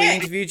we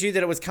interviewed you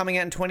that it was coming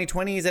out in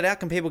 2020. Is it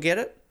out? Can people get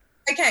it?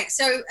 Okay,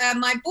 so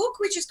my book,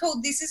 which is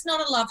called This Is Not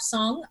a Love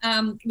Song,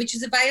 which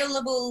is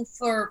available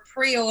for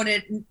pre-order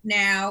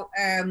now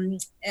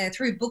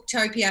through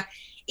Booktopia.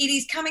 It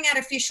is coming out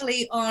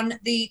officially on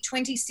the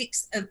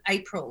 26th of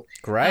April.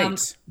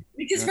 Great.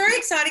 Which is very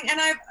exciting. And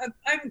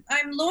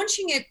I'm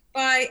launching it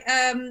by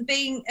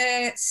being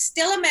a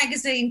Stella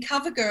magazine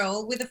cover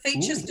girl with a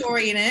feature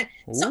story in it.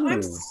 So I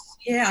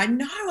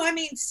know. I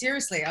mean,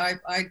 seriously,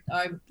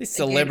 this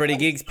celebrity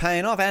gig's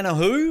paying off. Anna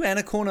who?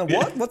 Anna Corner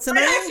what? What's the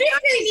name?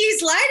 15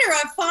 years later,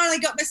 I've finally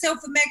got myself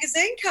a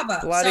magazine cover.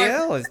 Bloody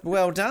hell.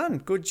 Well done.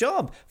 Good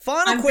job.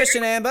 Final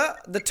question, Amber.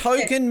 The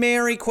token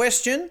Mary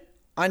question.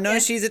 I know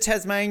she's a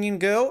Tasmanian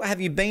girl.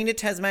 Have you been to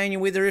Tasmania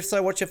with her? If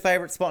so, what's your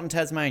favourite spot in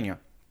Tasmania?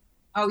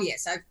 Oh,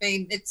 yes, I've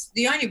been. It's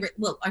the only,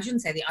 I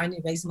shouldn't say the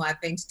only reason why I've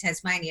been to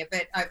Tasmania,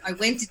 but I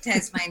went to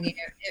Tasmania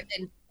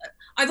and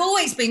I've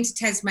always been to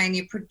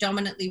Tasmania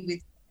predominantly with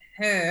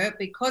her,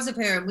 because of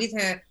her and with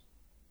her,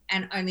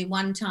 and only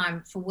one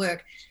time for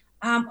work.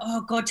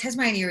 Oh, God,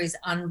 Tasmania is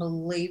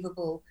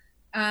unbelievable.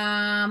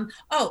 I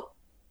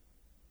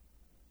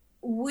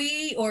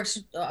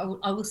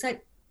will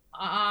say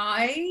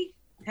I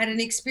had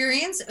an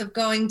experience of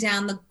going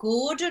down the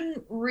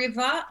Gordon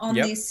River on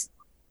this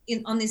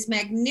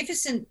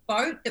magnificent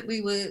boat that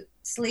we were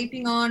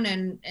sleeping on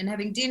and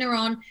having dinner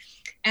on,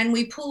 and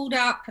we pulled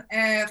up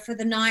for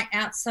the night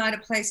outside a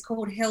place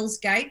called Hell's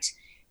Gate,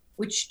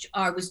 which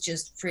I was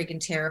just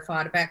friggin'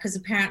 terrified about because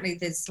apparently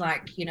there's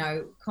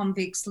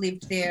convicts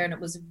lived there and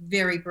it was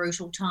very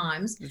brutal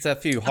times. There's a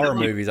few horror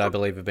movies I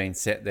believe have been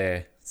set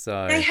there.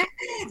 So they have,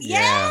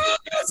 yeah. So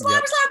I was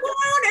like, what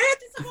on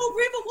earth is oh,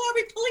 River, why are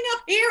we pulling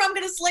up here? I'm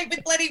going to sleep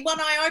with bloody one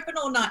eye open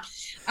all night.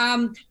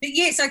 But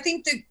yes, I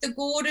think the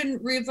Gordon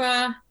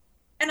River,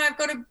 and I've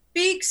got a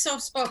big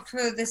soft spot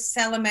for the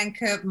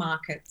Salamanca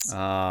markets.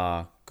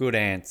 Ah, good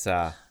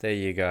answer. There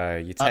you go.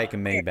 You're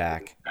taking me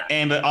back.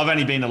 Amber, I've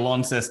only been to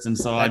Launceston,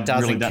 so I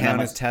really don't count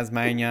know as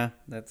Tasmania.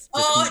 That's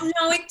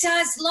no, it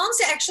does.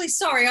 Launceston, actually,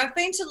 sorry, I've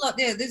been to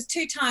there's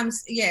 2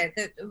 times,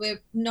 that we're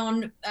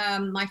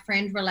my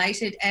friend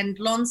related, and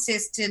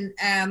Launceston,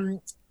 and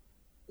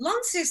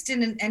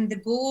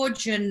the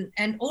Gorge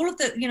and all of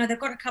the, they've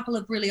got a couple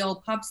of really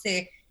old pubs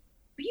there.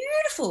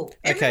 Beautiful.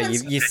 Okay,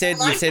 you said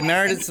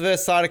Married at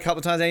First Sight a couple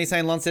of times, and you're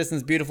saying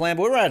Launceston's beautiful land,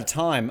 but we're out of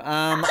time.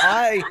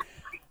 I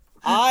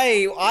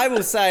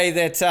will say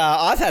that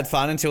I've had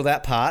fun until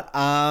that part,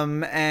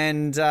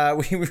 and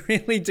we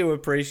really do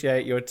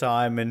appreciate your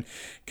time and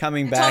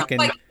coming back.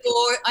 I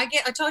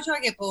told you I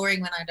get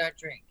boring when I don't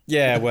drink.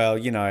 Yeah, well,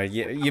 I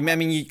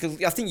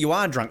think you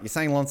are drunk. You're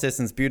saying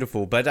Launceston's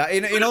beautiful, but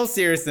in all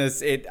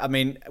seriousness,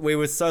 we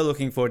were so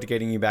looking forward to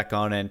getting you back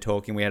on and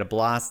talking. We had a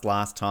blast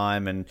last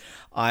time, and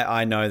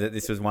I know that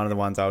this was one of the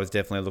ones I was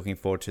definitely looking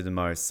forward to the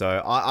most. So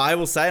I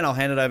will say, and I'll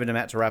hand it over to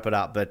Matt to wrap it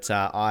up, but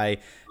I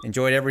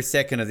enjoyed every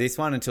second of this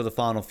one until the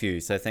final few.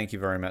 So thank you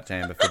very much,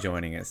 Amber, for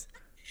joining us.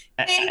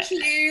 Thank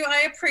you.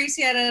 I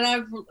appreciate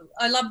it.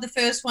 I love the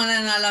first one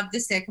and I love the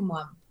second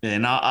one. Yeah,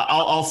 no,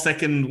 I'll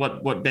second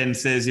what Ben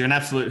says. You're an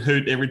absolute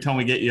hoot every time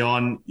we get you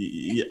on.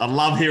 I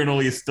love hearing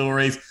all your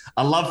stories.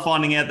 I love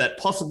finding out that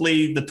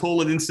possibly the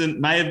toilet incident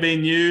may have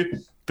been you.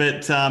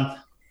 But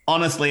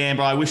honestly,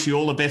 Amber, I wish you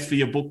all the best for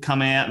your book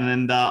coming out,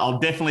 and I'll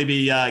definitely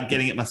be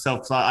getting it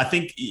myself. So I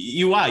think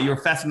you're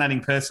a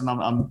fascinating person.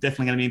 I'm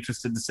definitely going to be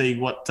interested to see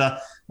what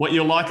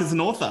you're like as an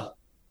author.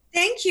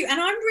 Thank you. And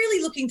I'm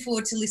really looking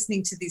forward to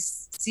listening to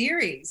this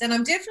series. And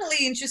I'm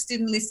definitely interested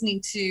in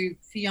listening to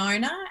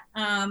Fiona.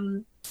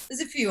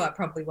 There's a few I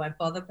probably won't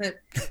bother,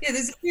 but yeah,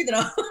 there's a few that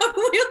I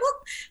will.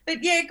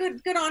 But yeah,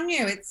 good on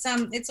you.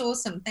 It's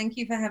awesome. Thank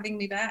you for having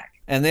me back.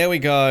 And there we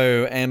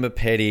go, Amber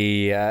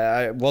Petty.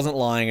 I wasn't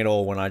lying at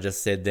all when I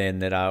just said then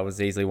that it was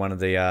easily one of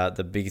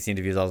the biggest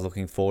interviews I was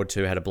looking forward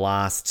to. Had a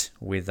blast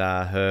with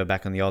her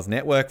back on the Oz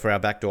Network for our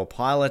Backdoor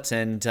pilot,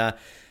 and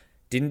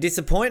didn't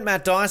disappoint.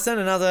 Matt Dyson,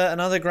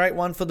 another great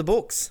one for the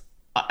books.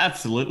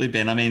 Absolutely,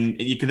 Ben. I mean,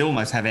 you could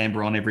almost have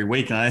Amber on every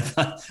week, and I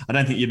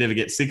don't think you'd ever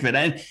get sick of it.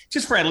 And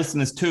just for our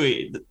listeners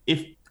too,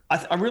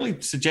 I really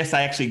suggest they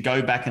actually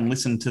go back and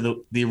listen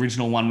to the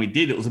original one we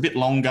did. It was a bit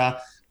longer.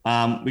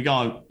 We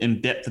go in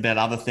depth about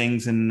other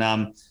things, and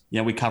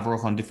we cover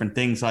off on different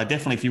things. So I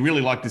definitely, if you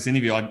really like this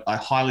interview, I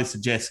highly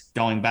suggest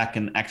going back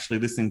and actually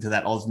listening to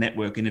that Oz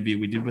Network interview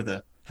we did with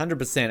her.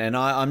 100%. And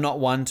I'm not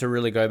one to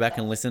really go back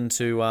and listen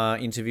to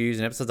interviews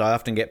and episodes. I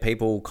often get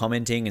people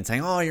commenting and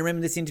saying, oh, you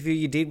remember this interview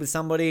you did with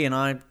somebody? And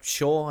I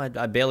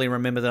barely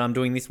remember that I'm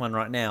doing this one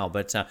right now.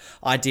 But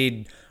I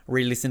did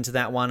re-listen to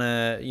that one,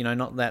 a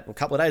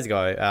couple of days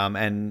ago,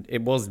 and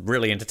it was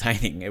really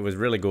entertaining. It was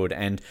really good.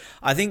 And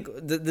I think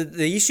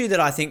the issue that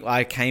I think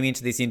I came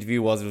into this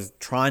interview was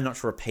trying not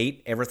to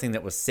repeat everything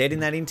that was said in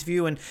that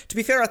interview. And to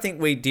be fair, I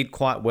think we did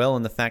quite well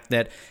in the fact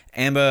that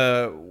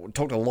Amber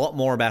talked a lot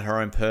more about her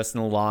own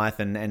personal life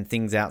and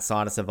things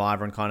outside of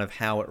Survivor and kind of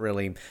how it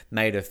really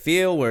made her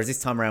feel, whereas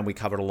this time around we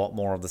covered a lot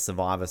more of the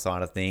Survivor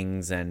side of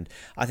things. And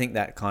I think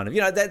that kind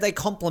of, they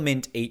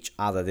complement each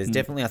other. There's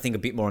definitely, I think, a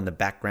bit more in the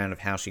background of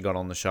how she got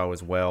on the show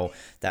as well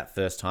that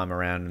first time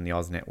around in the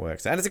Oz Network.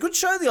 And it's a good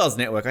show, the Oz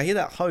Network. I hear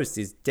that host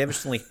is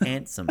devilishly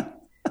handsome.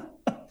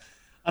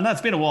 I know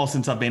it's been a while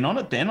since I've been on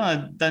it, Ben.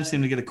 I don't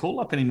seem to get a call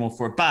up anymore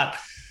for it. But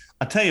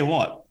I tell you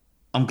what,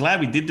 I'm glad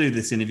we did do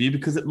this interview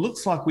because it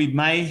looks like we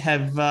may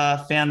have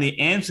found the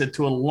answer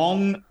to a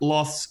long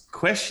lost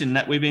question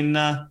that we've been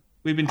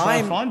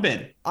trying to find,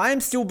 Ben. I am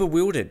still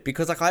bewildered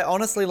because I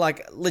honestly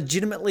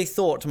legitimately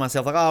thought to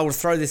myself I will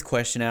throw this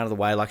question out of the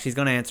way, she's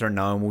going to answer a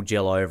no and we'll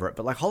gel over it.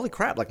 But holy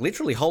crap,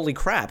 literally holy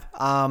crap.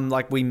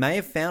 We may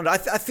have found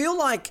it. I feel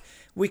like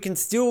we can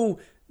still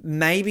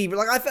maybe,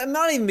 it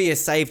might even be a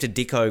save to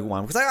Dicko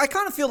one because I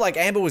kind of feel like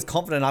Amber was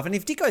confident enough, and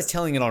if Dicko's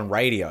telling it on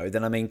radio,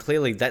 then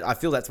clearly that I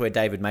feel that's where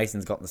David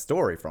Mason's gotten the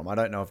story from. I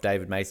don't know if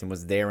David Mason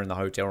was there in the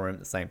hotel room at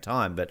the same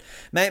time, but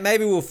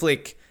maybe we'll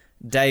flick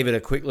David a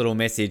quick little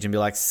message and be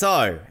like,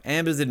 so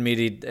Amber's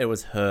admitted it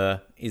was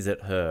her. Is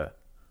it her?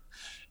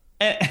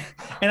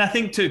 And I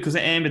think too, because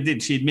Amber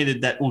she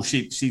admitted that,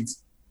 she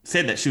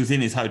said that she was in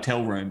his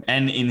hotel room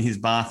and in his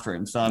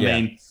bathroom. So I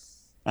mean,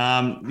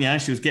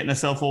 she was getting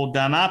herself all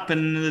done up,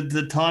 and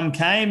the time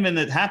came, and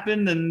it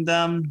happened,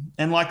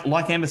 and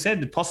like Amber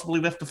said, it possibly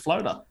left a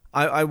floater.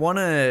 I want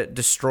to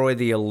destroy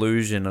the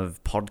illusion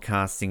of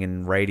podcasting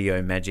and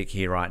radio magic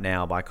here right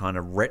now by kind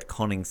of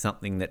retconning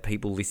something that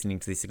people listening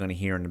to this are going to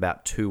hear in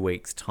about 2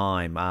 weeks'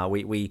 time.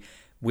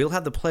 We'll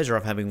have the pleasure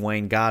of having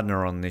Wayne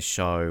Gardner on this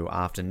show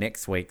after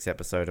next week's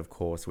episode, of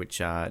course,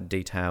 which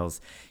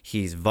details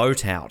his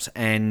vote out.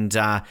 And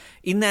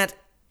in that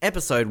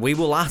episode, we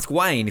will ask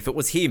Wayne if it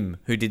was him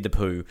who did the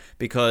poo.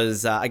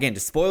 Because, again, to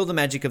spoil the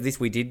magic of this,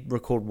 we did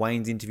record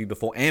Wayne's interview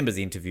before Amber's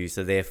interview.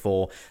 So,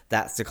 therefore,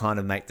 that's to kind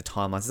of make the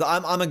timelines. So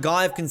I'm a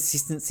guy of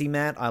consistency,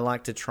 Matt. I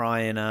like to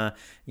try and,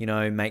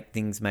 make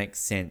things make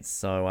sense.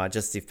 So,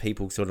 just if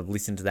people sort of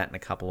listen to that in a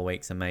couple of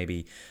weeks and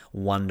maybe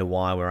wonder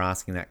why we're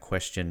asking that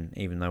question,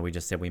 even though we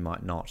just said we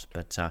might not.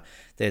 But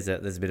there's a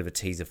bit of a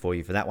teaser for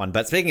you for that one.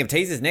 But speaking of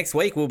teasers, next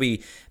week we'll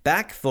be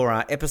back for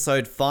our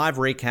episode 5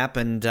 recap.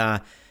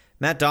 And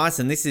Matt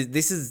Dyson, this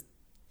is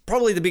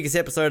probably the biggest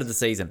episode of the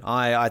season.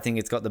 I think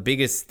it's got the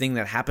biggest thing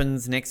that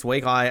happens next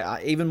week.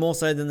 I even more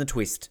so than the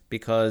twist,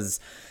 because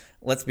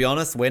let's be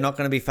honest, we're not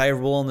going to be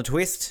favourable on the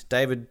twist.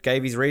 David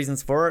gave his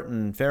reasons for it,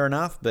 and fair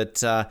enough.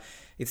 But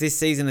if this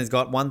season has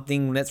got one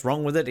thing that's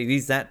wrong with it, it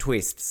is that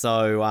twist.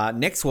 So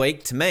next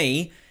week, to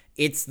me,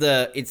 it's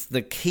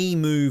the key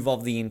move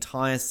of the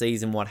entire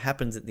season. What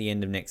happens at the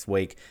end of next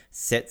week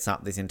sets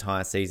up this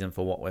entire season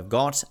for what we've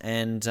got.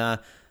 And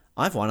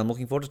I'm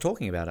looking forward to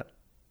talking about it.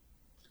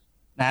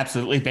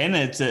 Absolutely, Ben.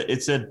 It's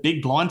a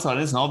big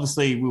blindside, isn't it?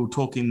 Obviously, we were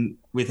talking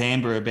with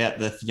Amber about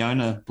the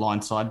Fiona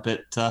blindside,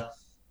 but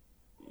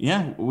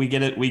we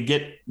get it. We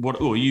get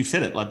you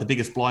said it, like the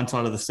biggest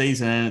blindside of the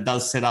season, and it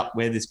does set up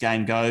where this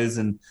game goes.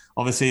 And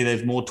obviously,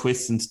 there's more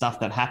twists and stuff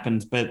that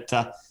happens, but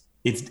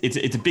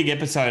it's a big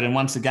episode. And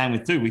once again,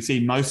 with 2, we see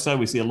Moso,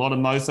 we see a lot of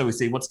Moso, we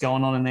see what's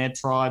going on in their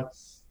tribe,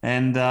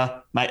 and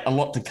mate, a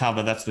lot to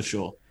cover, that's for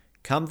sure.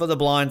 Come for the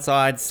blind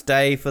side,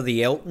 stay for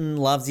the Elton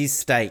loves his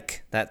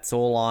steak. That's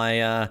all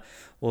I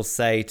will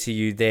say to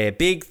you there.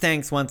 Big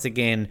thanks once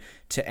again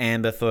to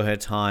Amber for her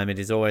time. It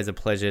is always a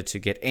pleasure to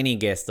get any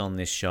guest on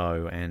this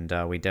show, and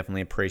we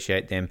definitely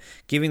appreciate them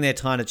giving their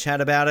time to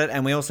chat about it.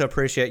 And we also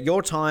appreciate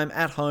your time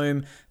at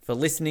home for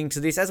listening to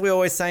this. As we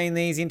always say in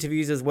these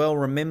interviews as well,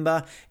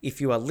 remember,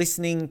 if you are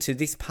listening to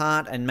this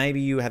part and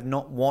maybe you have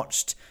not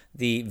watched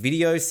the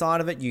video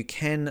side of it, you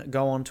can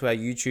go onto our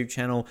YouTube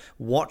channel,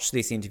 watch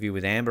this interview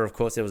with Amber. Of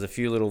course, there was a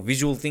few little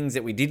visual things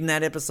that we did in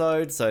that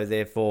episode, so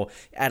therefore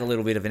add a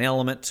little bit of an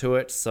element to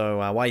it. So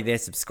while you're there,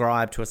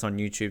 subscribe to us on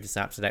YouTube to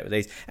stay up to date with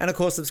these. And of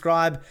course,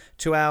 subscribe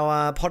to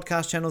our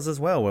podcast channels as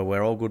well,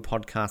 where all good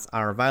podcasts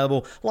are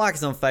available. Like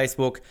us on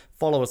Facebook,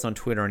 follow us on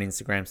Twitter and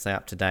Instagram, stay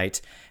up to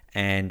date.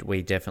 And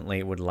we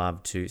definitely would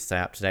love to stay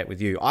up to date with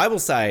you. I will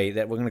say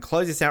that we're going to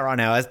close this out right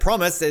now. As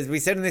promised, as we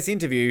said in this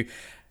interview,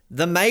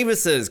 the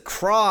Mavises,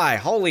 Cry.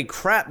 Holy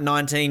crap,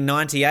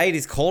 1998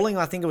 is calling.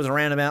 I think it was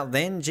around about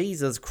then.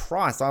 Jesus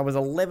Christ, I was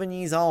 11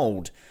 years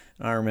old.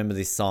 I remember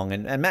this song.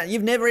 And Matt,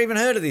 you've never even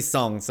heard of this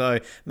song, so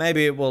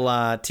maybe it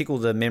will tickle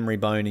the memory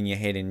bone in your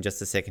head in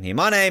just a second here.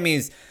 My name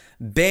is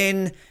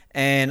Ben,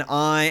 and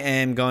I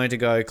am going to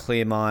go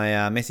clear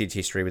my message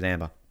history with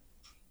Amber.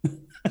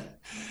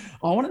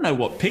 I want to know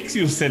what pics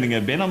you're sending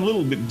her, Ben. I'm a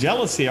little bit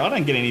jealous here. I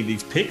don't get any of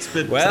these pics.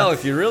 But well,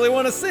 if you really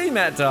want to see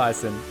Matt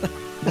Dyson.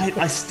 Mate,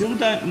 I still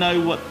don't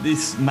know what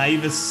this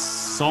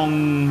Mavises,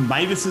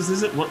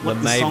 is it? What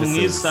the song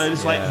is? So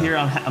just wait here.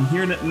 I'm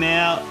hearing it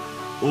now.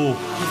 Oh. You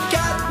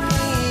got me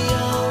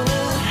on a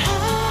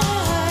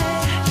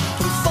high,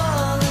 I'm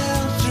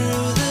falling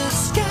through the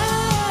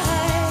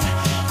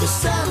sky. The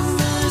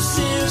summer's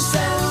here.